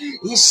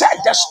 He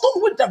said, the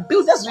stone which the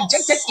builders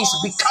rejected is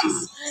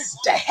become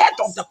the head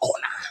of the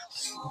corner.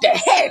 The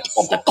head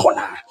of the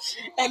corner.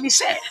 And he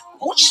said,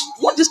 watch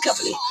this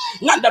carefully.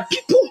 Now the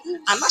people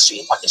are not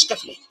saying, watch this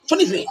carefully.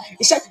 23.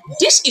 He said,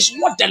 this is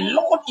what the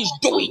Lord is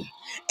doing,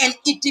 and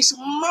it is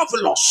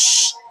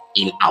marvelous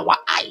in our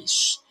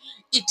eyes.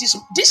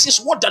 This is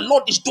what the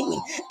Lord is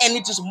doing, and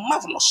it is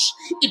marvelous.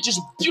 It is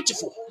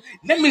beautiful.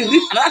 Let me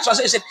read another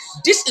translation. It said,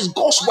 this is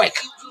God's work.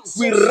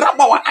 We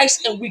rub our eyes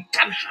and we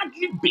can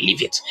hardly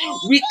believe it.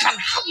 We can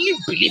hardly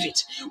believe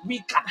it. We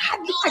can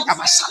hardly.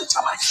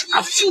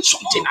 I feel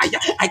something.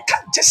 I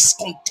can't just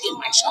contain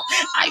myself.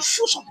 I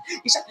feel something.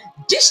 He said,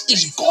 this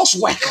is God's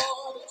work.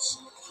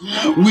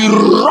 We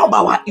rub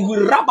our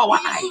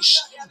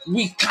eyes.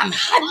 We can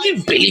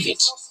hardly believe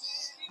it.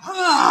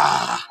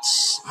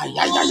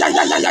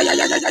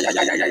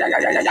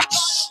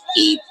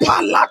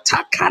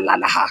 Ipalata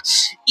kalalaha.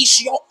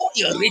 Is your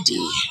oil ready?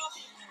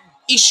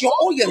 Is your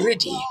oil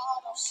ready?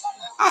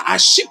 I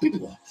see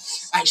people.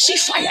 I see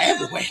fire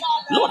everywhere.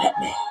 Lord help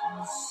me.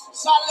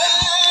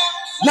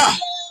 Now,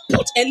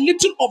 put a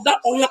little of that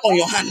oil on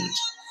your hand.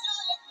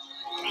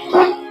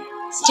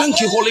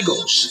 Thank you, Holy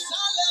Ghost.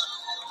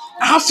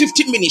 I have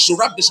 15 minutes to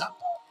wrap this up.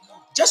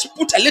 Just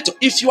put a little.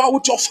 If you are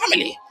with your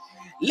family,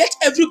 let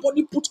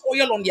everybody put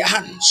oil on their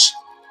hands.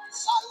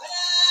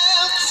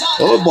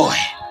 Oh boy,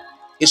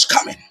 it's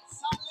coming.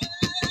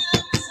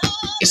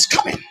 It's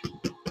coming.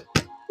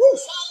 Woo.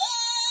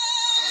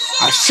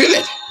 I feel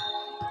it.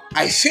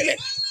 I feel it.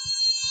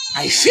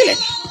 I feel it.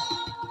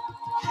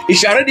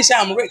 If you are ready, say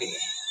I'm ready.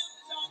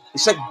 He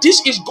said,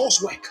 this is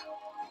God's work.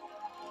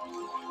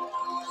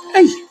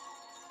 Hey.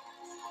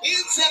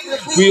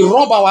 We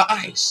rub our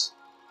eyes.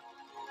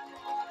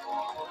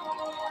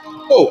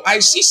 Oh, I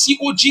see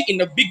COG in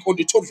the big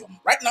auditorium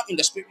right now in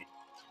the spirit.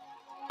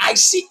 I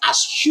see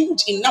us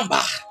huge in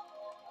number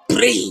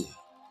praying.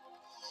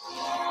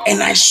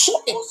 And I saw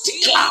a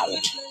thick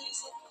cloud.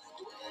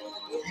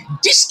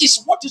 This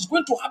is what is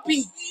going to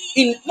happen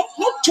in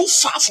not too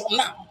far from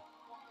now.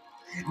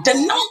 The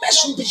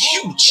numbers will be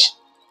huge.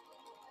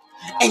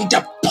 And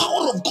the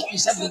power of God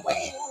is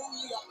everywhere.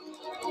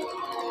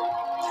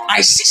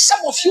 I see some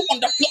of you on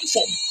the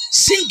platform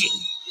singing.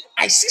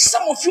 I see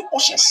some of you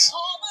ushers.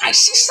 I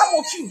see some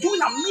of you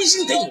doing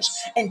amazing things.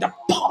 And the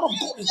power of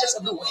God is just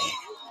everywhere.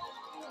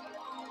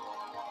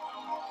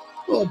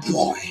 Oh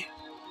boy.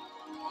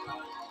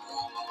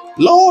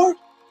 Lord,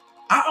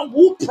 I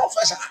will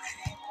prophesy.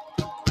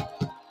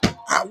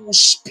 I will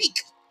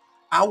speak.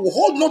 I will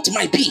hold not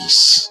my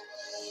peace.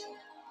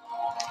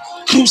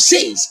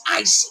 Crusades.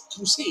 I see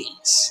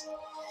crusades.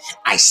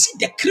 I see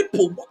the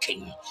cripple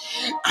walking.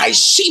 I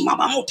see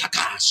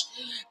Mamamotakas.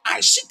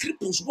 I see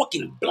cripples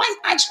walking, blind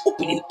eyes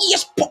opening,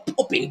 ears pop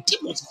open,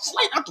 demons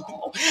flying out to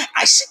people.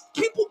 I see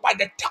people by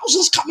the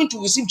thousands coming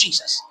to receive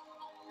Jesus.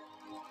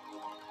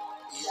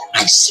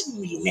 I see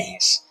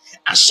millionaires.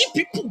 I see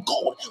people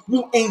God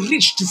will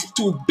enrich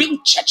to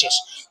build churches,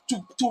 to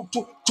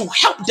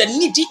help the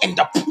needy and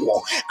the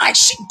poor. I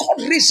see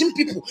God raising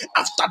people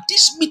after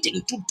this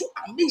meeting to do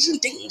amazing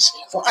things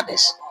for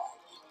others.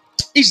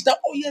 Is the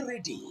oil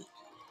ready?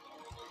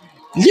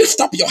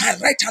 Lift up your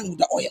hand, right hand with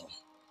the oil.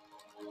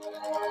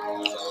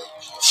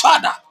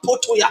 Father,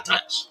 put your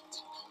touch.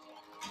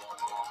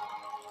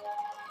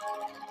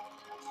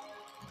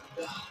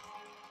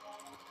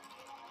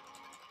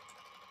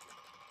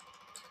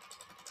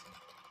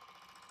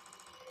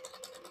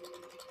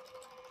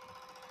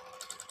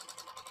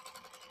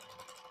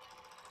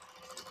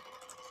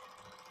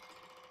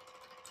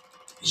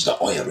 Is the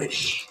oil ready?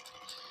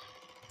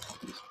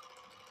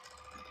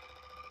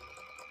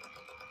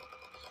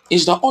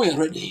 Is the oil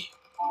ready?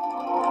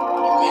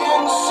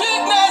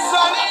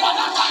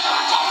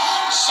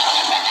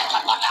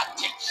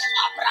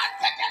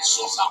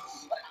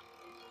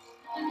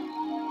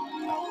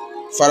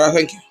 Father,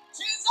 thank you.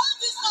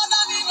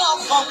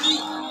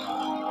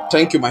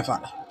 Thank you, my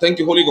Father. Thank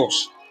you, Holy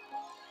Ghost.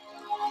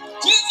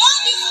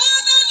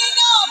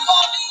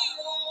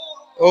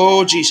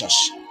 Oh,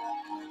 Jesus.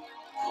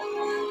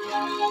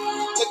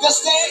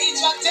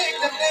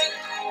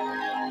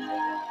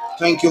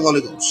 Thank you,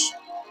 Holy Ghost.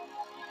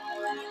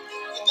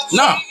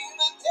 Now,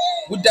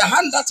 with the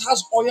hand that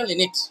has oil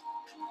in it,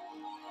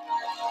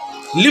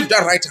 lift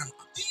that right hand.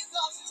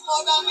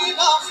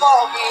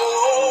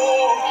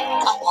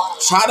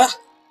 Father,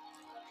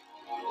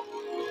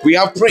 we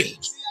have prayed.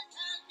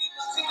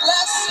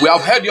 We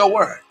have heard your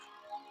word.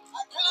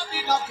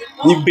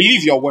 We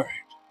believe your word.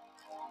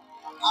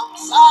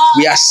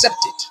 We accept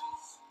it.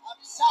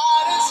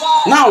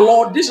 Now,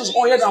 Lord, this is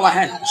oil in our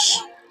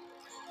hands,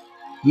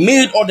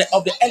 made of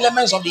the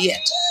elements of the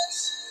earth.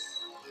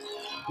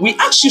 We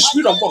ask you,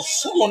 Spirit of God,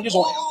 fall on this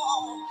oil,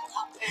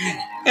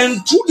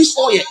 and through this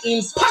oil,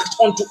 impact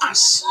onto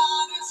us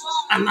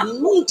an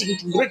anointing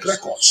to break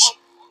records.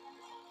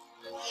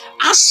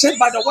 As said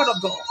by the word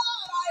of God,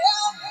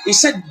 he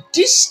said,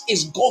 this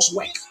is God's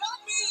work.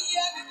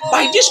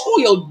 By this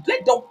oil,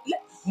 let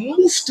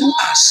move through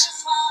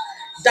us,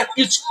 that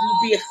it will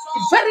be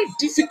very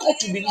difficult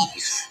to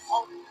believe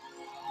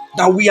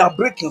that we are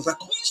breaking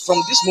records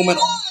from this moment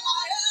on.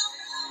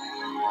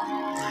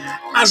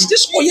 As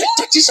this oil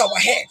touches our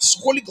heads,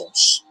 Holy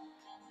Ghost,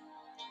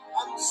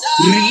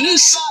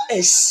 release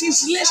a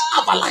ceaseless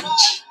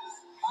avalanche,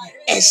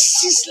 a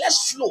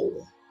ceaseless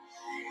flow,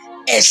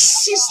 a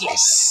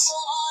ceaseless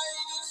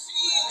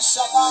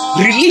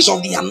release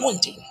of the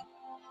anointing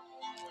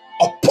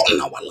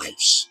upon our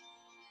lives.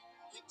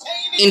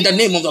 In the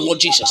name of the Lord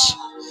Jesus,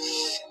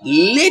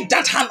 lay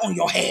that hand on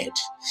your head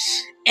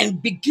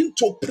and begin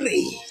to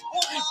pray.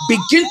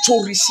 Begin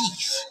to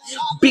receive.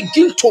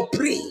 Begin to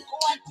pray.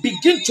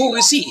 Begin to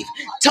receive.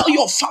 Tell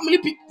your family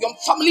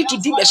to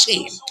do the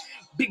same.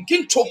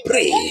 Begin to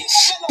pray.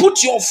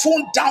 Put your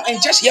phone down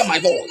and just hear my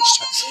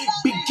voice.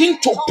 Begin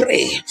to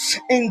pray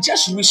and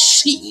just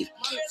receive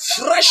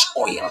fresh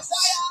oil.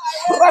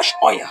 Fresh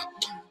oil.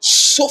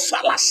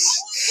 Sophalas.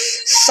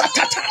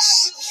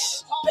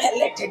 Satatas.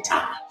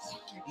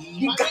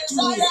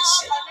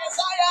 Ligatunes,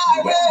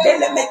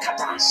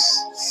 Delemekatas,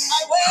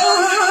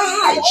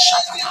 Hi,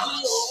 Shatata,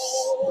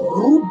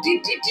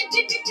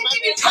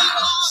 Rudididididididita,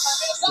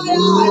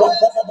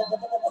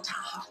 Robobobobobota,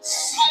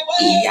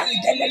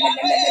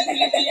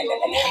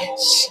 Iyandelelelelelelelelelele.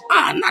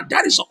 Now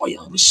that is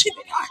oil. Receive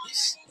it.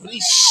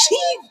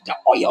 Receive the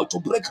oil to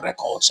break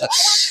records.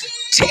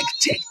 Take.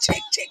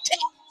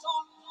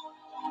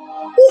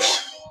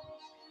 Oof.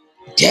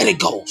 There it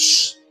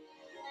goes.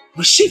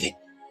 Receive it.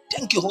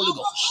 Thank you, Holy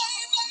Ghost.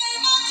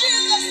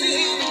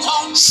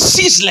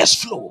 Ceaseless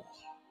flow.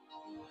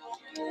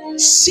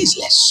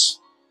 Ceaseless.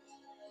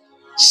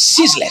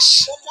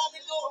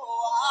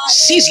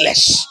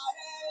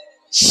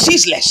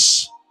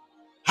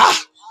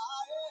 Ha!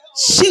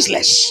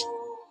 Ceaseless.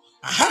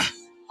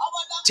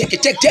 Take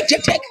it.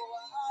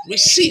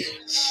 Receive.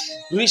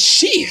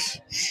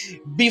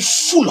 Be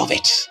full of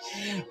it.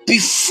 Be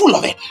full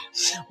of it.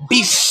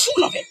 Be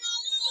full of it.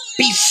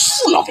 Be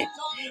full of it.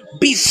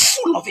 Be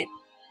full of it.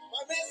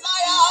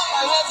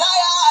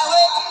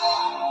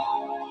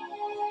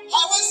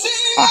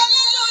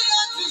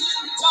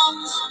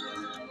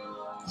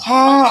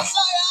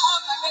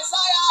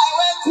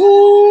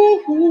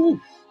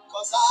 Ooh.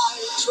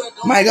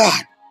 My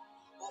God.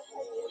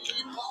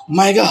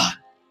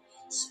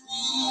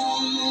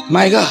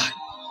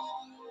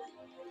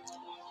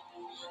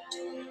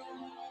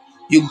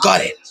 You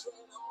got it.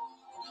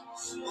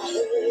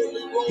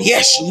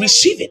 Yes,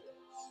 receive it.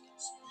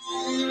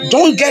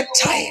 Don't get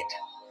tired.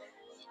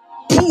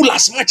 Pull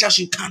as much as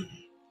you can.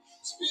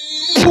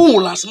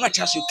 Pull as much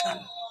as you can.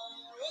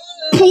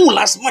 Pull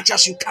as much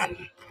as you can.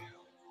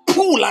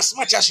 Pull as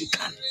much as you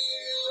can.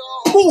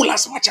 Pull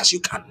as much as you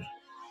can.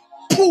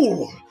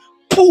 Pull.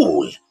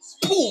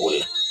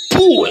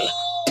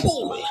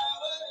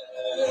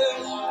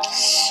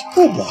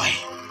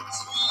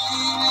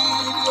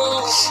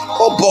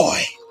 Oh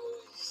boy.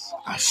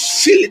 I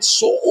feel it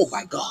so. Oh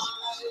my God.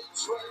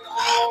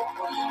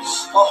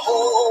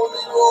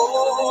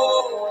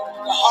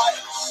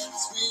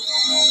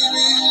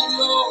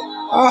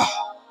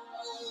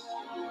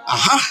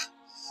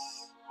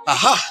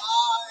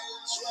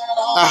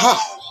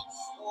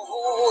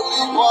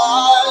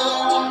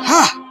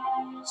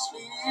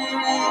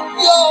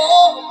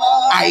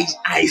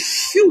 I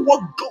feel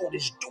what God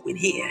is doing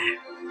here.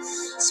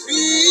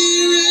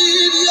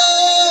 Spirit,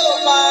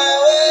 you're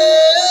my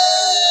way.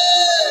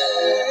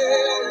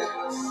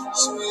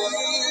 Spirit,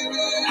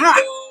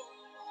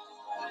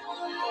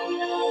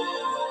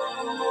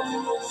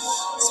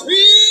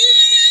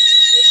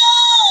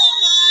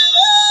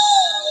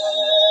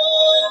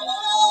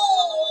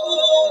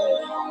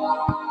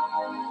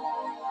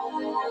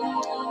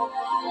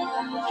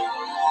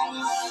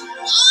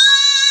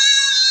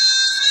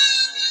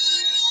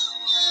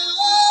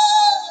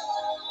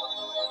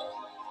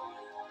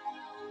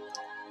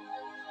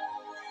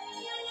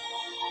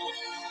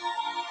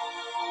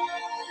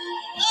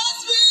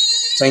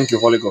 Thank you,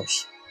 Holy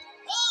Ghost.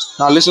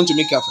 Now listen to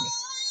me carefully.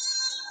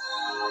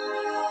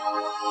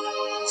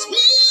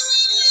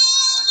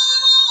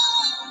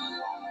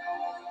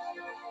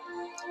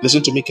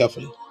 Listen to me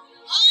carefully.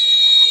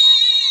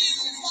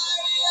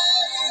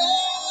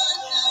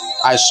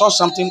 I saw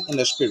something in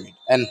the spirit,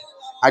 and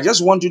I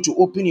just want you to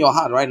open your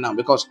heart right now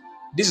because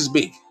this is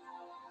big.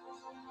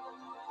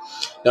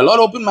 The Lord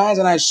opened my eyes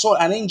and I saw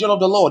an angel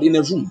of the Lord in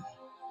a room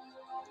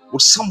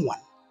with someone.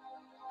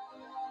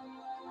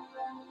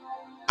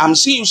 I'm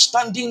seeing you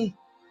standing,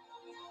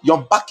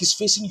 your back is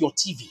facing your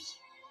TV,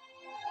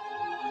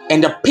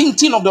 and the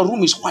painting of the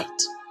room is white.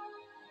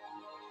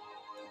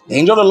 The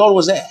angel of the Lord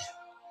was there,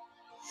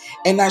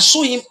 and I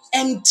saw him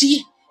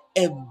empty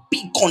a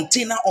big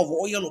container of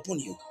oil upon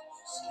you.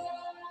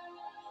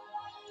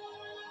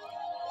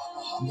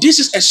 This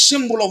is a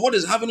symbol of what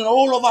is happening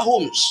all over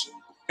homes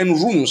and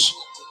rooms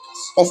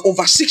of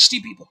over 60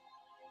 people.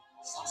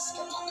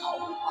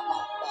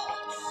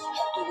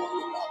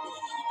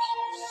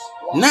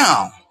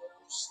 Now,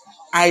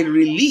 I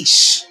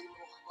release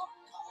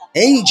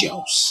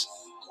angels.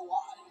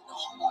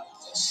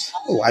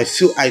 Oh, I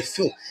feel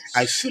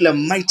a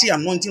mighty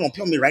anointing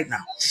upon me right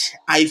now.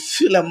 I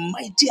feel a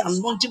mighty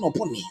anointing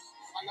upon me.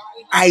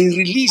 I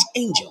release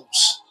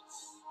angels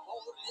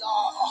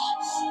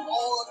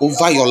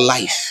over your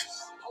life.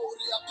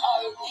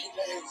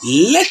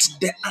 Let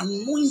the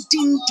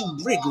anointing to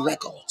break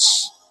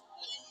records.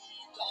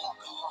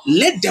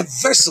 Let the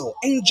vessel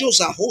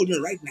angels are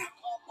holding right now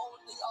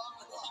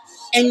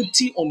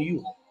empty on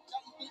you.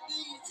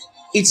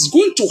 It's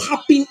going to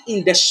happen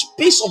in the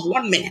space of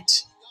 1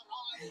 minute.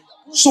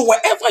 So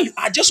wherever you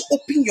are, just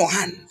open your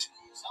hand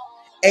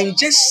and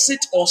just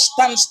sit or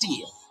stand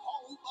still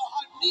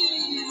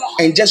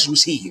and just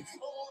receive.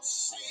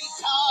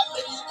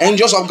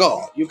 Angels of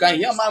God, you can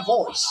hear my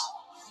voice.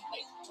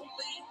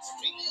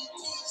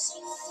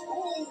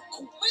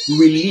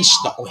 Release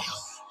the oil.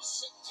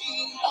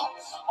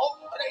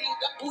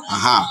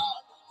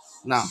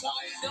 Now,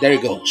 there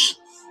it goes.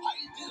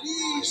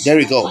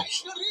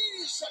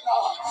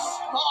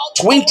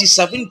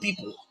 27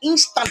 people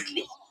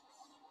instantly.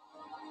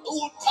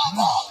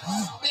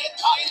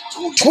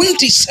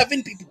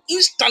 27 people.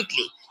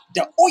 Instantly,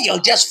 the oil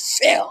just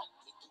fell.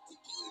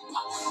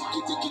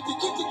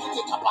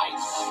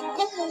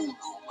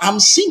 I'm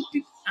seeing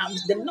people,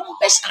 the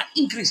numbers are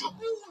increasing.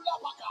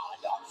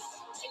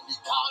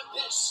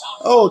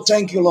 Oh,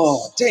 thank you,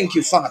 Lord. Thank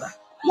you, Father.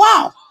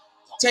 Wow.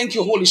 Thank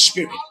you, Holy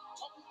Spirit.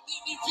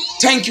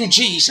 Thank you,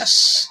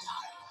 Jesus.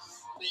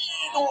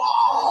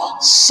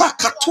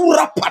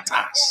 Sakatura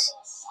patas.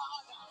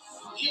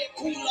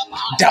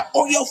 The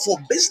oil for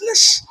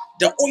business,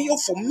 the oil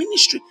for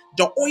ministry,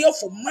 the oil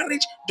for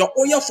marriage, the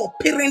oil for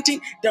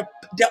parenting, the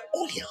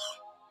oil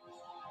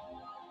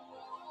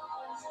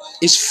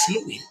is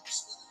flowing.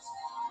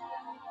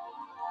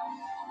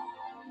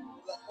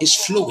 Is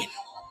flowing.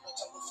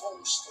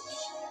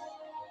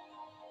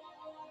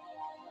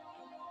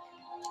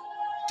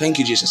 Thank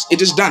you, Jesus.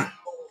 It is done.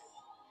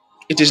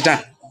 It is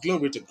done.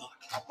 Glory to God.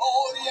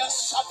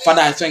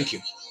 Father, I thank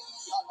you.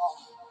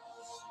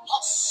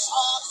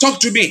 Talk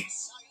to me.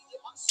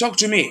 Talk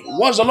to me.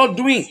 What's the Lord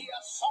doing?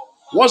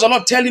 What's the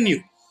Lord telling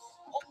you?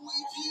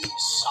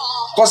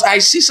 Because I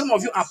see some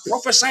of you are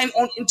prophesying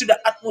on into the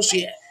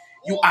atmosphere.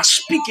 You are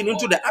speaking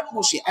into the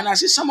atmosphere. And I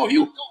see some of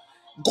you,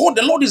 God,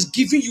 the Lord is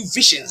giving you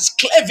visions,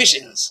 clear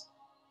visions.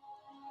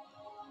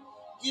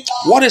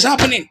 What is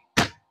happening?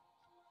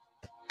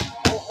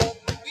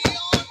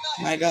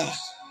 My God.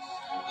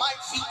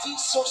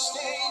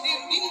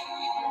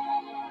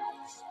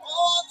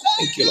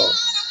 Thank you, Lord.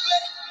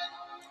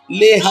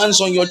 Lay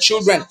hands on your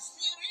children,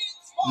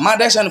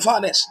 mothers and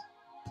fathers.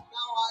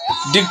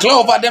 Declare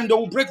over them they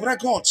will break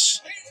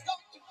records.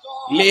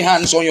 Lay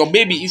hands on your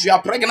baby. If you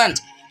are pregnant,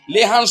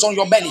 lay hands on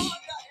your belly.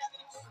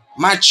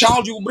 My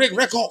child, you break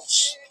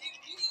records.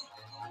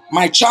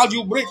 My child,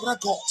 you break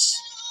records.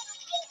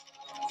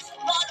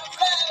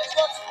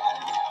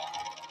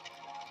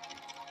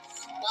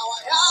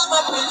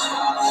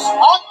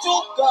 Unto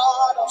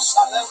God of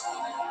Salem,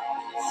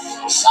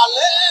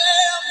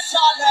 Salem,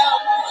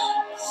 Salem,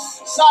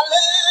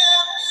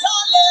 Salem,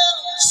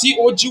 Salem.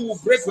 COG will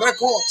break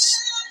records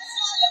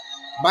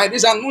by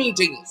this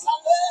anointing.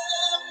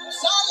 Salem,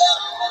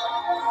 Salem,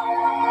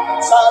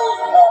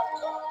 Salem.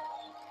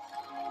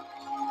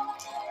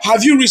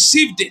 Have you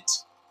received it?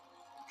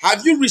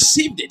 Have you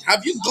received it?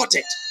 Have you got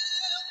it?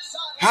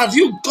 Have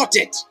you got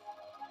it?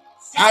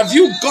 Have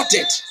you got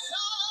it?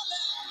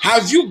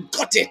 Have you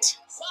got it?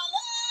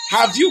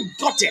 Have you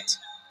got it?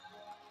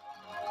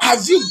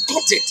 Have you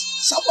got it?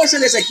 Someone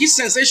said there's a heat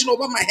sensation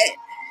over my head.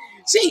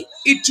 See,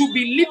 it will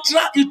be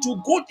literal, it will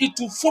go, it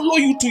will follow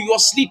you to your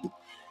sleep.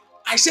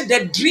 I said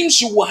the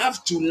dreams you will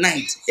have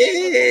tonight.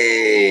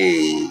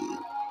 Hey,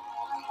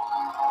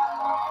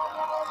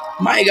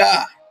 my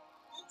God.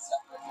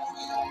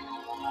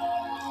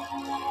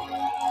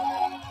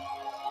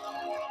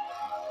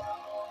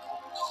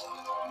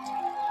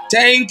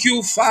 Thank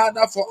you,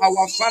 Father, for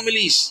our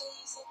families.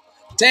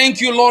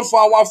 Thank you, Lord,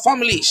 for our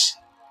families.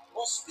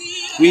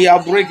 We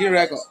are breaking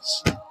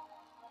records.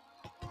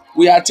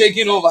 We are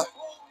taking over.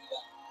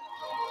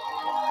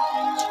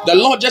 The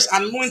Lord just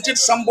anointed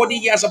somebody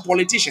here as a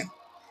politician.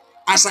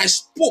 As I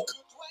spoke,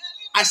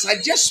 as I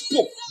just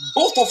spoke,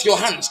 both of your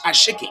hands are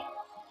shaking.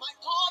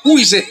 Who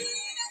is it?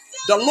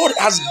 The Lord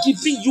has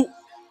given you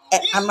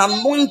an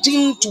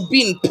anointing to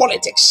be in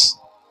politics.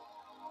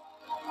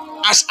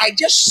 As I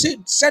just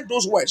said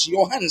those words,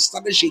 your hands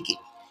started shaking.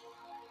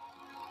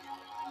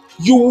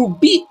 You will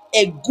be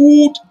a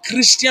good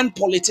Christian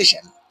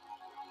politician.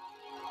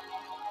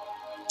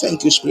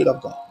 Thank you, Spirit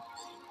of God.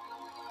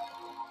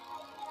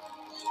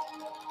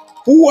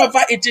 Whoever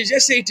it is,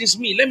 just say it is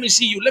me. Let me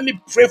see you. Let me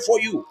pray for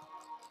you.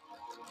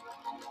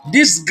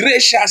 This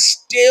grace shall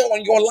stay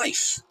on your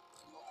life.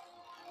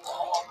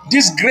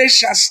 This grace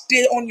shall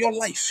stay on your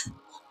life.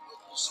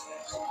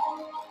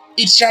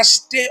 It shall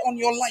stay on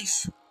your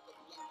life.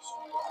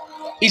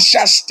 It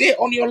shall stay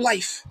on your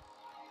life.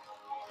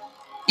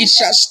 It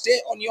shall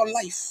stay on your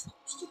life.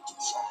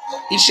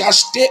 It shall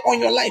stay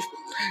on your life.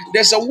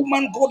 There's a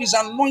woman God is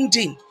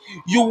anointing.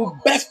 You will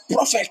birth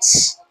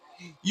prophets.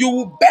 You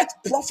will birth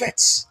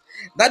prophets.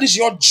 That is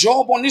your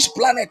job on this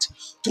planet.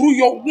 Through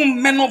your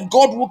womb, men of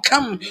God will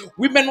come.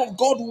 Women of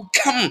God will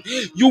come.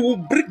 You will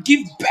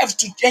give birth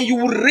to, and you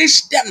will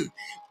raise them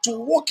to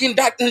walk in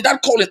that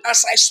calling.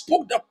 As I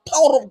spoke, the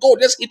power of God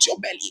just hit your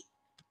belly.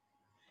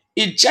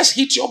 It just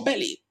hit your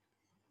belly.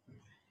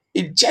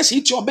 It just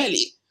hit your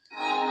belly.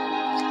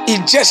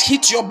 It just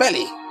hit your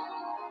belly.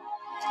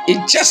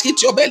 It just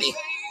hit your belly.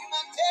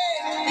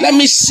 Let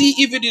me see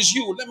if it is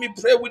you. Let me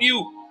pray with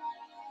you.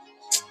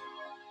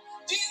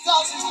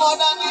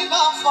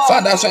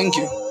 Father, thank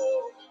you.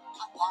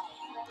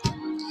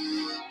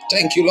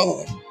 Thank you,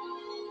 Lord.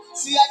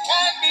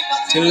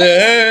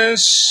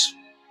 Unless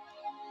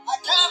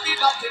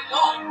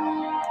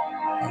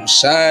I'm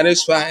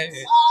satisfied.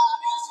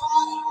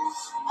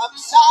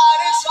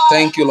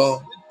 Thank you,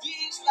 Lord.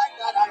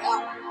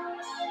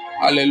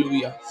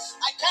 Hallelujah.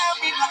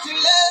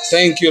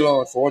 Thank you,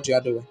 Lord, for what you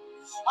are doing.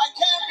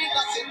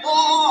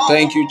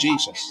 Thank you,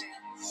 Jesus.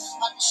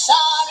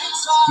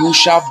 You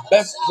shall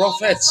birth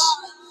prophets.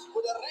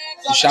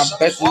 You shall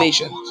birth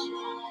nations.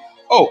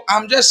 Oh,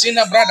 I'm just seeing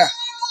a brother.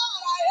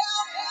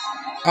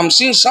 I'm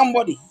seeing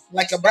somebody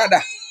like a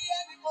brother.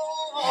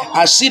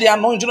 I see the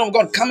anointing of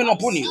God coming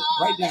upon you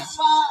right now.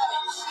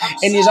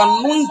 And He's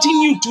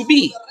anointing you to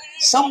be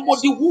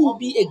somebody who will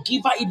be a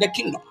giver in the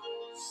kingdom.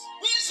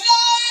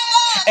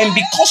 And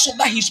because of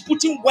that, He's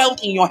putting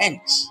wealth in your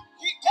hands.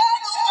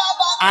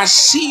 I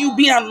see you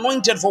being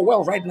anointed for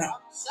wealth right now.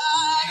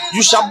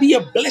 You shall be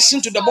a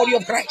blessing to the body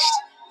of Christ.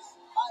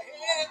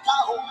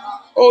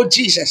 Oh,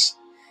 Jesus.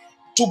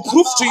 To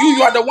prove to you,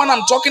 you are the one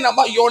I'm talking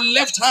about. Your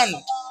left hand,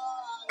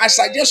 as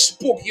I just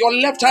spoke, your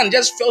left hand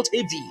just felt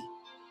heavy.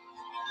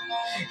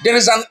 There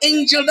is an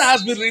angel that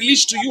has been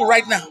released to you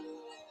right now.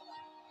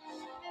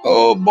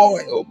 Oh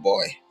boy, oh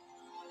boy,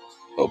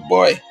 oh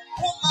boy.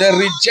 The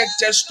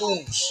rejected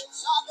stones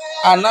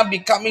are now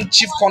becoming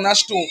chief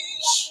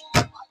cornerstones.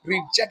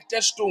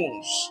 Rejected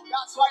stones.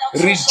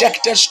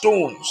 Rejected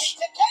stones.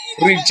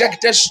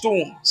 Rejected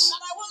stones.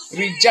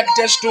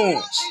 Rejected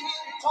stones.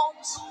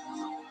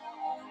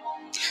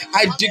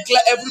 I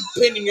declare every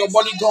pain in your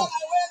body gone.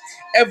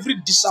 Every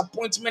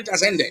disappointment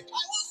has ended.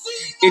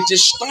 It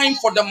is time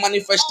for the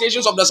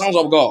manifestations of the sons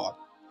of God.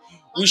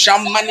 We shall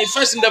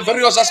manifest in the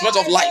various aspects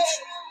of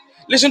life.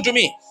 Listen to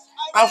me.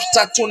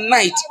 After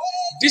tonight,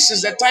 this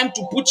is the time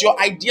to put your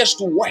ideas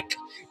to work.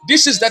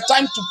 This is the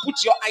time to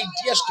put your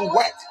ideas to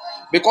work.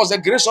 Because the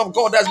grace of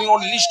God has been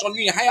unleashed on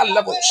you in higher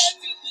levels.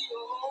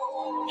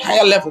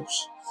 Higher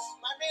levels.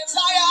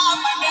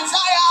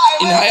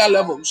 In higher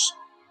levels.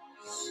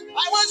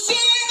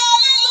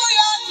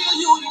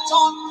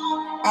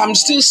 I'm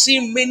still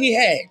seeing many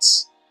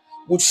heads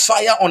with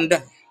fire on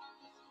them.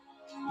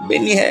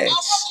 Many heads.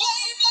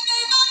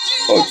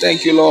 Oh,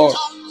 thank you, Lord.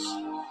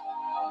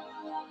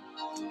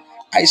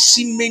 I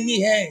see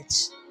many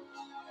heads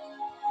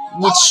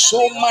with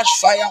so much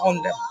fire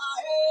on them.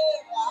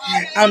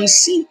 I'm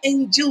seeing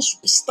angels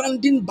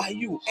standing by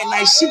you, and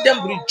I see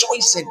them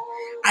rejoicing.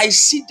 I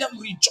see them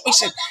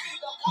rejoicing.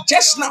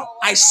 Just now,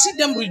 I see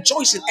them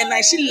rejoicing, and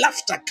I see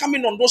laughter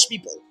coming on those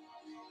people.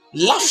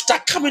 Laughter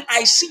coming.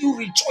 I see you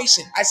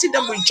rejoicing. I see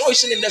them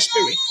rejoicing in the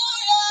spirit.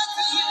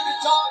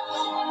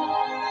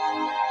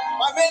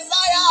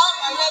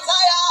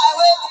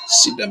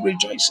 See them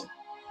rejoicing.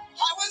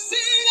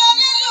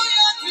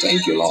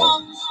 Thank you,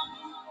 Lord.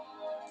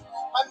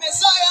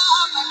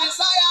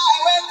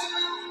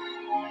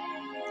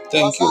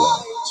 Thank you, Lord.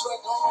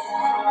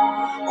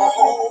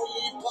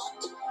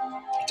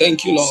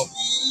 Thank you, Lord.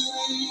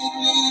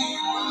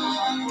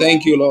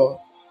 Thank you, Lord.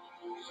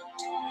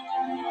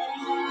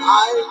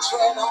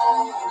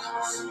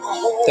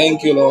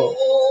 Thank you, Lord.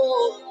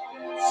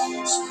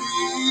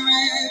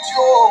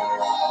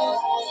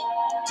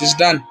 It is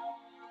done.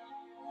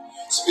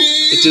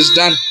 It is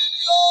done.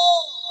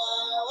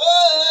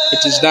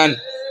 It is done.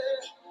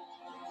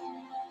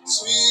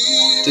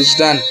 It is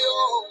done.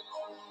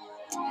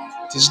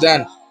 It is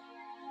done.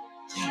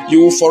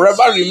 You will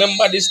forever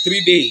remember these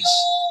 3 days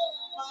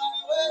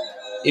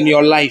in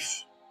your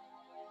life.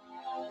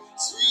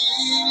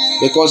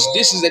 Because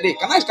this is the day.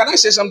 Can I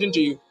say something to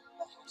you?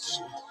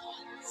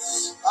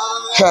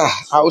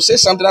 I will say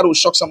something that will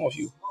shock some of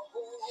you.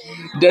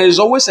 There is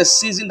always a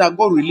season that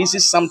God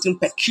releases something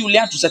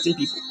peculiar to certain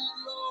people.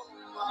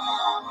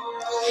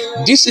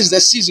 This is the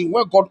season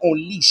where God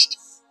unleashed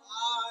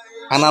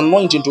an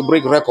anointing to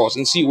break records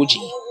in COG.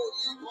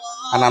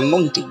 An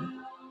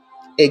anointing,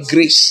 a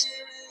grace,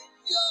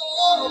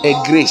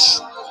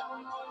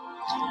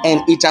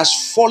 and it has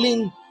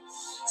fallen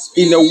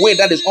in a way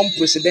that is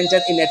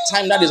unprecedented, in a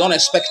time that is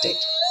unexpected.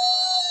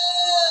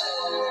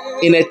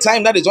 In a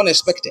time that is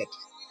unexpected.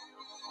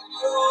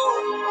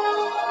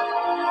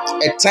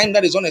 A time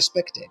that is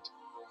unexpected.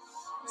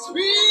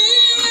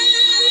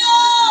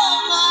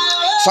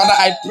 Father,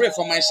 I pray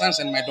for my sons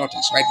and my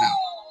daughters right now.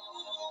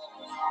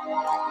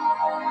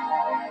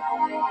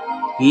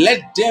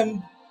 Let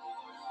them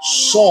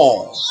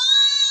soar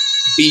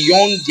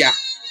beyond their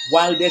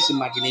wildest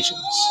imaginations.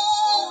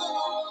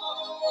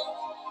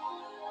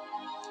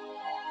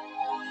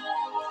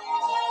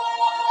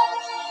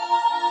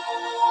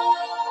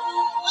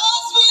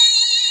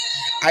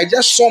 I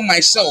just saw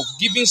myself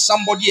giving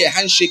somebody a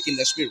handshake in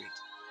the spirit.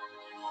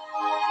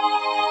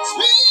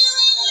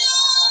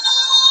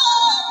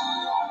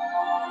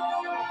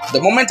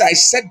 The moment I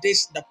said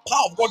this, the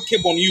power of God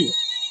came on you.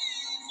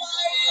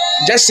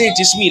 Just say, it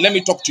is me. Let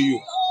me talk to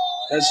you.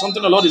 There's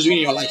something the Lord is doing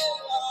in your life.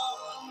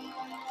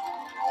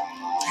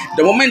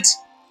 The moment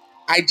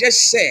I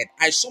just said,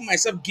 I saw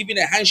myself giving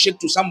a handshake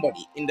to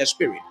somebody in the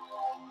spirit.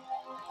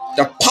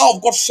 The power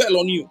of God fell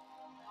on you.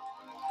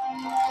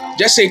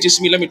 Just say, it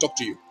is me. Let me talk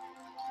to you.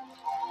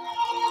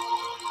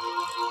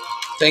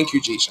 Thank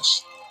you,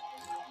 Jesus.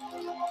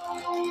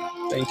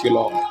 Thank you,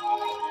 Lord.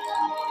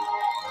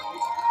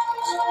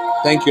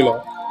 Thank you,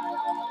 Lord.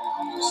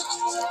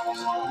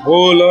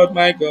 Oh, Lord,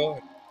 my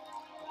God.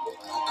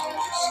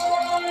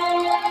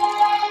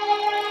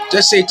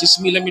 Just say, it is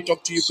me. Let me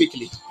talk to you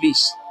quickly,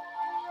 please.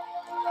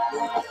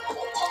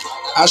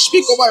 I'll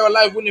speak over your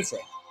life,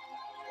 Winifred.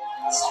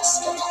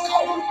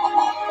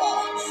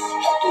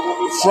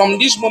 From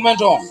this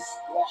moment on,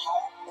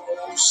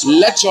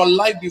 Let your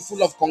life be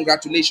full of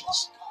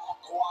congratulations.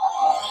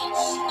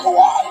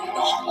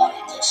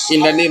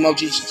 In the name of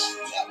Jesus.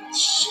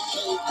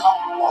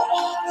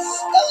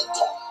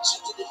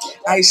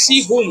 I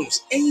see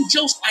homes,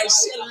 angels. I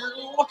see a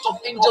lot of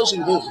angels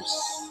in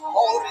homes.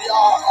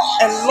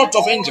 A lot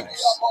of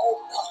angels.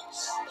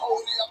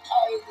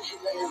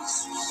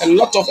 A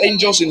lot of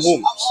angels in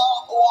homes.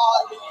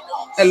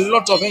 A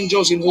lot of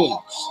angels in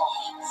homes.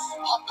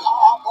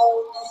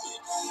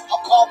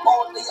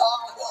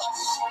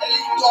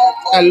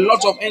 A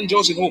lot of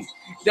angels in home.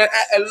 There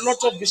are a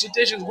lot of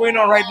visitations going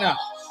on right now.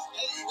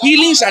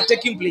 Healings are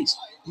taking place.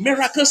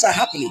 Miracles are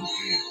happening.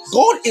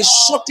 God is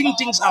sorting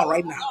things out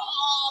right now.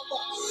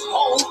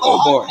 Oh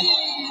boy.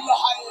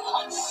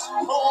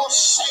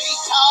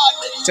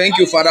 Thank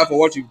you, Father, for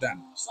what you've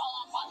done.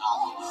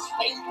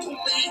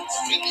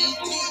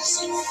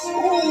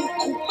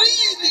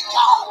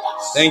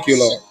 Thank you,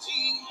 Lord.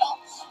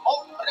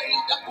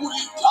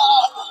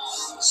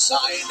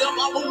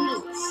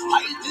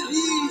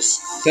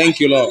 Thank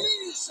you, Lord.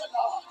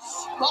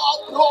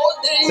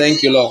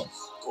 Thank you, Lord.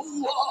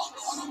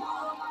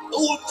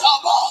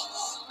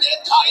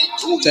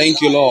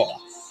 Thank you, Lord.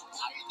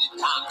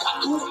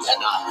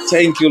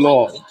 Thank you,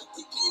 Lord.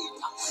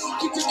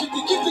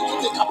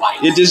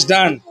 It is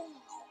done.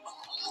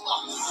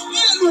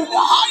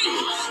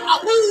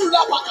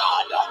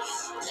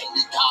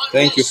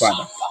 Thank you,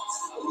 Father.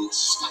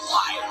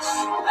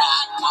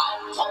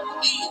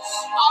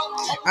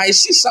 I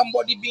see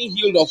somebody being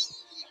healed of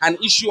an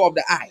issue of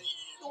the eye.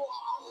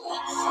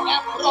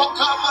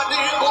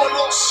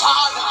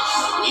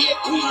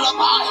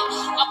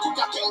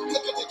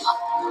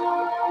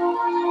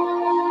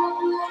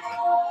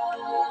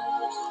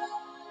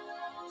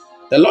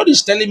 The Lord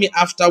is telling me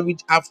after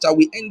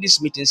we end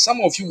this meeting, some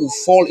of you will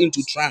fall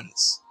into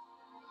trance.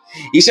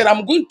 He said,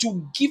 I'm going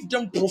to give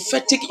them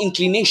prophetic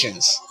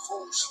inclinations,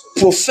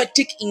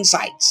 prophetic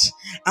insights.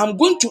 I'm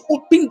going to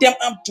open them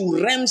up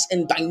to realms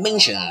and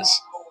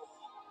dimensions.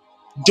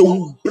 They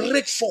will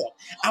break forth.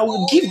 I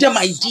will give them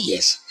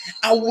ideas.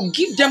 I will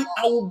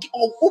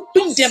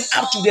open them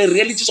up to the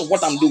realities of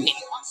what I'm doing.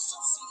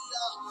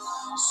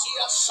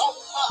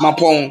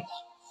 Mapong,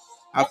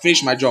 I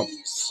finished my job.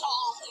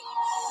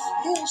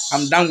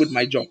 I'm done with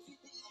my job.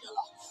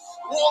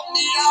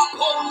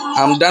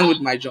 I'm done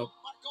with my job.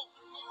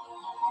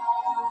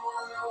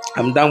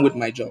 I'm done with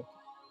my job.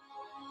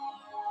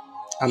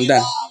 I'm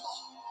done.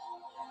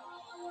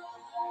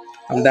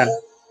 I'm done.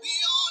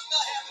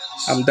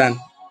 I'm done.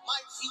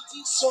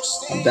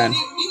 I'm done.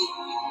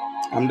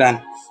 I'm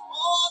done.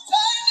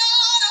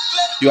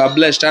 You are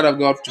blessed, child of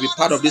God, to be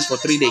part of this for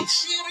 3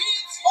 days.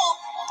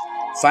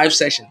 5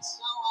 sessions.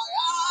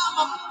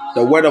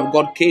 The word of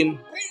God came,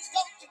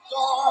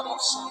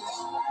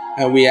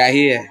 and we are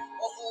here,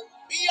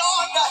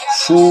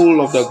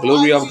 full of the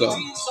glory of God.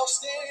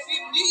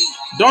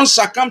 Don't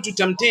succumb to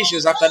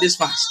temptations after this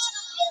fast.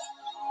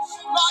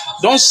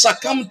 Don't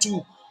succumb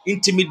to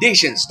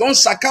intimidations. Don't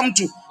succumb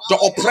to the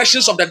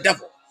oppressions of the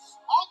devil.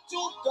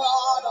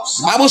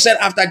 The Bible said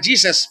after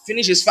Jesus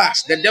finished his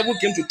fast, the devil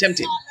came to tempt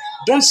him.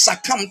 Don't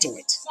succumb to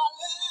it.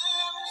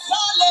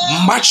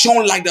 March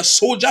on like the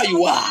soldier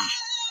you are.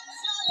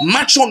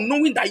 March on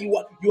knowing that you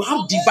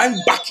have divine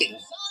backing.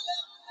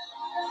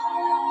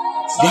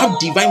 You have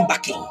divine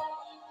backing.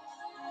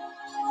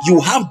 You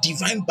have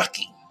divine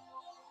backing.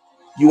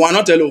 You are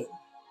not alone.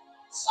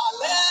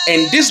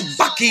 And this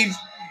backing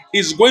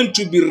is going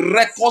to be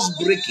records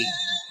breaking.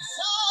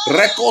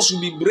 Records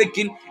will be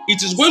breaking.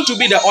 It is going to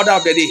be the order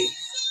of the day.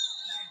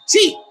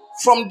 See,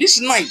 from this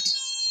night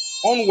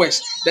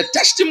onwards, the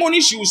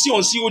testimonies you will see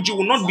on COG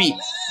will not be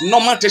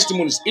normal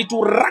testimonies. It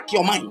will rack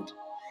your mind.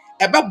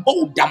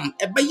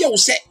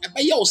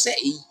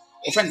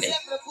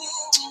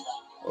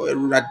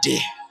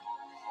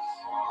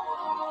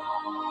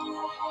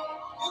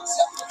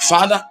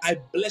 Father, I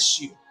bless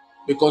you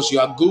because you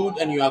are good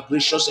and you are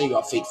gracious and you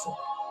are faithful.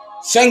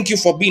 Thank you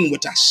for being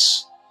with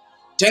us.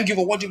 Thank you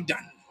for what you've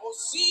done.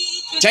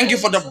 Thank you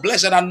for the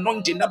blessed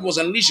anointing that was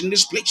unleashed in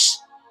this place.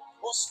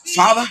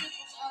 Father,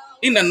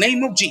 in the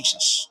name of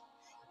Jesus,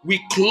 we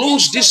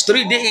close these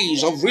 3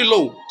 days of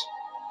reload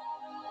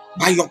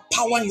by your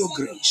power and your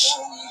grace.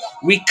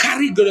 We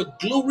carry the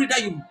glory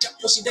that you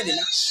deposited in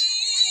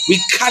us. We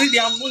carry the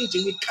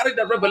anointing. We carry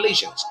the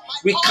revelations.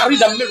 We carry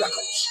the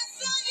miracles.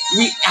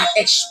 We are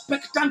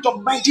expectant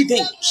of mighty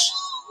things.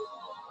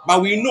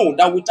 But we know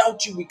that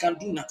without you, we can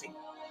do nothing.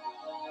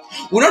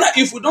 We know that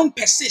if we don't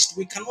persist,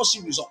 we cannot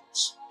see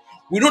results.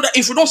 We know that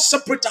if we don't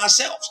separate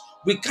ourselves,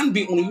 we can't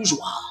be unusual.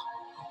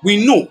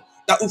 We know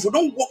that if we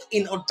don't walk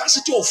in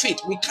audacity of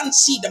faith, we can't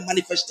see the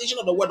manifestation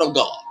of the word of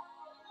God.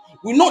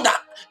 We know that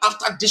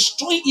after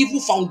destroying evil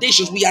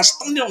foundations, we are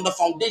standing on the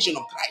foundation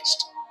of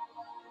Christ.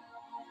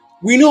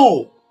 We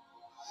know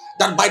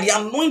that by the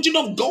anointing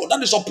of God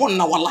that is upon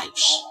our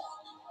lives,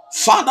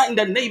 Father, in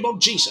the name of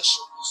Jesus,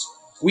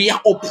 we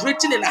are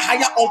operating in a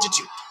higher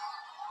altitude.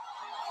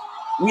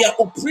 We are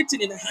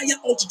operating in a higher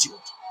altitude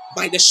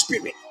by the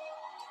Spirit.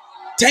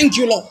 Thank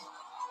you, Lord,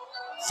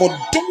 for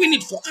doing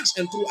it for us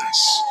and through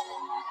us.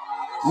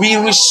 We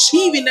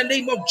receive in the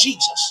name of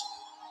Jesus,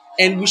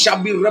 and we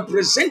shall be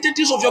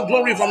representatives of your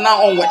glory from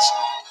now onwards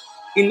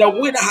in a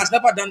way that has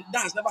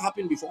never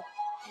happened before.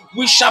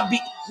 We shall be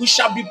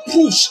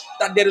proofs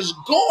that there is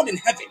God in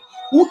heaven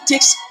who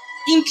takes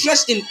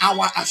interest in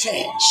our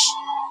affairs.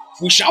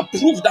 We shall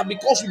prove that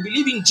because we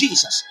believe in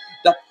Jesus,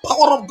 the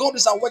power of God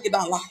is at work in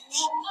our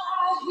lives.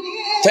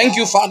 Thank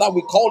you, Father.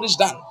 We call this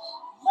done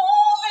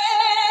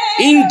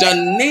in the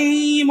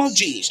name of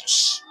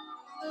Jesus.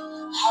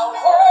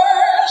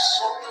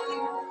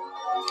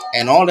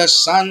 And all the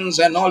sons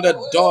and all the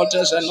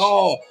daughters and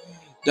all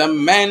the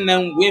men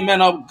and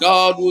women of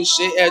God will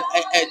say an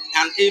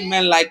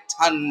amen like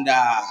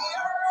thunder.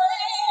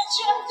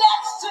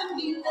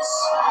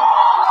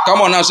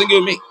 Come on now, sing it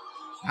with me.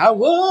 I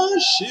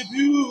worship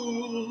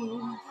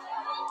you.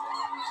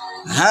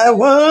 I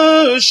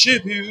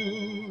worship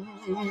you.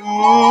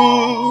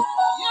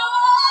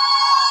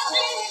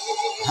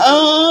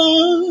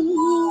 How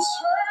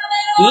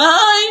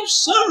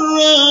life's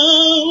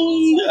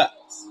around.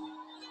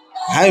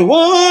 I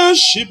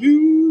worship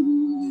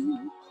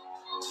you.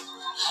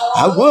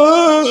 I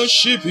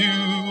worship you.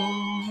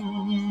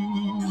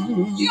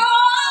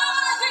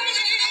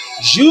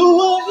 You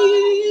are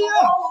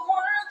here,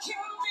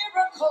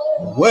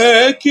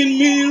 working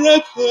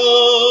miracles.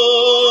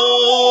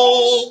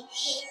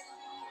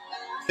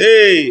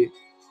 Hey,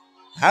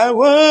 I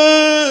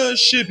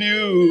worship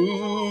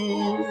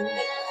you.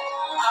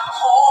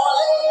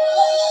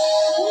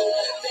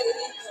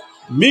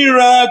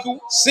 Miracle.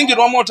 Sing it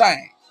one more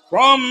time.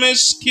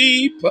 Promise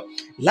keep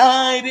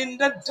light in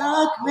the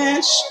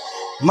darkness.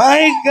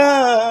 My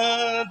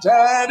God,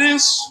 that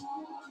is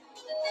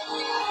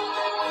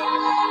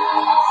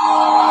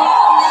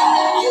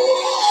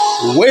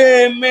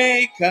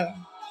Waymaker.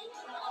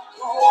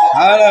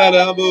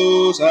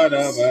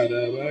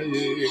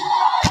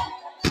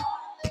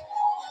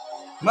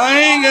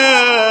 My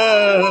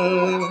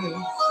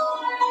God.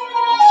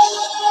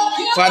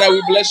 Father,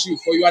 we bless you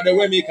for you are the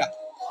Waymaker.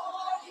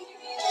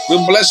 We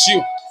bless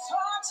you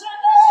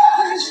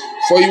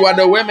for you are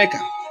the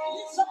Waymaker.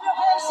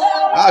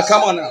 Ah,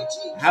 come on now.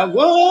 I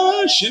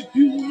worship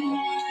you.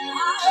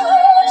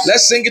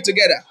 Let's sing it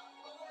together.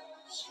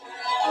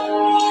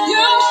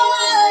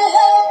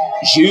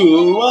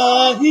 You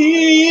are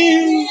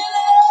here.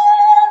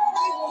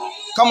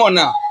 Come on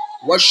now.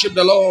 Worship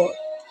the Lord.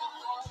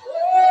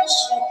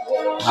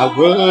 I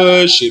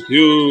worship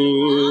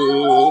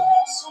you.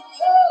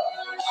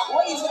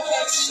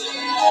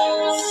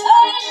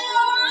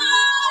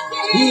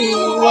 You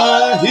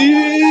are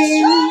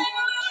here.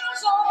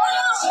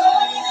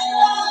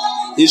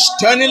 He's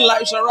turning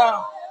lives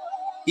around.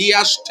 He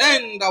has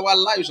turned our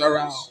lives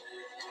around.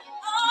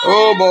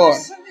 Oh boy.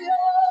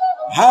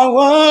 I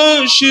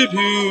worship you.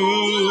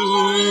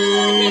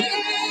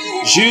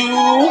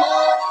 You.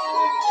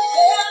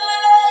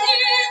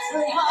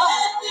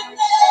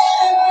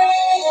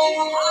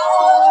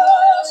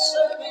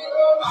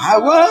 I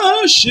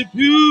worship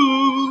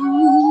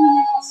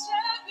you.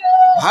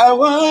 I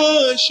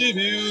worship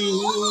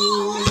you.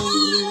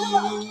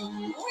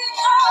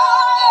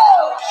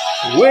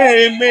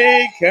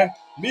 Waymaker,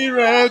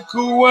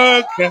 miracle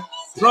worker,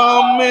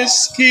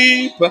 promise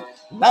keeper,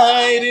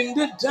 light in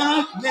the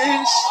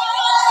darkness.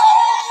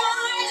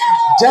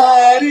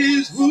 That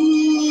is who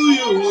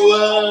you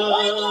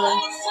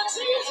are.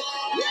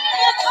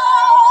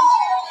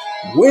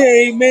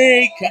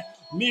 Waymaker,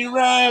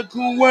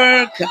 miracle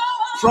worker,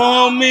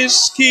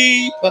 promise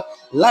keeper,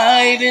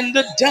 light in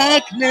the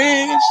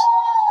darkness.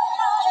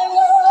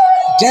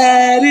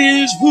 That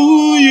is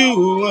who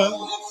you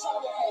are.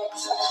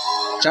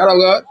 Child of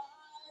God,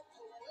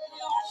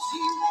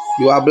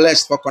 you are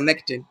blessed for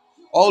connecting.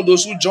 All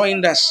those who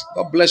joined us,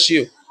 God bless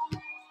you.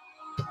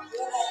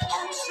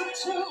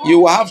 You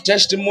will have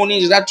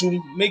testimonies that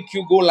will make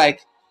you go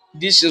like,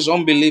 this is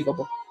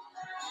unbelievable.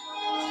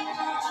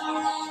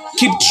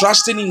 Keep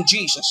trusting in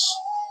Jesus.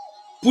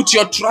 Put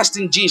your trust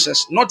in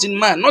Jesus, not in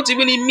man, not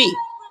even in me.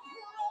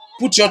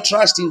 Put your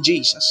trust in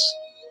Jesus.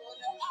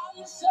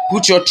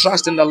 Put your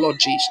trust in the Lord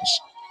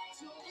Jesus.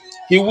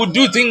 He will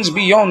do things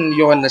beyond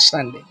your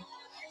understanding,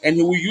 and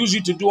He will use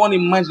you to do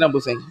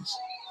unimaginable things.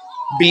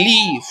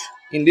 Believe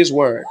in this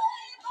word,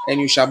 and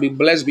you shall be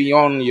blessed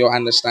beyond your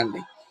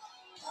understanding.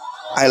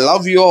 I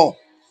love you all.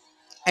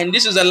 And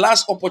this is the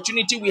last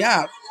opportunity we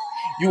have.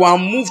 You are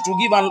moved to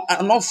give an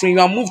offering.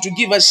 You are moved to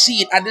give a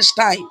seed at this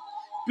time.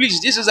 Please,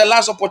 this is the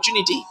last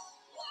opportunity.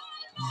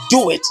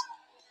 Do it.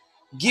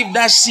 Give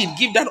that seed.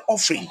 Give that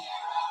offering.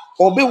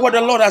 Obey what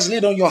the Lord has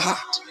laid on your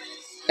heart.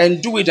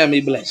 And do it and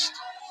be blessed.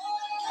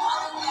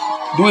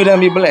 Do it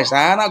and be blessed.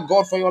 I honor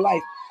God for your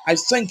life. I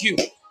thank you.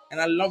 And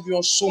I love you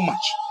all so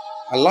much.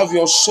 I love you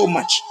all so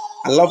much.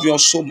 I love you all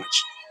so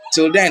much.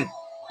 Till then,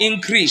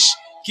 increase.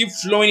 Keep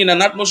flowing in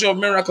an atmosphere of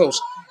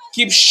miracles.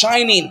 Keep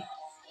shining.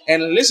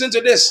 And listen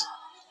to this.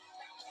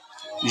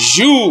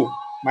 You,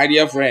 my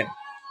dear friend,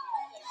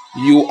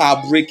 you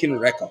are breaking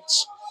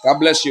records. God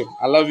bless you.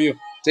 I love you.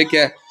 Take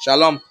care.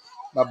 Shalom.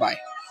 Bye-bye.